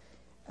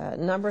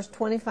 Numbers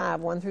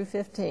 25, 1 through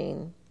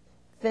 15,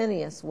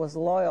 Phinehas was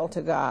loyal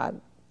to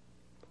God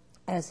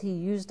as he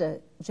used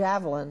a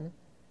javelin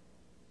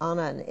on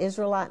an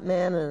Israelite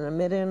man and a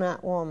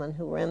Midianite woman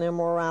who were in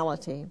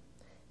immorality.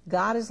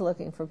 God is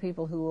looking for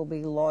people who will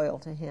be loyal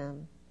to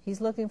him.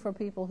 He's looking for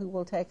people who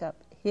will take up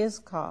his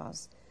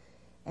cause.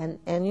 And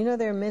you know,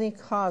 there are many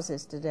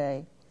causes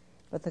today,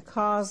 but the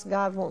cause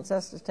God wants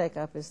us to take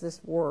up is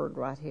this word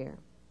right here.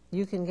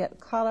 You can get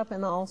caught up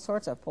in all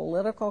sorts of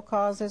political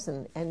causes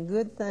and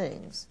good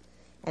things,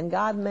 and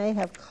God may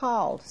have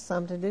called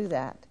some to do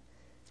that.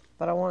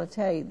 But I want to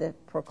tell you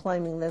that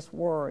proclaiming this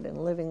word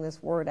and living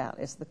this word out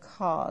is the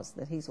cause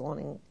that he's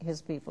wanting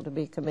his people to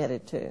be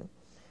committed to.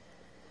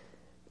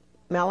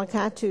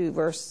 Malachi 2,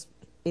 verse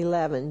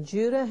 11,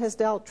 Judah has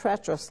dealt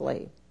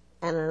treacherously,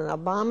 and an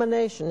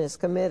abomination is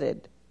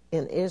committed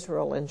in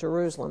Israel and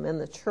Jerusalem, in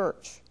the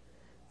church.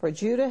 For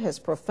Judah has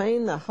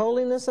profaned the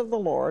holiness of the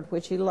Lord,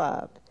 which he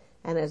loved,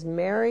 and has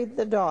married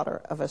the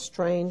daughter of a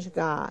strange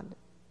god.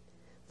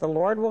 The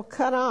Lord will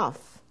cut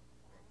off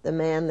the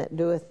man that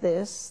doeth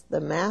this, the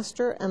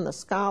master and the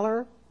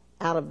scholar,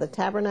 out of the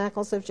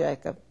tabernacles of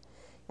Jacob,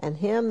 and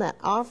him that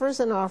offers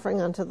an offering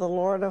unto the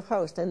Lord of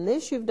hosts. And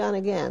this you've done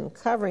again,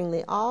 covering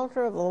the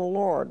altar of the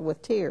Lord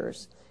with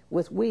tears,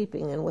 with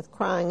weeping, and with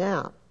crying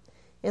out,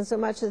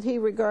 insomuch that he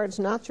regards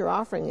not your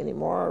offering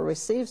anymore, or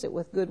receives it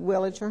with good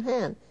will at your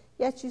hand.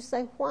 Yet you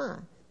say, why?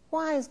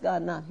 Why is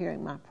God not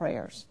hearing my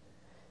prayers?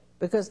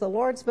 Because the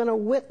Lord's been a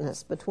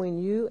witness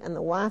between you and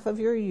the wife of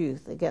your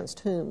youth, against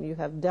whom you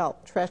have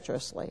dealt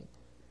treacherously.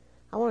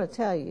 I want to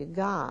tell you,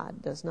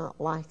 God does not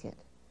like it.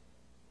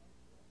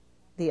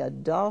 The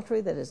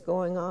adultery that is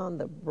going on,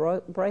 the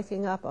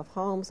breaking up of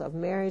homes, of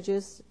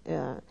marriages,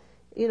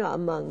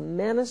 among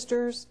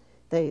ministers,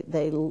 they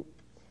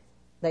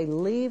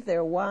leave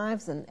their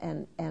wives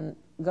and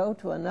go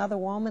to another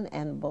woman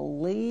and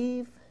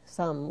believe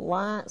some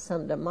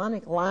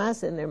demonic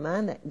lies in their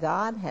mind that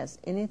God has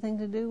anything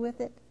to do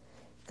with it.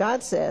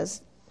 God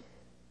says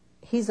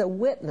he's a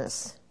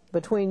witness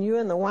between you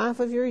and the wife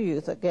of your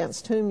youth,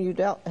 against whom you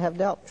have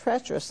dealt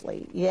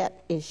treacherously.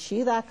 Yet is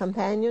she thy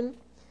companion,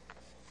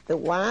 the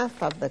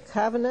wife of the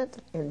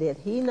covenant, and did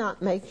he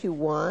not make you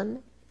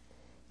one?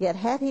 Yet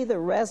had he the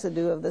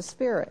residue of the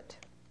Spirit.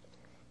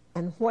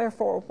 And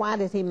wherefore, why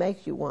did he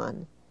make you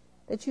one?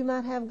 That you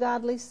might have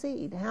godly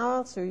seed. How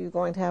else are you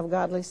going to have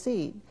godly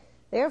seed?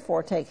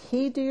 Therefore take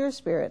heed to your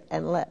spirit,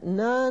 and let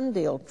none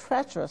deal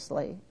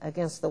treacherously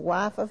against the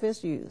wife of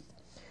his youth.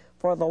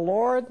 For the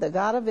Lord, the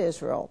God of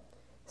Israel,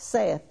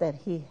 saith that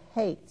he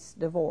hates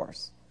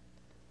divorce.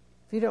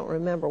 If you don't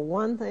remember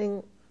one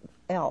thing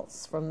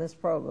else from this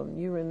program,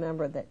 you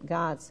remember that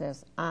God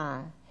says,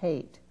 I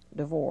hate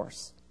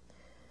divorce.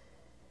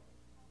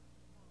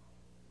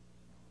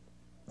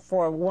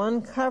 For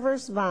one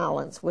covers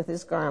violence with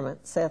his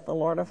garment, saith the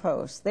Lord of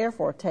hosts.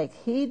 Therefore take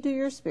heed to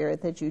your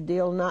spirit, that you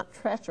deal not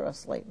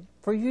treacherously.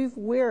 For you've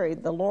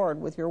wearied the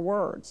Lord with your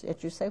words.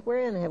 Yet you say,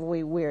 wherein have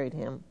we wearied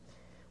him?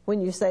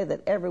 When you say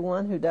that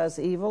everyone who does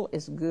evil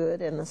is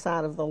good in the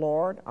sight of the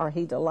Lord, or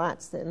he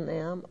delights in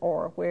them,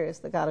 or where is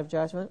the God of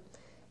judgment?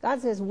 God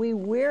says we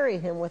weary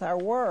him with our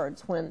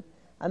words when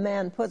a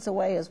man puts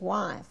away his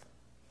wife,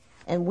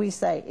 and we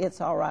say it's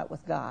all right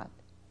with God.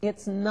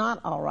 It's not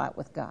all right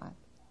with God.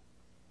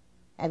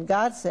 And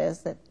God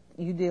says that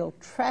you deal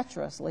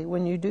treacherously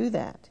when you do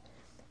that.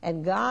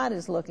 And God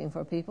is looking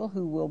for people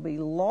who will be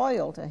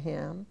loyal to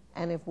him.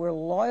 And if we're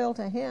loyal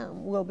to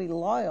him, we'll be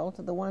loyal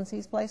to the ones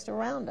he's placed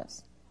around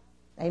us.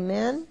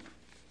 Amen?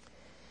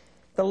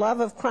 The love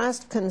of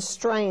Christ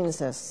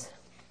constrains us.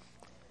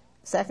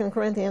 2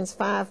 Corinthians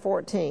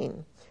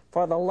 5:14.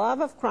 For the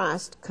love of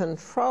Christ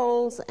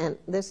controls, and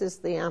this is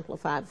the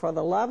Amplified, for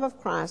the love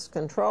of Christ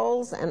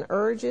controls and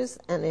urges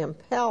and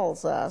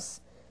impels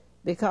us,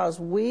 because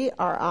we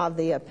are of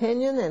the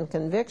opinion and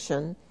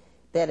conviction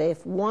that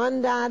if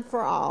one died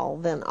for all,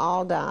 then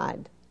all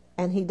died.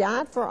 And he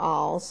died for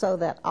all, so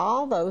that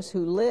all those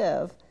who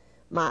live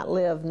might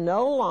live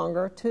no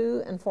longer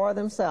to and for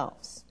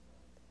themselves,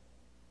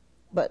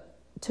 but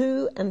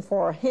to and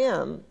for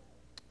him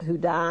who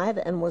died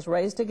and was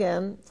raised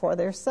again for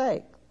their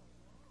sake.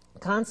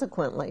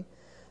 Consequently,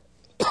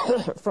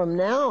 from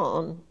now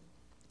on,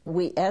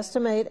 we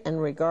estimate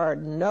and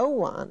regard no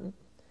one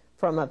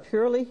from a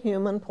purely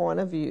human point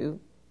of view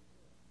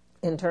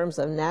in terms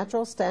of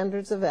natural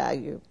standards of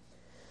value.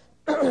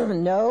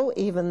 No,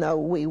 even though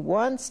we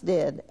once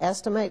did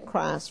estimate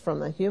Christ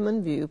from a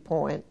human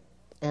viewpoint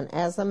and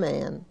as a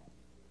man,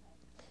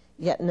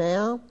 yet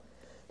now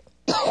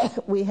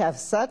we have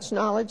such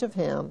knowledge of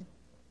him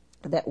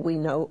that we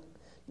know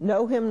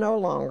him no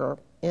longer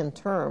in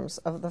terms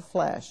of the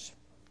flesh.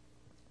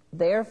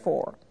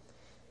 Therefore,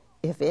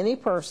 if any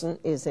person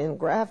is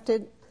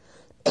engrafted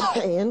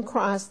in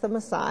Christ the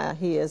Messiah,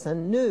 he is a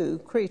new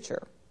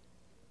creature,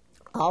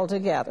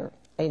 altogether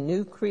a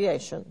new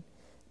creation.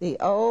 The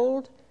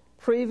old,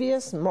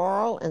 previous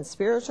moral and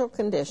spiritual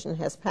condition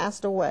has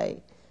passed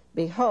away.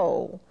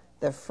 Behold,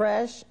 the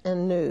fresh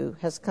and new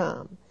has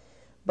come.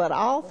 But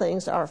all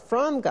things are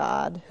from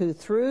God, who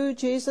through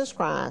Jesus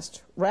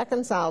Christ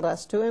reconciled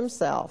us to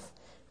himself,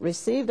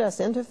 received us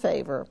into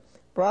favor,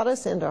 brought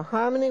us into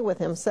harmony with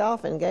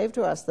himself, and gave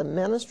to us the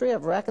ministry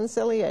of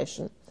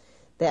reconciliation,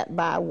 that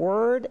by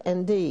word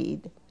and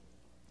deed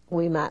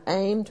we might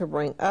aim to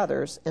bring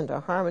others into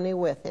harmony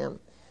with him.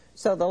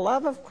 So the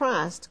love of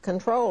Christ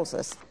controls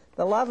us.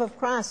 The love of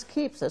Christ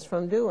keeps us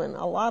from doing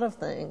a lot of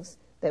things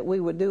that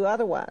we would do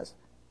otherwise.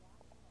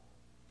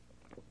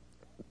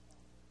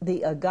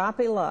 The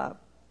agape love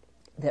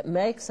that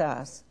makes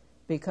us,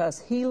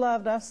 because he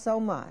loved us so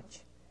much,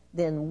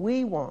 then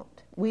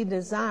we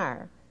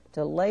desire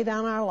to lay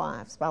down our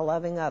lives by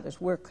loving others.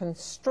 We're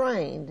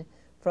constrained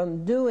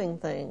from doing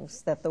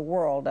things that the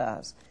world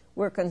does.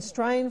 We're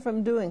constrained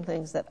from doing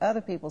things that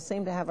other people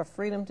seem to have a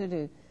freedom to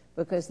do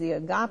because the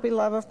agape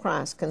love of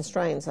Christ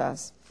constrains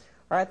us.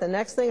 All right, the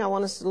next thing I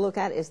want us to look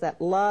at is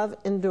that love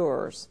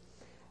endures.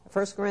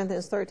 1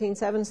 Corinthians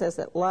 13:7 says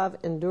that love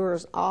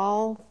endures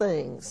all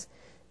things.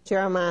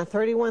 Jeremiah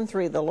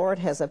 31:3, the Lord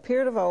has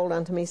appeared of old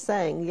unto me,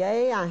 saying,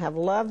 Yea, I have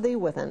loved thee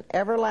with an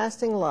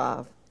everlasting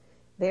love.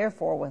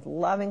 Therefore, with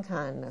loving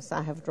kindness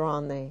I have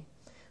drawn thee.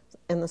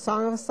 In the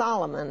Song of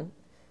Solomon,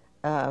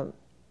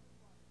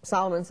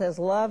 Solomon says,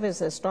 Love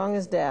is as strong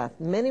as death.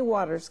 Many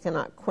waters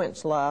cannot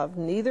quench love,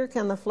 neither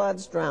can the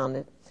floods drown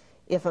it.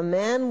 If a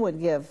man would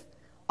give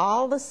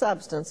all the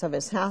substance of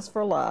his house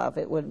for love,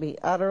 it would be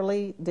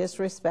utterly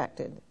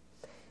disrespected.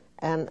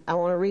 And I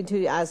want to read to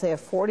you Isaiah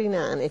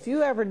 49. If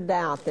you ever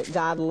doubt that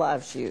God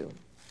loves you,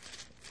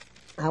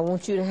 I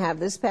want you to have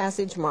this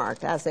passage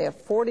marked, Isaiah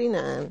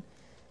 49,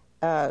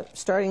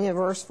 starting in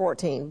verse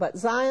 14. But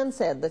Zion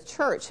said, the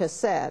church has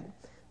said,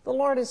 the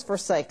Lord has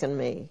forsaken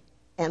me,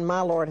 and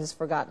my Lord has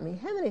forgotten me.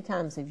 How many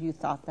times have you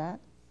thought that?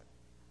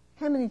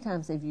 How many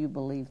times have you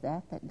believed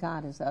that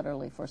God has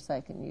utterly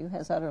forsaken you,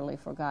 has utterly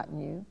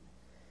forgotten you?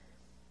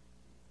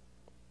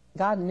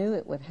 God knew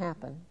it would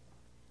happen.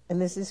 And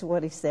this is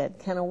what he said.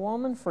 Can a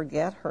woman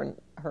forget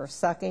her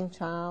sucking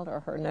child or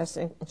her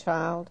nursing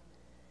child,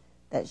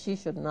 that she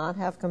should not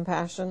have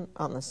compassion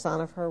on the son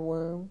of her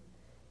womb?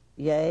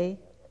 Yea,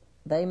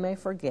 they may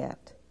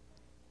forget,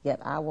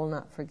 yet I will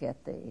not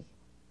forget thee.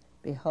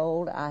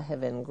 Behold, I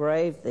have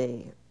engraved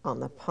thee on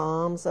the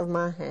palms of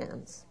my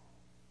hands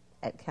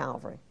at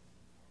Calvary.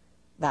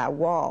 Thy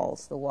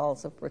walls, the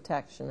walls of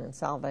protection and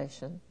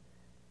salvation,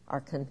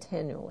 are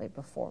continually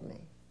before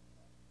me.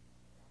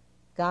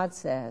 God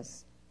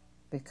says,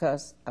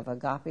 because of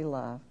agape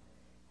love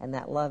and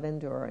that love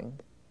enduring,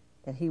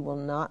 that he will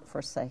not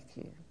forsake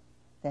you,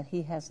 that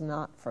he has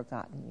not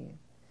forgotten you.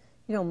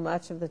 You know,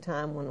 much of the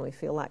time when we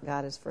feel like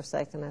God has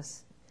forsaken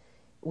us,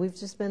 we've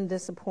just been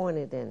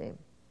disappointed in him.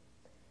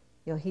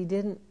 You know, he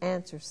didn't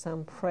answer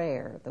some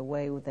prayer the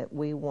way that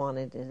we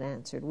wanted it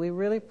answered. We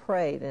really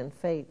prayed in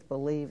faith,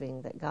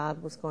 believing that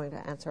God was going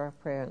to answer our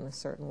prayer in a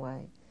certain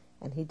way,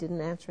 and he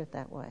didn't answer it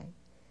that way.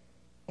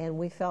 And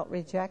we felt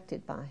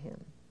rejected by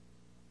him.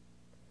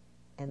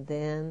 And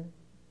then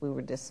we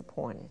were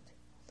disappointed.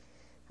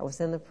 I was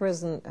in the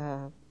prison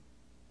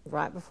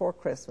right before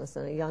Christmas,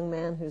 and a young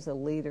man who's a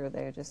leader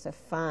there, just a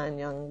fine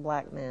young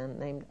black man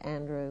named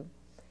Andrew,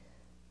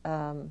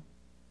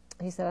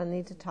 he said, I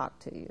need to talk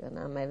to you. And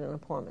I made an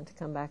appointment to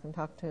come back and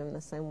talk to him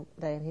the same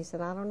day. And he said,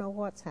 I don't know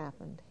what's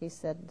happened. He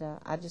said,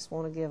 I just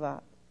want to give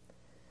up.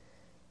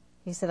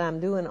 He said,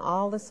 I'm doing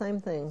all the same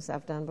things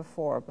I've done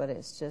before, but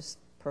it's just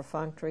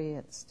perfunctory.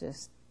 It's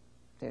just,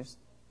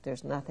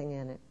 there's nothing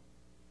in it.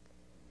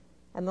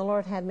 And the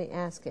Lord had me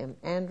ask him,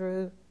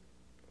 Andrew,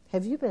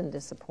 have you been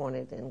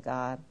disappointed in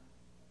God?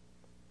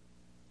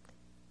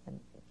 And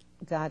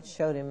God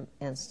showed him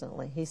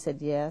instantly. He said,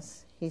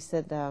 yes. He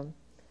said,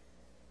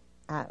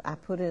 I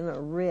put in a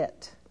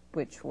writ,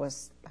 which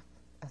was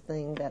a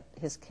thing that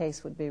his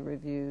case would be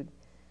reviewed.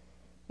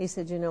 He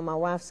said, you know, my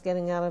wife's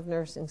getting out of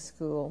nursing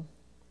school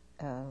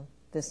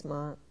this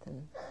month,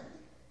 and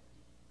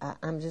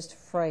I'm just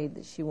afraid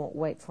that she won't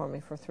wait for me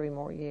for 3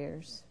 more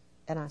years.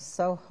 And I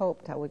so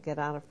hoped I would get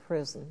out of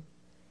prison.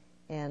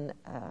 And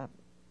I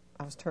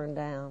was turned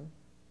down.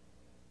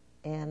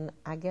 And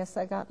I guess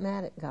I got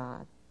mad at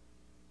God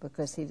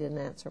because he didn't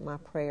answer my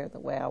prayer the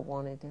way I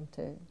wanted him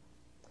to.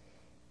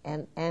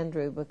 And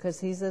Andrew, because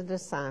he's a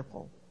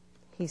disciple,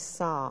 he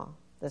saw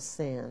the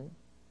sin.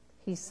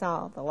 He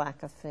saw the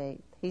lack of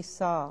faith. He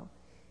saw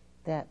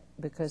that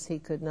because he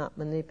could not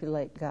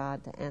manipulate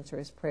God to answer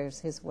his prayers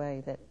his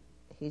way, that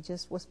he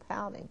just was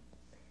pouting.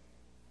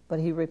 But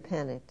he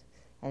repented,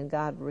 and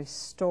God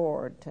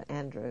restored to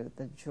Andrew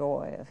the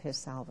joy of his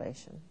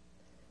salvation.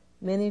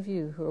 Many of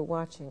you who are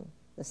watching,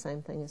 the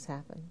same thing has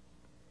happened.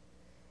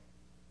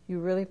 You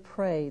really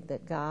prayed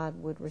that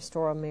God would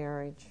restore a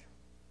marriage,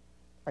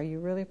 or you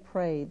really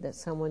prayed that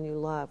someone you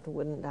loved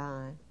wouldn't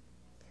die.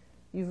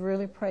 You've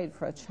really prayed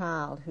for a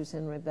child who's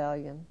in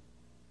rebellion.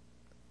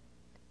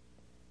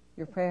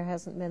 Your prayer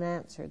hasn't been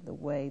answered the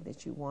way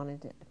that you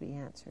wanted it to be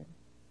answered.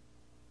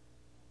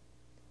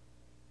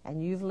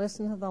 And you've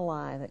listened to the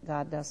lie that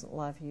God doesn't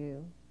love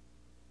you,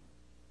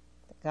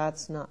 that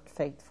God's not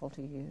faithful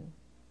to you.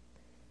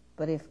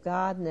 But if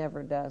God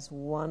never does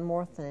one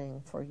more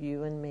thing for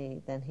you and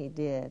me than he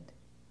did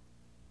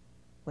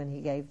when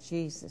he gave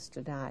Jesus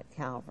to die at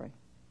Calvary,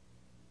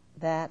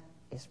 that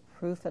is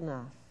proof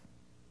enough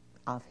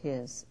of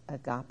his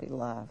agape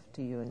love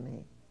to you and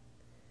me.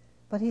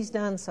 But he's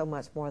done so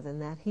much more than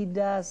that. He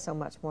does so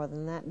much more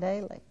than that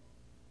daily.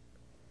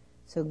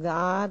 So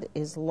God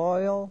is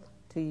loyal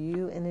to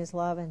you in his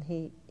love, and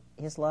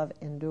his love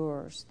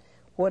endures.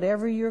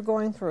 Whatever you're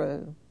going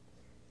through,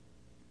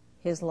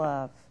 his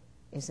love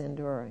is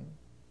enduring.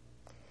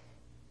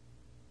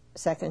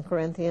 2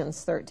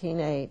 Corinthians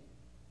 13:8,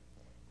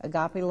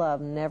 agape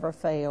love never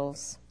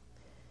fails.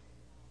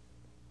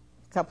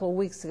 A couple of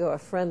weeks ago, a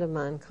friend of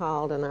mine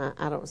called, and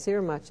I don't see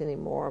her much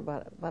anymore,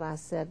 but I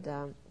said,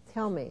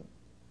 tell me,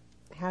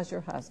 how's your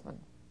husband?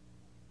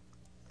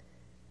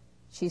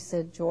 She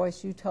said,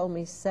 Joyce, you told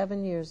me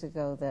 7 years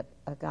ago that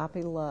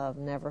agape love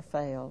never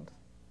failed,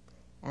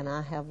 and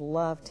I have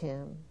loved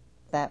him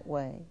that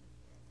way,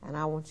 and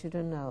I want you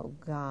to know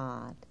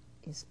God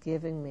is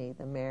giving me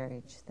the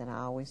marriage that I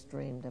always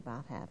dreamed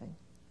about having.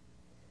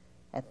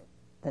 At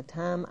the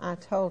time I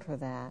told her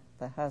that,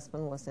 the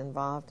husband was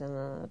involved in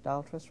an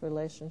adulterous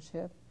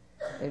relationship.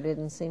 There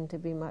didn't seem to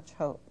be much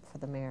hope for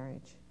the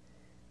marriage.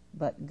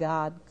 But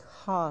God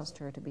caused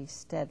her to be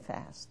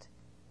steadfast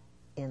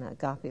in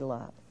agape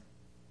love.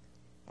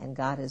 And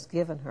God has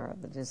given her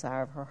the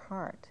desire of her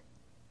heart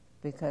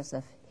because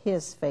of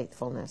His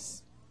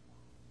faithfulness.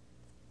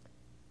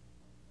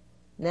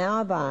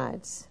 Now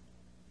abides,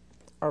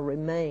 or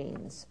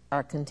remains,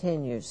 or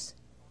continues,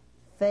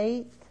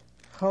 faith,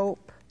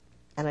 hope,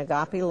 and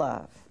agape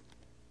love,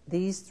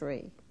 these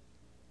three.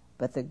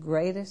 But the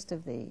greatest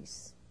of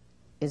these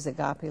is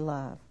agape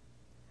love.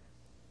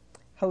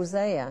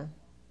 Hosea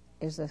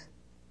is a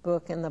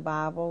book in the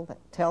Bible that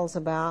tells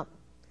about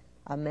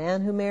a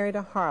man who married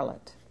a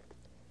harlot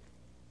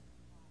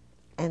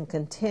and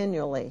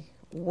continually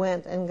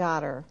went and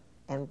got her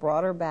and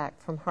brought her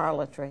back from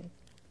harlotry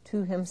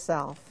to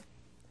himself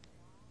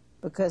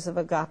because of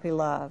agape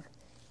love.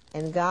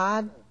 And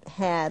God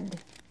had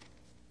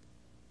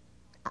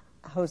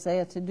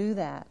Hosea to do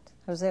that.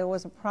 Hosea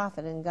was a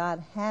prophet, and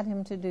God had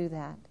him to do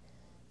that,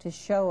 to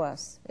show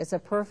us. It's a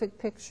perfect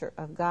picture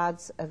of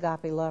God's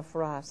agape love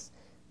for us.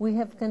 We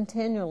have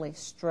continually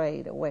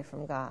strayed away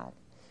from God.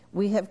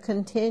 We have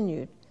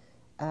continued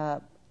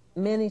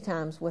many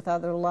times with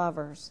other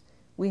lovers.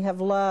 We have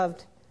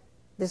loved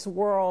this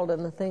world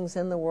and the things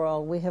in the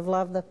world. We have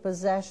loved the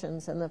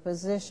possessions and the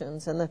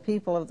positions and the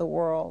people of the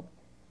world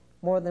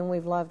more than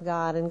we've loved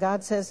God. And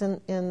God says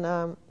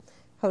in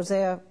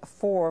Hosea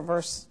 4,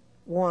 verse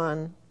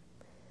 1,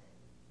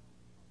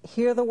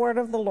 hear the word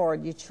of the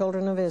Lord, you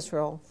children of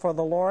Israel, for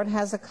the Lord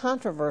has a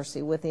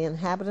controversy with the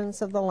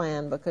inhabitants of the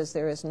land, because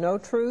there is no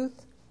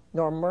truth,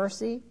 nor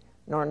mercy,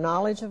 nor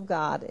knowledge of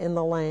God in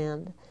the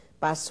land.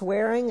 By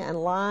swearing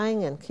and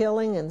lying and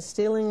killing and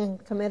stealing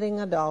and committing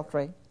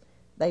adultery,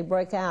 they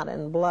break out,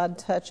 and blood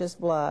touches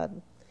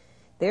blood.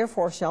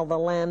 Therefore shall the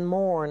land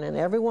mourn, and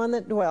everyone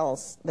that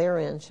dwells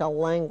therein shall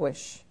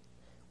languish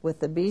with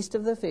the beast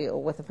of the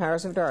field, with the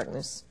powers of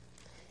darkness,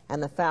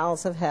 and the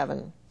fowls of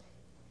heaven.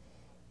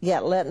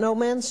 Yet let no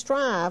man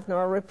strive,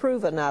 nor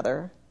reprove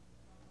another,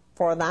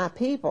 for thy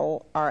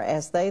people are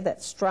as they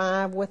that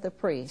strive with the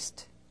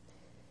priest.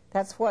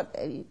 That's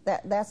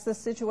the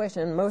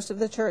situation in most of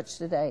the church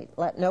today.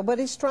 Let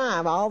nobody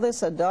strive. All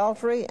this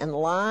adultery and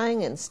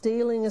lying and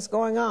stealing is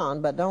going on,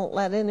 but don't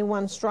let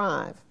anyone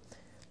strive.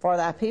 For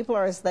thy people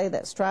are as they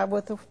that strive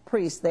with the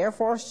priest.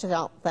 Therefore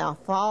shalt thou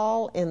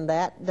fall in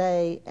that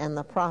day, and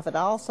the prophet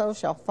also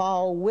shall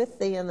fall with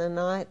thee in the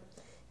night,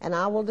 and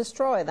I will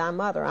destroy thy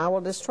mother. I will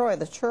destroy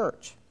the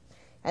church.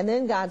 And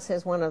then God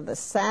says one of the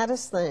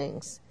saddest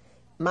things,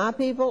 my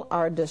people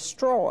are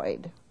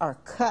destroyed, are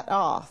cut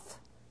off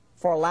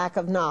for lack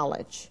of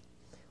knowledge.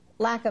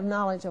 Lack of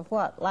knowledge of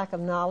what? Lack of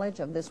knowledge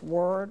of this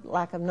word,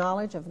 lack of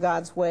knowledge of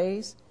God's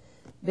ways.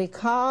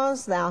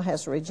 Because thou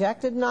hast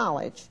rejected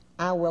knowledge,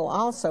 I will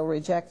also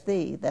reject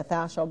thee, that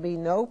thou shalt be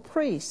no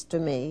priest to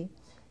me,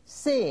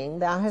 seeing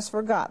thou hast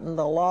forgotten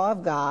the law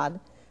of God.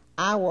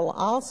 I will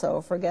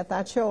also forget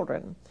thy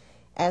children.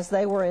 As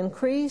they were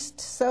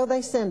increased, so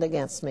they sinned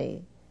against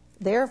me.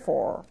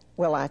 Therefore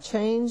will I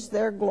change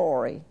their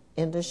glory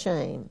into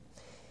shame.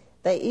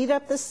 They eat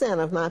up the sin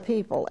of my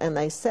people, and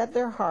they set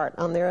their heart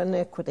on their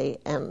iniquity,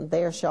 and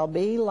there shall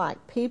be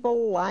like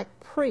people like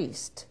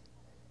priests.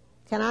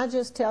 Can I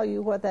just tell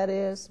you what that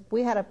is?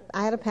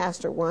 I had a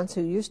pastor once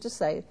who used to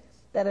say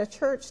that a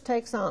church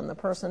takes on the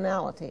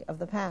personality of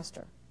the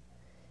pastor.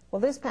 Well,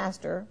 this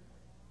pastor,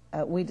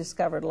 we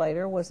discovered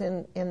later, was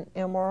in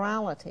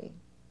immorality.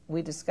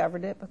 We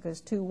discovered it because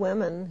two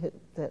women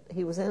that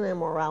he was in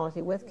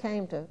immorality with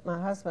came to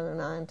my husband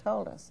and I and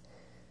told us.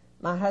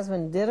 My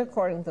husband did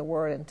according to the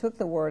word and took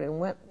the word and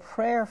went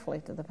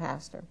prayerfully to the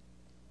pastor.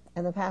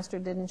 And the pastor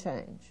didn't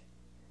change.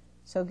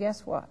 So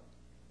guess what?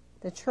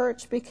 The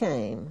church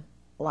became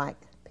like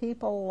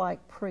people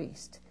like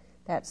priests.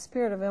 That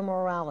spirit of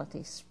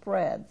immorality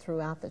spread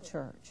throughout the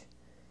church.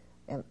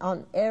 And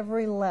on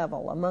every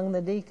level, among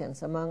the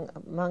deacons,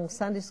 among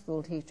Sunday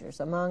school teachers,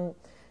 among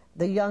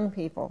the young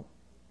people,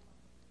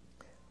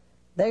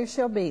 they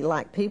shall be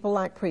like people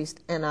like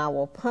priests, and I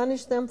will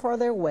punish them for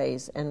their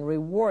ways and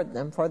reward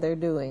them for their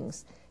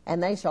doings.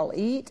 And they shall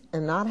eat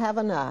and not have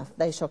enough.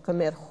 They shall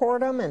commit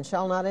whoredom and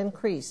shall not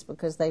increase,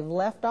 because they've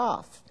left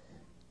off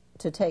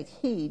to take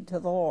heed to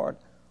the Lord.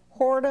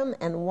 Whoredom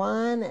and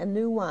wine and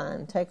new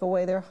wine take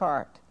away their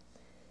heart.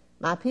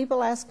 My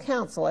people ask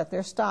counsel at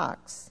their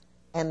stocks,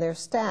 and their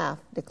staff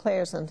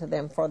declares unto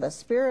them, for the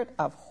spirit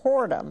of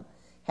whoredom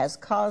has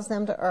caused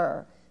them to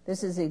err.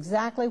 This is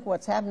exactly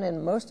what's happened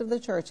in most of the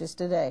churches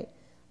today.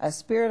 A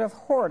spirit of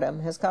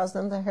whoredom has caused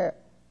them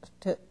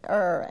to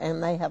err,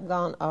 and they have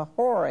gone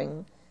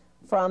a-whoring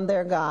from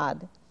their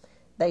God.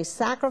 They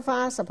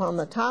sacrifice upon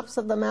the tops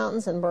of the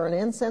mountains and burn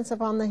incense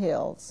upon the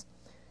hills.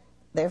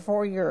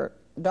 Therefore your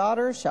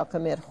daughters shall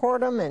commit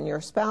whoredom, and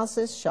your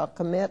spouses shall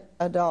commit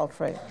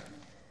adultery.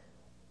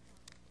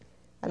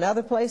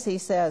 Another place he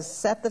says,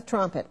 set the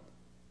trumpet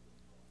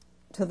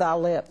to thy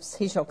lips.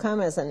 He shall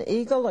come as an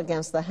eagle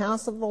against the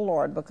house of the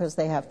Lord, because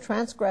they have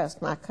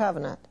transgressed my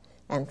covenant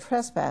and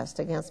trespassed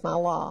against my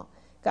law.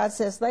 God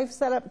says they've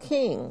set up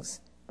kings,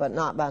 but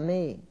not by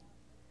me.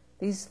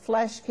 These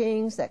flesh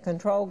kings that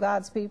control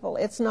God's people,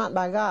 it's not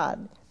by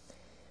God.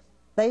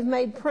 They've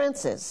made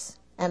princes,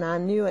 and I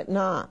knew it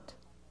not.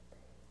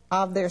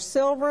 Of their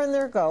silver and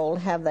their gold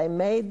have they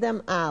made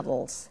them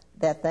idols,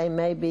 that they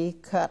may be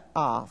cut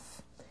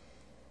off.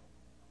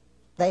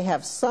 They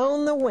have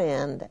sown the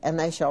wind, and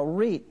they shall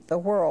reap the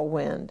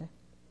whirlwind.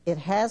 It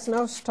has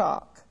no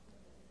stalk.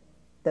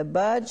 The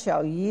bud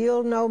shall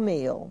yield no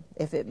meal.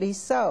 If it be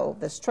so,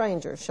 the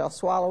stranger shall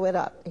swallow it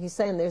up. He's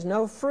saying there's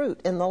no fruit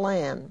in the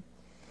land.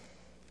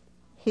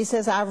 He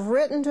says, I've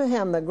written to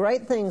him the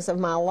great things of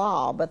my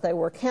law, but they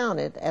were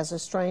counted as a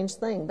strange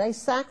thing. They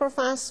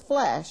sacrifice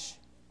flesh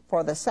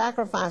for the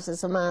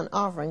sacrifices of mine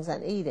offerings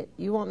and eat it.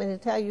 You want me to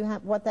tell you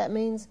what that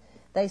means?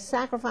 They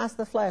sacrifice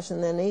the flesh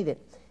and then eat it.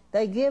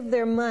 They give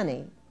their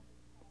money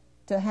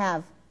to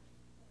have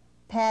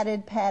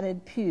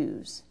padded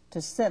pews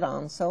to sit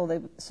on, so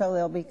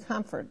they'll be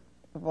comforted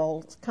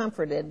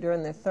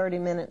during their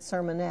 30-minute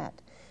sermonette.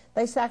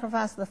 They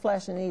sacrifice the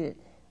flesh and eat it.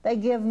 They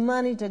give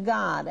money to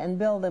God and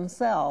build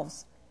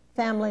themselves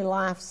family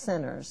life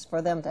centers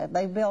for them to.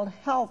 They build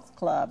health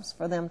clubs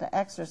for them to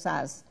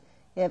exercise.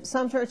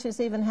 Some churches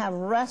even have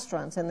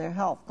restaurants in their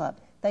health club.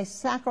 They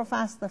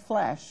sacrifice the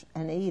flesh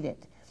and eat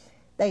it.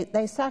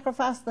 They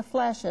sacrifice the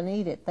flesh and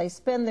eat it. They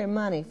spend their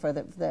money for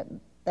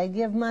they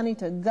give money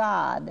to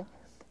God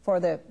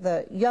for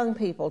the young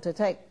people to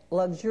take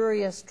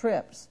luxurious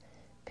trips.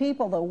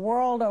 People the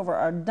world over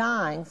are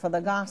dying for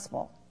the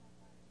gospel.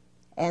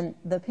 And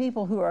the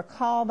people who are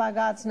called by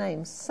God's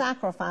name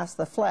sacrifice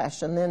the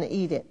flesh and then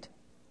eat it.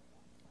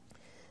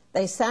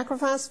 They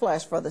sacrifice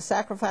flesh for the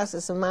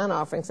sacrifices of mine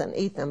offerings and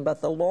eat them,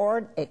 but the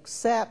Lord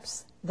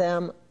accepts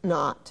them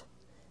not.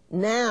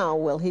 Now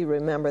will he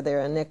remember their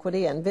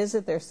iniquity and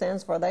visit their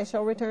sins, for they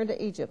shall return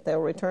to Egypt. They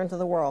will return to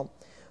the world.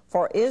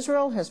 For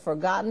Israel has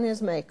forgotten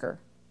his maker.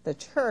 The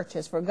church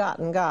has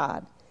forgotten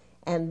God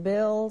and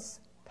builds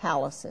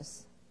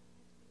palaces.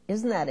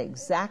 Isn't that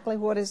exactly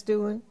what it's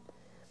doing?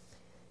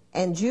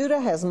 And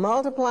Judah has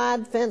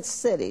multiplied fenced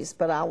cities,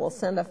 but I will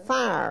send a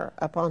fire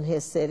upon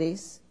his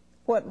cities.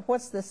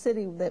 What's the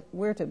city that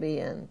we're to be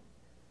in?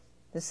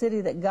 The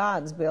city that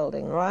God's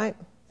building, right?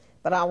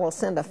 But I will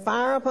send a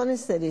fire upon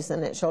his cities,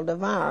 and it shall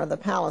devour the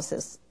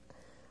palaces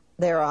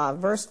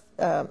thereof.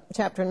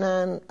 Chapter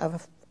 9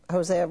 of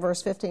Hosea,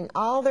 verse 15.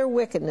 All their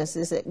wickedness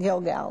is at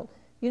Gilgal.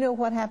 You know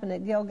what happened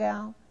at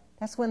Gilgal?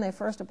 That's when they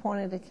first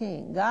appointed a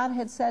king. God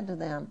had said to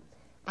them,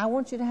 I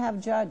want you to have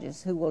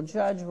judges who will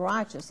judge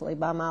righteously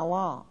by my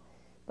law.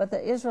 But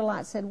the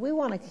Israelites said, we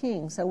want a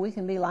king so we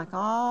can be like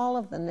all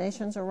of the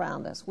nations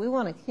around us. We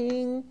want a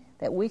king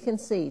that we can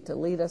see to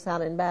lead us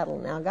out in battle.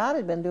 Now, God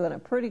had been doing a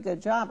pretty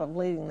good job of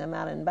leading them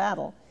out in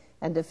battle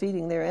and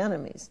defeating their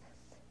enemies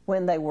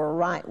when they were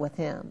right with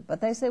him.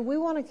 But they said, we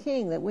want a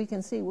king that we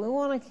can see. We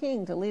want a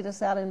king to lead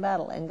us out in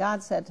battle. And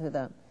God said to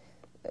them,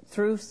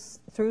 through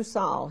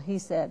Saul, he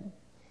said,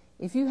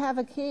 if you have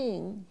a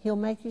king, he'll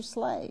make you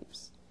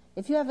slaves.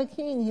 If you have a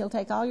king, he'll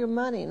take all your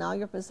money and all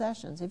your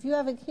possessions. If you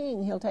have a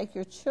king, he'll take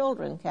your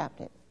children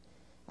captive.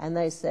 And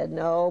they said,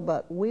 no,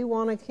 but we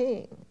want a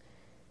king.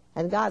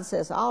 And God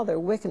says, all their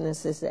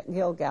wickedness is at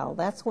Gilgal.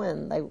 That's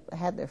when they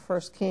had their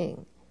first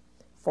king.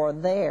 For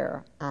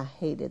there I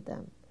hated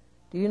them.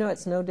 Do you know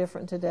it's no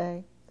different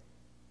today?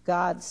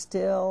 God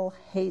still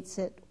hates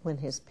it when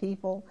his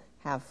people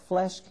have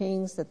flesh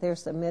kings that they're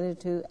submitted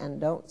to and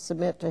don't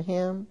submit to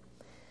him.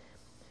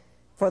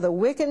 For the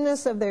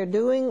wickedness of their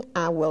doing,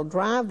 I will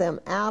drive them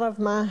out of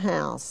my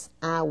house.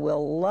 I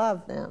will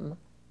love them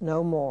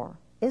no more.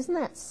 Isn't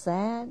that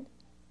sad?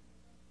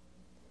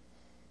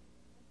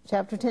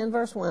 Chapter 10,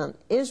 verse 1.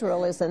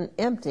 Israel is an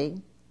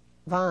empty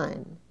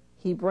vine.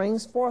 He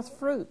brings forth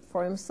fruit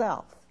for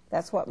himself.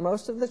 That's what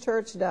most of the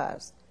church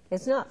does.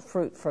 It's not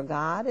fruit for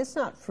God. It's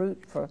not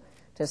fruit for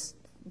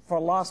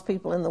lost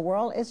people in the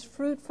world. It's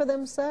fruit for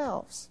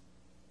themselves.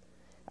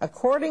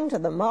 According to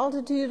the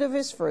multitude of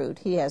his fruit,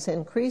 he has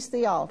increased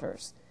the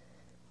altars.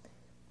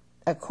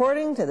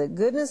 According to the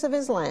goodness of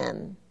his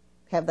land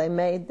have they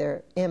made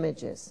their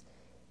images.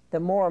 The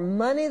more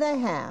money they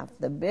have,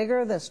 the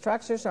bigger the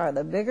structures are,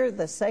 the bigger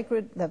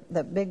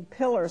the big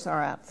pillars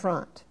are out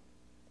front.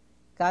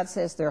 God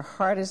says their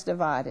heart is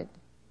divided.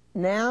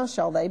 Now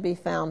shall they be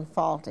found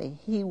faulty.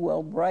 He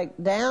will break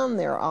down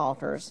their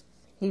altars.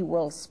 He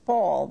will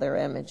spoil their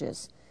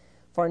images.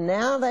 For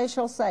now they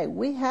shall say,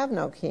 we have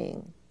no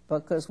king,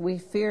 because we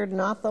feared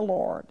not the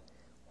Lord.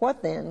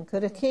 What then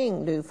could a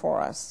king do for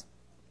us?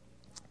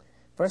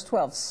 Verse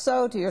 12,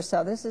 sow to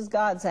yourself. This is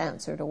God's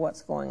answer to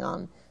what's going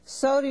on.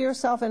 Sow to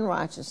yourself in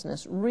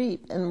righteousness,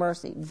 reap in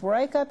mercy.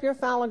 Break up your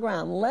fallow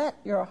ground. Let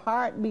your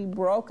heart be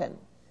broken,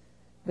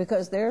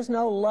 because there's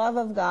no love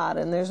of God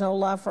and there's no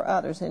love for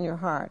others in your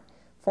heart.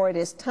 For it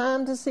is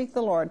time to seek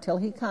the Lord till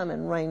he come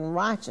and rain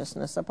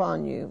righteousness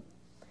upon you.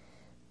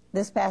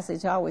 This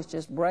passage always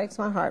just breaks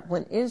my heart.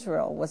 When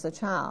Israel was a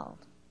child,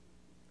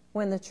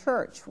 when the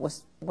church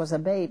was a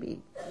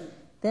baby,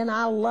 then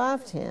I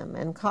loved him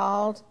and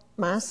called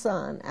my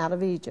son out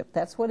of Egypt.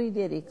 That's what he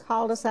did. He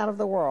called us out of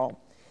the world.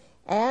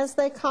 As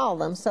they called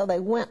them, so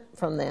they went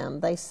from them.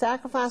 They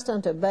sacrificed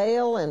unto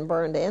Baal and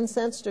burned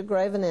incense to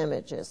graven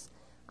images.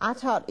 I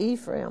taught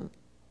Ephraim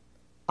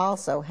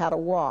also how to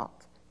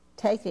walk,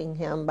 taking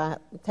them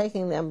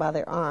by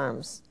their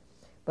arms.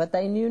 But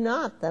they knew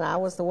not that I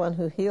was the one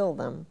who healed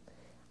them.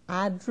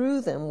 I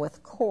drew them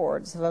with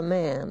cords of a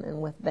man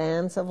and with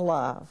bands of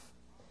love.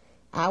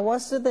 I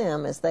was to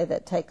them as they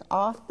that take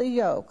off the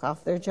yoke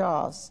off their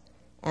jaws,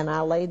 and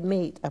I laid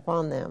meat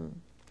upon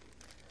them.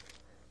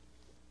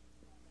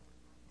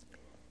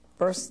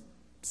 Verse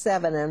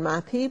 7, and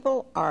my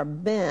people are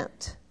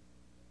bent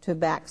to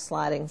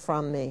backsliding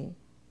from me.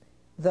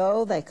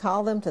 Though they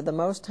call them to the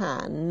Most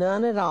High,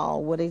 none at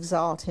all would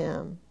exalt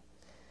him.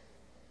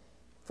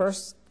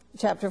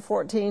 Chapter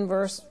 14,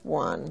 verse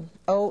 1,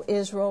 O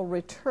Israel,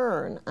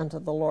 return unto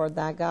the Lord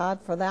thy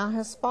God, for thou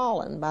hast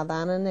fallen by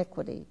thine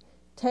iniquity.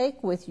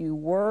 Take with you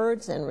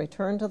words and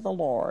return to the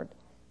Lord.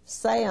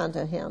 Say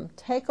unto him,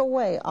 take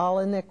away all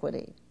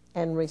iniquity,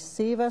 and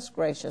receive us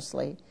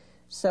graciously,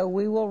 so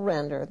we will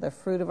render the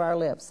fruit of our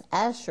lips.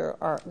 Asher,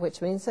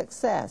 which means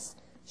success,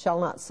 shall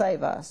not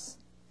save us.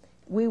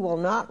 We will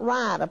not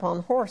ride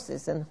upon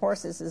horses, and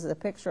horses is a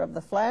picture of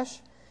the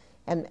flesh,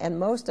 and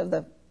most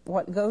of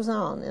what goes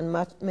on in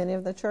many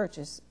of the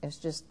churches is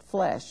just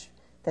flesh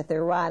that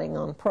they're riding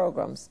on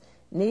programs.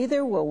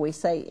 Neither will we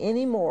say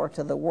any more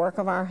to the work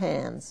of our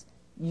hands,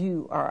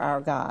 you are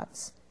our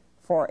gods.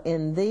 For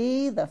in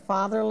thee the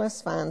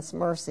fatherless finds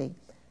mercy.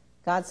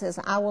 God says,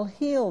 I will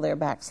heal their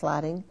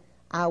backsliding.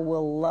 I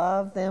will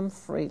love them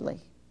freely,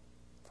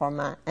 for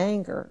my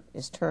anger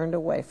is turned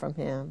away from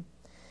him.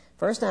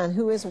 Verse 9,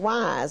 who is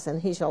wise,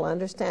 and he shall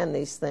understand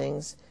these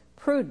things,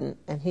 prudent,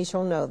 and he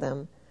shall know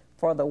them.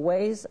 For the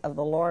ways of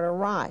the Lord are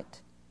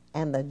right,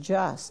 and the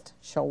just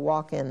shall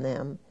walk in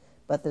them,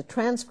 but the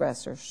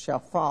transgressors shall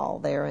fall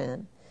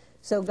therein.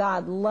 So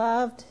God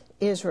loved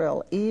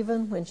Israel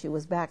even when she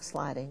was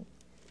backsliding,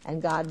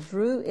 and God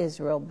drew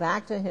Israel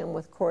back to him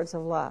with cords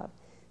of love.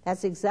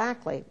 That's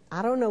exactly,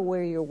 I don't know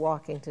where you're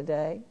walking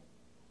today,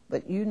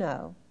 but you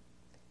know.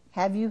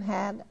 Have you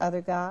had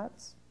other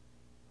gods?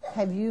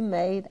 Have you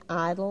made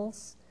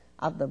idols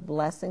of the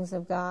blessings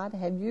of God?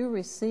 Have you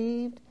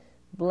received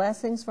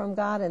blessings from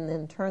God and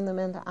then turned them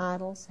into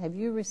idols? Have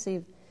you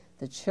received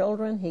the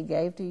children he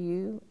gave to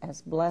you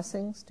as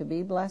blessings, to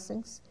be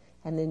blessings,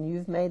 and then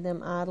you've made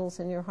them idols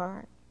in your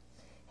heart?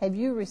 Have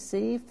you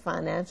received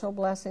financial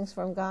blessings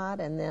from God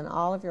and then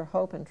all of your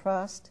hope and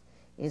trust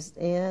is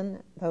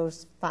in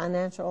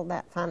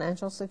that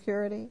financial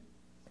security?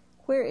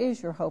 Where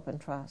is your hope and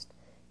trust?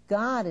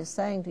 God is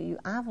saying to you,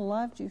 I've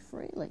loved you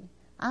freely.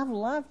 I've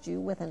loved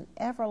you with an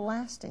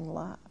everlasting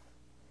love.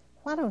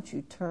 Why don't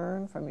you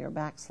turn from your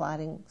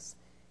backslidings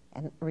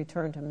and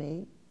return to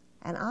me,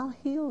 and I'll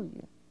heal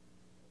you.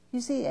 You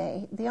see,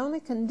 the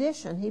only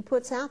condition he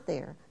puts out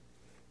there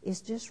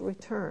is just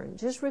return.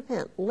 Just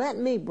repent. Let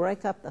me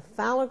break up the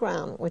fallow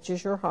ground, which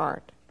is your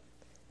heart,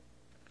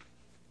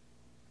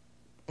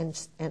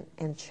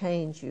 and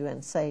change you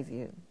and save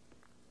you.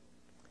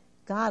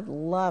 God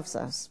loves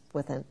us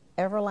with an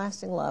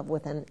everlasting love,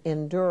 with an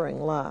enduring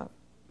love.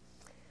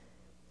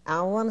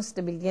 I want us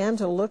to begin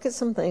to look at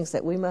some things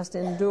that we must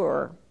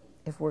endure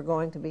if we're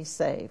going to be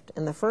saved.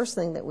 And the first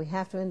thing that we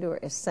have to endure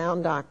is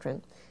sound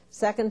doctrine.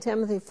 2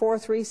 Timothy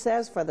 4:3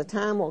 says, for the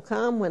time will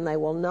come when they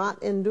will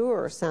not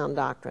endure sound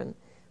doctrine,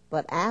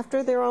 but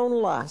after their own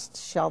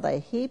lusts shall they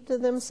heap to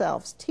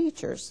themselves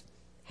teachers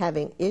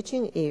having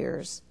itching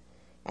ears,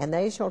 and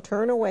they shall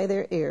turn away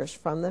their ears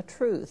from the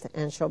truth,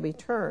 and shall be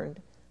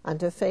turned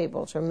unto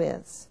fables or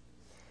myths.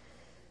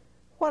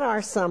 What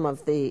are some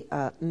of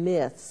the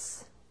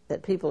myths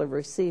that people have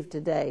received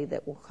today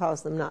that will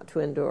cause them not to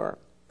endure?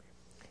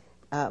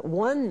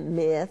 One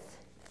myth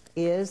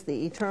is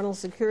the eternal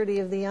security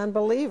of the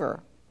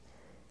unbeliever.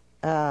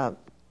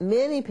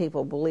 Many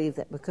people believe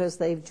that because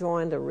they've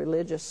joined a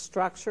religious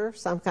structure,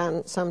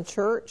 some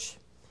church,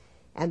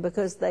 and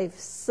because they've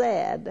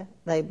said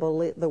they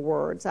believe the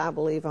words, I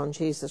believe on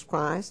Jesus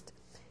Christ,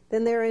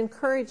 then they're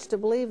encouraged to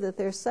believe that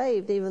they're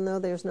saved even though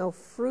there's no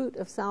fruit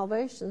of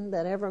salvation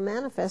that ever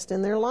manifests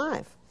in their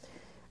life.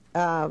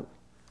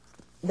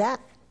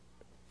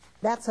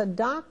 That's a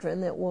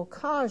doctrine that will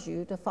cause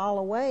you to fall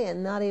away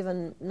and not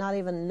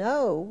even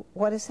know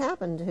what has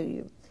happened to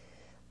you.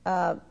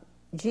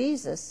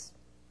 Jesus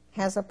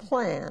has a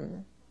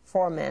plan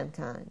for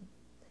mankind.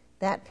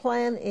 That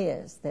plan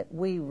is that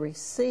we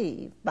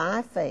receive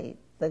by faith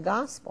the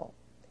gospel,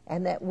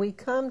 and that we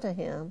come to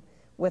him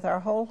with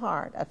our whole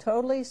heart, a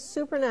totally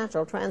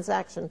supernatural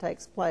transaction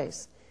takes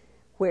place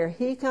where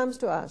He comes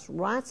to us,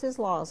 writes His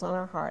laws on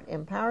our heart,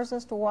 empowers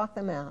us to walk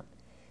them out.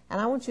 And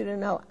I want you to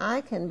know,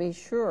 I can be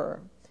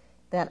sure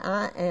that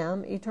I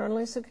am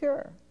eternally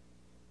secure.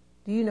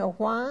 Do you know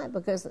why?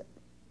 Because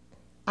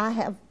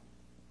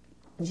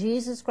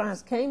Jesus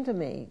Christ came to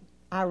me,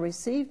 I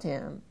received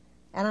Him,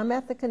 and I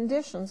met the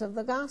conditions of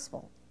the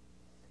gospel.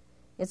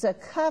 It's a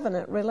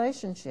covenant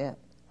relationship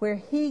where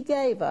He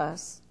gave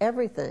us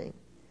everything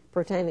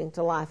pertaining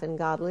to life and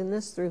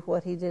godliness through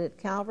what He did at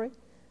Calvary.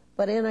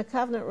 But in a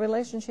covenant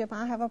relationship,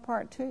 I have a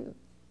part too.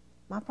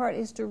 My part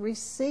is to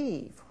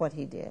receive what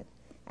He did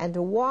and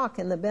to walk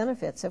in the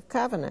benefits of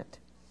covenant.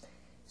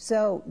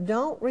 So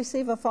don't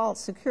receive a false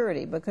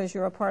security because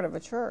you're a part of a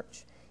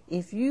church.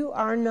 If you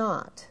are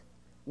not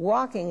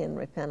walking in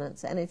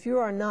repentance, and if you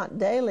are not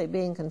daily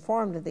being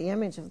conformed to the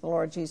image of the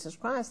Lord Jesus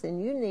Christ, then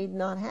you need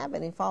not have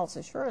any false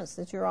assurance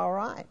that you're all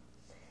right.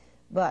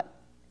 But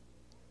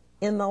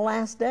in the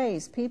last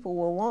days, people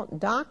will want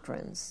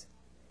doctrines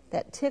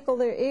that tickle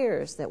their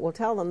ears, that will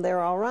tell them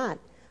they're all right.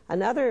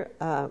 Another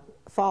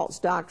false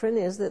doctrine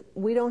is that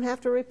we don't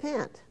have to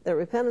repent, that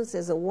repentance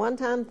is a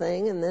one-time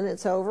thing and then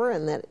it's over,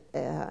 and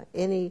that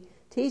any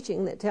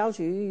teaching that tells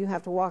you you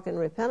have to walk in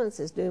repentance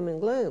is doom and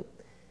gloom.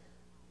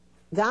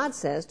 God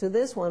says, to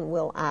this one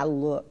will I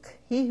look,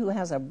 he who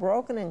has a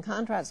broken and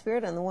contrite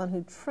spirit and the one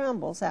who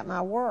trembles at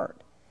my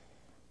word.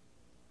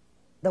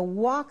 The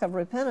walk of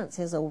repentance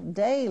is a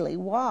daily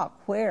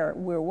walk where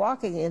we're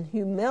walking in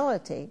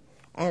humility,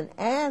 and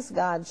as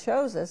God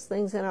shows us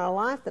things in our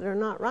life that are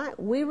not right,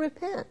 we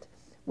repent.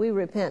 We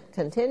repent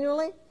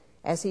continually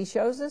as He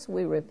shows us.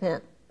 We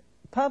repent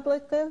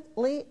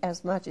publicly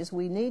as much as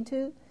we need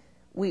to.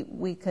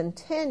 We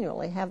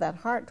continually have that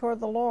heart toward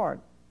the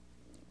Lord.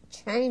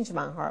 Change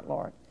my heart,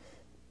 Lord.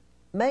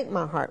 Make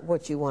my heart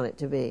what you want it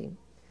to be.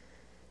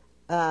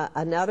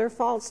 Another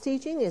false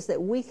teaching is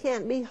that we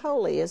can't be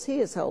holy as He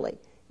is holy.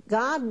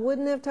 God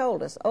wouldn't have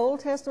told us, Old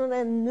Testament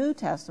and New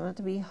Testament,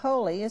 to be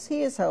holy as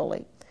He is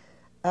holy.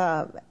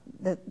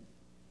 The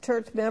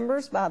church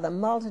members by the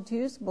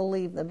multitudes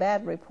believe the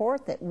bad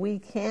report that we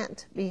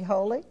can't be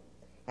holy,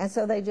 and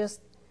so they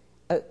just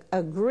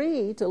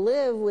agree to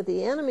live with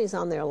the enemies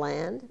on their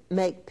land,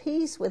 make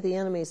peace with the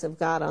enemies of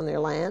God on their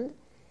land,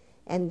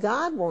 and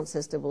God wants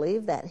us to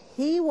believe that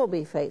He will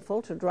be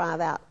faithful to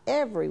drive out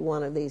every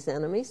one of these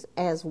enemies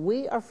as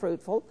we are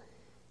fruitful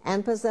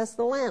and possess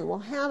the land. Well,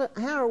 how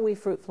are we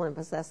fruitful and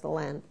possess the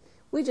land?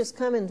 We just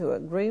come into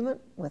agreement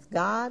with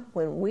God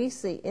when we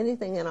see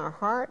anything in our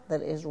heart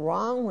that is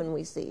wrong, when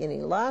we see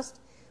any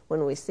lust,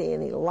 when we see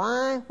any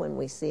lie, when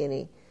we see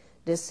any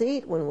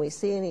deceit, when we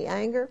see any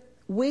anger.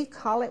 We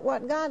call it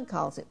what God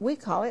calls it. We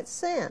call it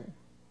sin.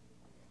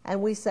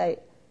 And we say,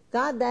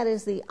 God, that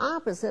is the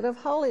opposite of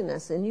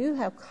holiness, and you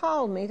have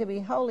called me to be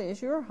holy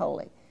as you're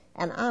holy.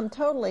 And I'm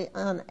totally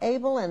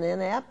unable and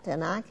inept,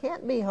 and I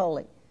can't be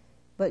holy.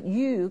 But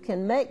you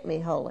can make me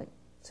holy.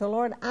 So,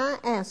 Lord, I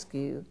ask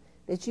you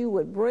that you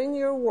would bring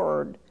your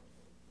word,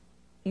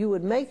 you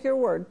would make your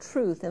word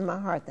truth in my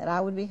heart, that I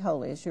would be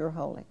holy as you're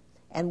holy.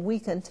 And we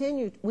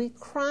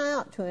cry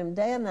out to Him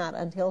day and night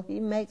until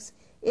He makes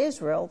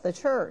Israel, the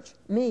church,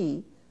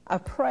 me, a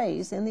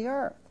praise in the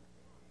earth.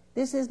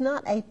 This is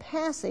not a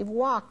passive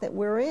walk that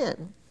we're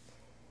in.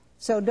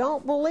 So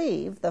don't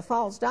believe the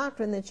false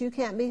doctrine that you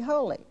can't be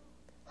holy.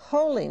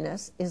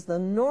 Holiness is the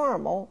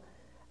normal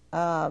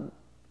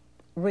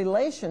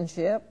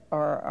relationship,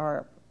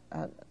 or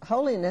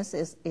holiness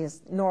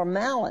is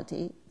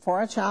normality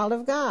for a child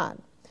of God.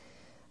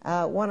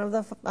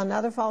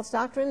 Another false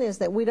doctrine is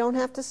that we don't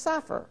have to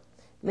suffer.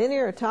 Many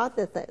are taught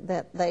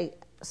that they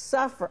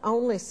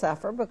only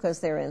suffer because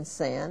they're in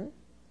sin.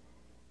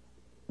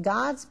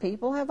 God's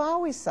people have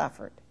always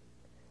suffered.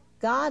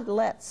 God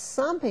lets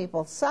some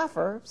people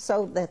suffer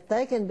so that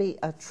they can be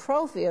a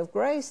trophy of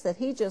grace that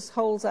He just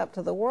holds up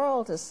to the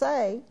world to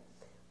say,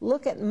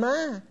 look at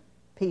my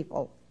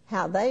people,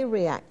 how they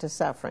react to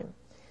suffering.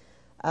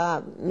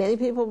 Many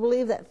people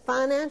believe that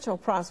financial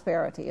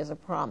prosperity is a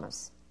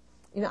promise.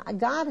 You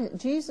know,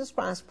 Jesus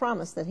Christ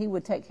promised that He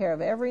would take care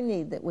of every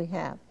need that we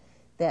have,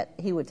 that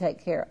He would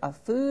take care of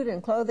food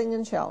and clothing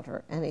and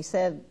shelter, and He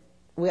said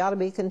we ought to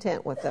be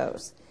content with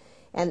those.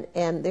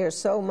 And there's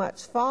so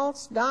much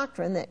false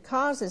doctrine that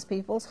causes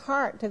people's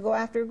heart to go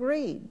after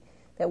greed,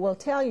 that will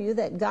tell you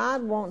that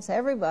God wants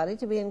everybody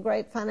to be in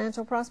great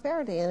financial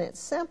prosperity, and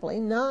it's simply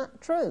not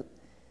true.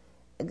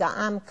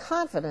 I'm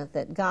confident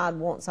that God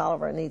wants all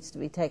of our needs to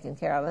be taken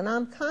care of, and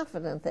I'm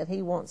confident that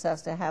He wants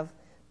us to have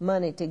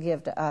money to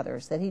give to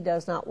others, that He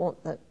does not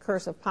want the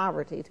curse of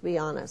poverty to be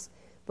on us.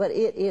 But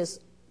it is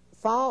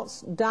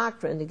false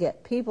doctrine to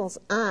get people's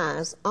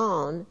eyes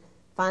on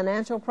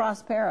financial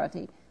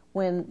prosperity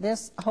when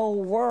this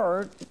whole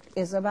word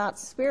is about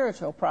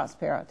spiritual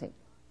prosperity.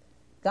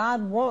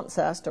 God wants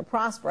us to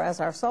prosper as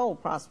our soul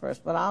prospers,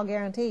 but I'll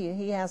guarantee you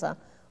He has a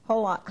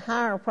whole lot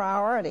higher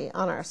priority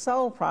on our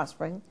soul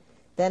prospering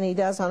than He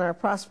does on our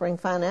prospering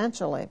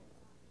financially.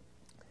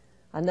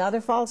 Another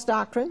false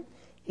doctrine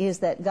is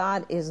that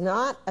God is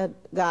not a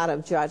God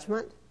of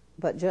judgment,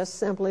 but just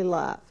simply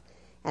love.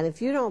 And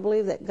if you don't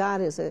believe that God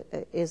is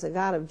a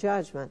God of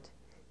judgment,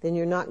 then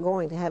you're not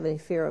going to have any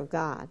fear of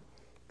God.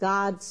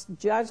 God's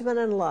judgment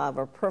and love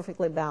are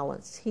perfectly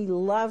balanced. He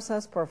loves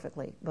us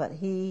perfectly, but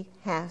He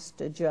has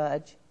to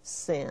judge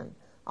sin,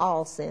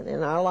 all sin,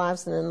 in our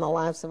lives and in the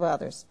lives of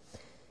others.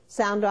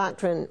 Sound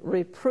doctrine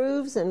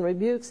reproves and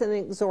rebukes and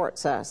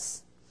exhorts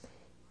us.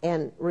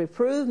 And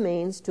reprove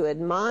means to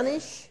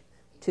admonish,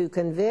 to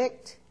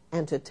convict,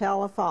 and to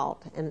tell a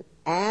fault. And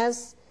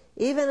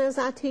even as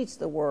I teach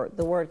the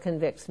word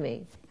convicts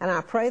me. And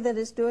I pray that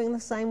it's doing the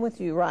same with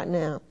you right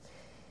now.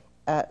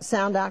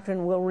 Sound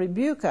doctrine will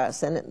rebuke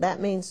us, and that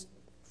means,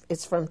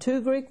 it's from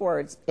two Greek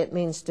words. It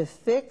means to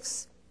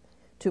fix,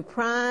 to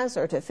prize,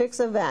 or to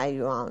fix a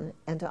value on,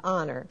 and to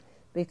honor.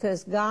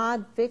 Because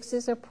God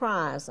fixes a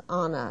prize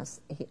on us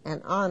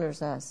and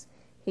honors us,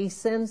 He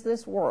sends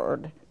this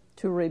word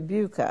to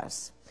rebuke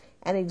us.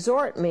 And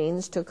exhort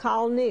means to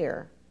call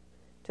near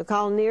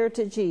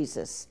to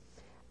Jesus.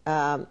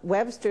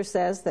 Webster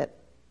says that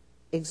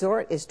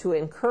exhort is to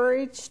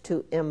encourage,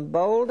 to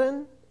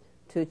embolden,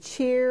 to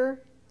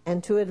cheer,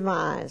 and to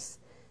advise.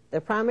 The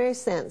primary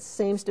sense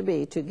seems to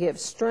be to give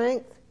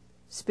strength,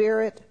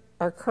 spirit,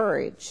 or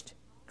courage.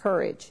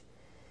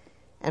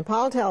 And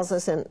Paul tells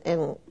us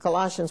in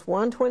Colossians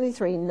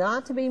 1:23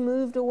 not to be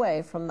moved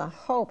away from the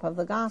hope of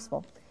the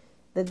gospel.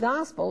 The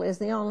gospel is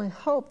the only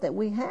hope that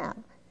we have.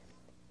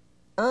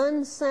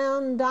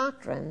 Unsound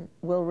doctrine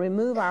will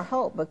remove our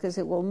hope because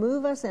it will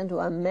move us into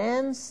a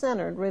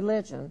man-centered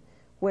religion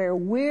where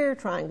we're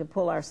trying to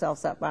pull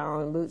ourselves up by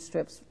our own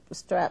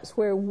bootstraps,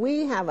 where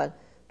we have a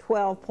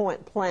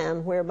 12-point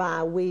plan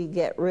whereby we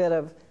get rid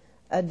of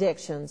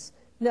addictions.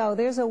 No,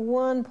 there's a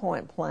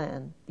one-point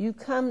plan.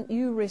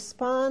 You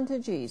respond to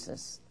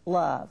Jesus'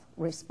 love,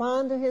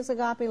 respond to His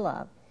agape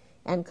love,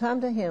 and come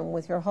to Him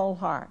with your whole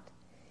heart.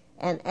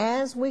 And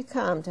as we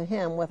come to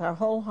Him with our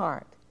whole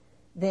heart,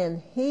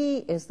 then He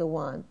is the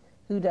one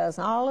who does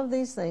all of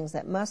these things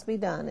that must be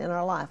done in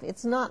our life.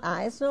 It's not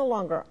I, it's no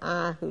longer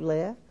I who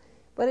live,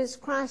 but it's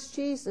Christ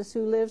Jesus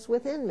who lives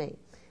within me.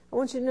 I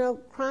want you to know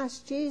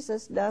Christ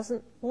Jesus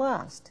doesn't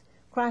lust.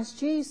 Christ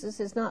Jesus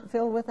is not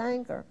filled with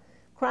anger.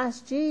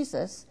 Christ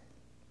Jesus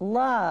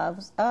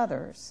loves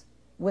others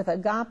with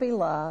agape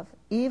love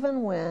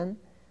even when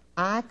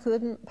I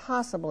couldn't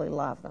possibly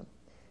love them.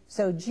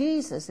 So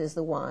Jesus is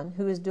the one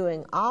who is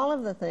doing all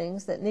of the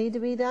things that need to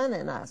be done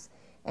in us.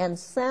 And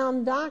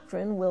sound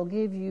doctrine will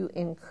give you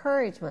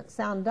encouragement.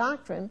 Sound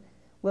doctrine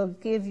will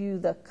give you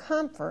the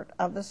comfort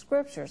of the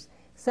Scriptures.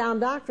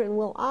 Sound doctrine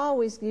will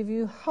always give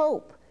you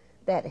hope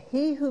that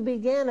He who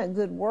began a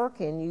good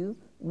work in you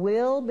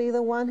will be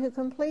the one who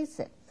completes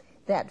it.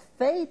 That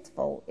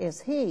faithful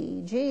is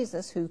He,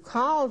 Jesus, who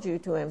called you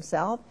to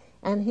Himself,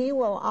 and He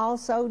will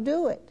also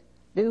do it.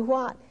 Do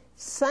what?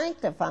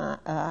 Sanctify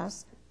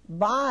us,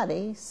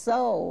 body,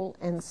 soul,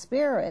 and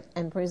spirit,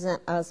 and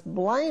present us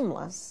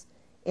blameless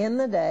in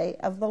the day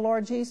of the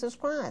Lord Jesus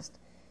Christ.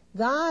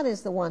 God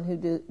is the one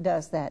who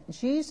does that.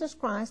 Jesus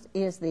Christ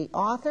is the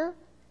author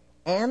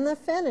and the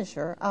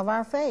finisher of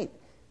our faith.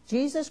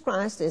 Jesus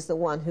Christ is the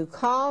one who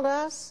called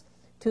us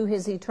to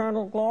His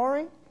eternal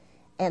glory,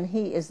 and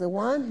He is the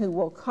one who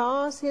will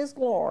cause His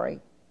glory,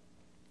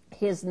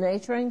 His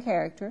nature and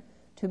character,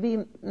 to be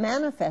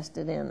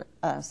manifested in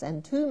us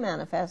and to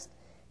manifest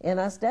in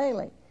us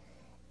daily.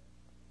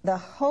 The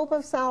hope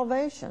of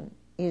salvation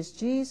is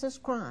Jesus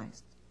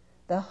Christ.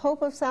 The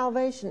hope of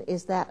salvation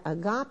is that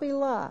agape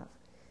love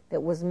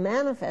that was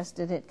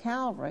manifested at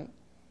Calvary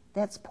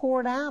that's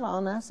poured out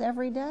on us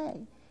every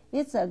day.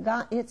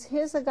 It's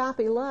His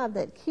agape love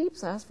that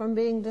keeps us from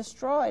being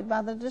destroyed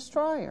by the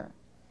destroyer.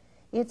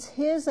 It's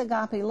His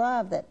agape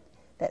love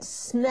that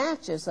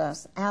snatches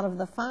us out of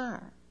the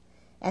fire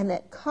and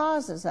that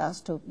causes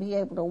us to be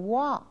able to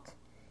walk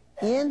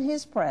in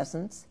His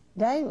presence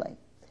daily.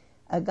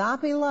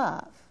 Agape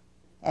love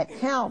at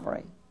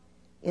Calvary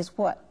is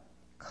what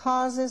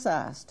causes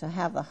us to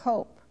have the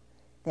hope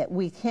that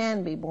we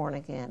can be born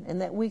again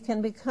and that we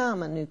can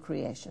become a new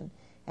creation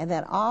and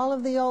that all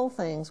of the old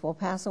things will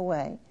pass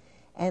away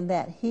and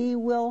that He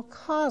will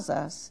cause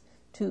us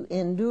to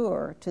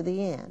endure to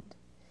the end.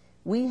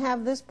 We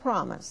have this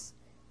promise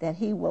that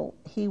He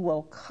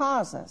will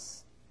cause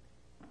us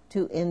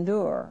to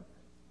endure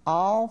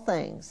all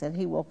things, that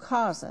He will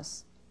cause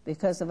us,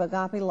 because of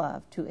agape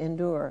love, to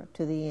endure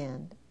to the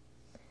end.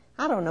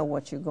 I don't know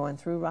what you're going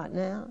through right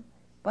now,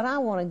 but I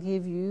want to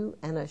give you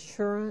an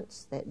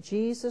assurance that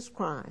Jesus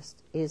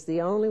Christ is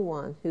the only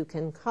one who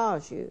can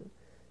cause you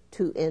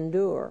to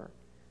endure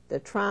the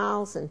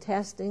trials and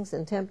testings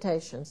and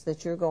temptations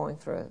that you're going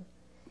through.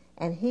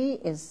 And He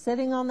is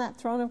sitting on that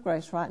throne of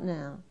grace right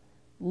now,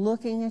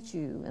 looking at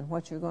you and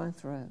what you're going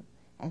through.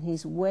 And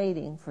He's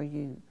waiting for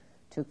you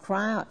to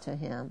cry out to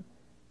Him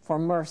for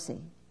mercy.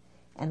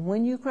 And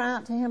when you cry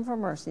out to Him for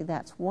mercy,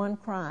 that's one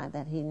cry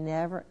that He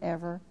never,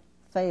 ever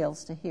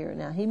fails to hear.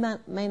 Now, He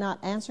may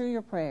not answer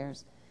your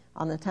prayers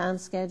on the time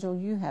schedule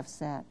you have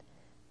set,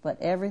 but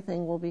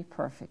everything will be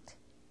perfect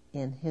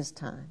in His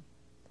time.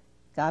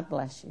 God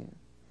bless you.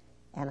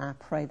 and I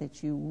pray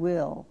that you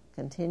will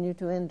continue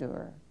to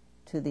endure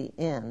to the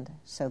end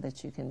so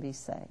that you can be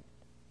saved.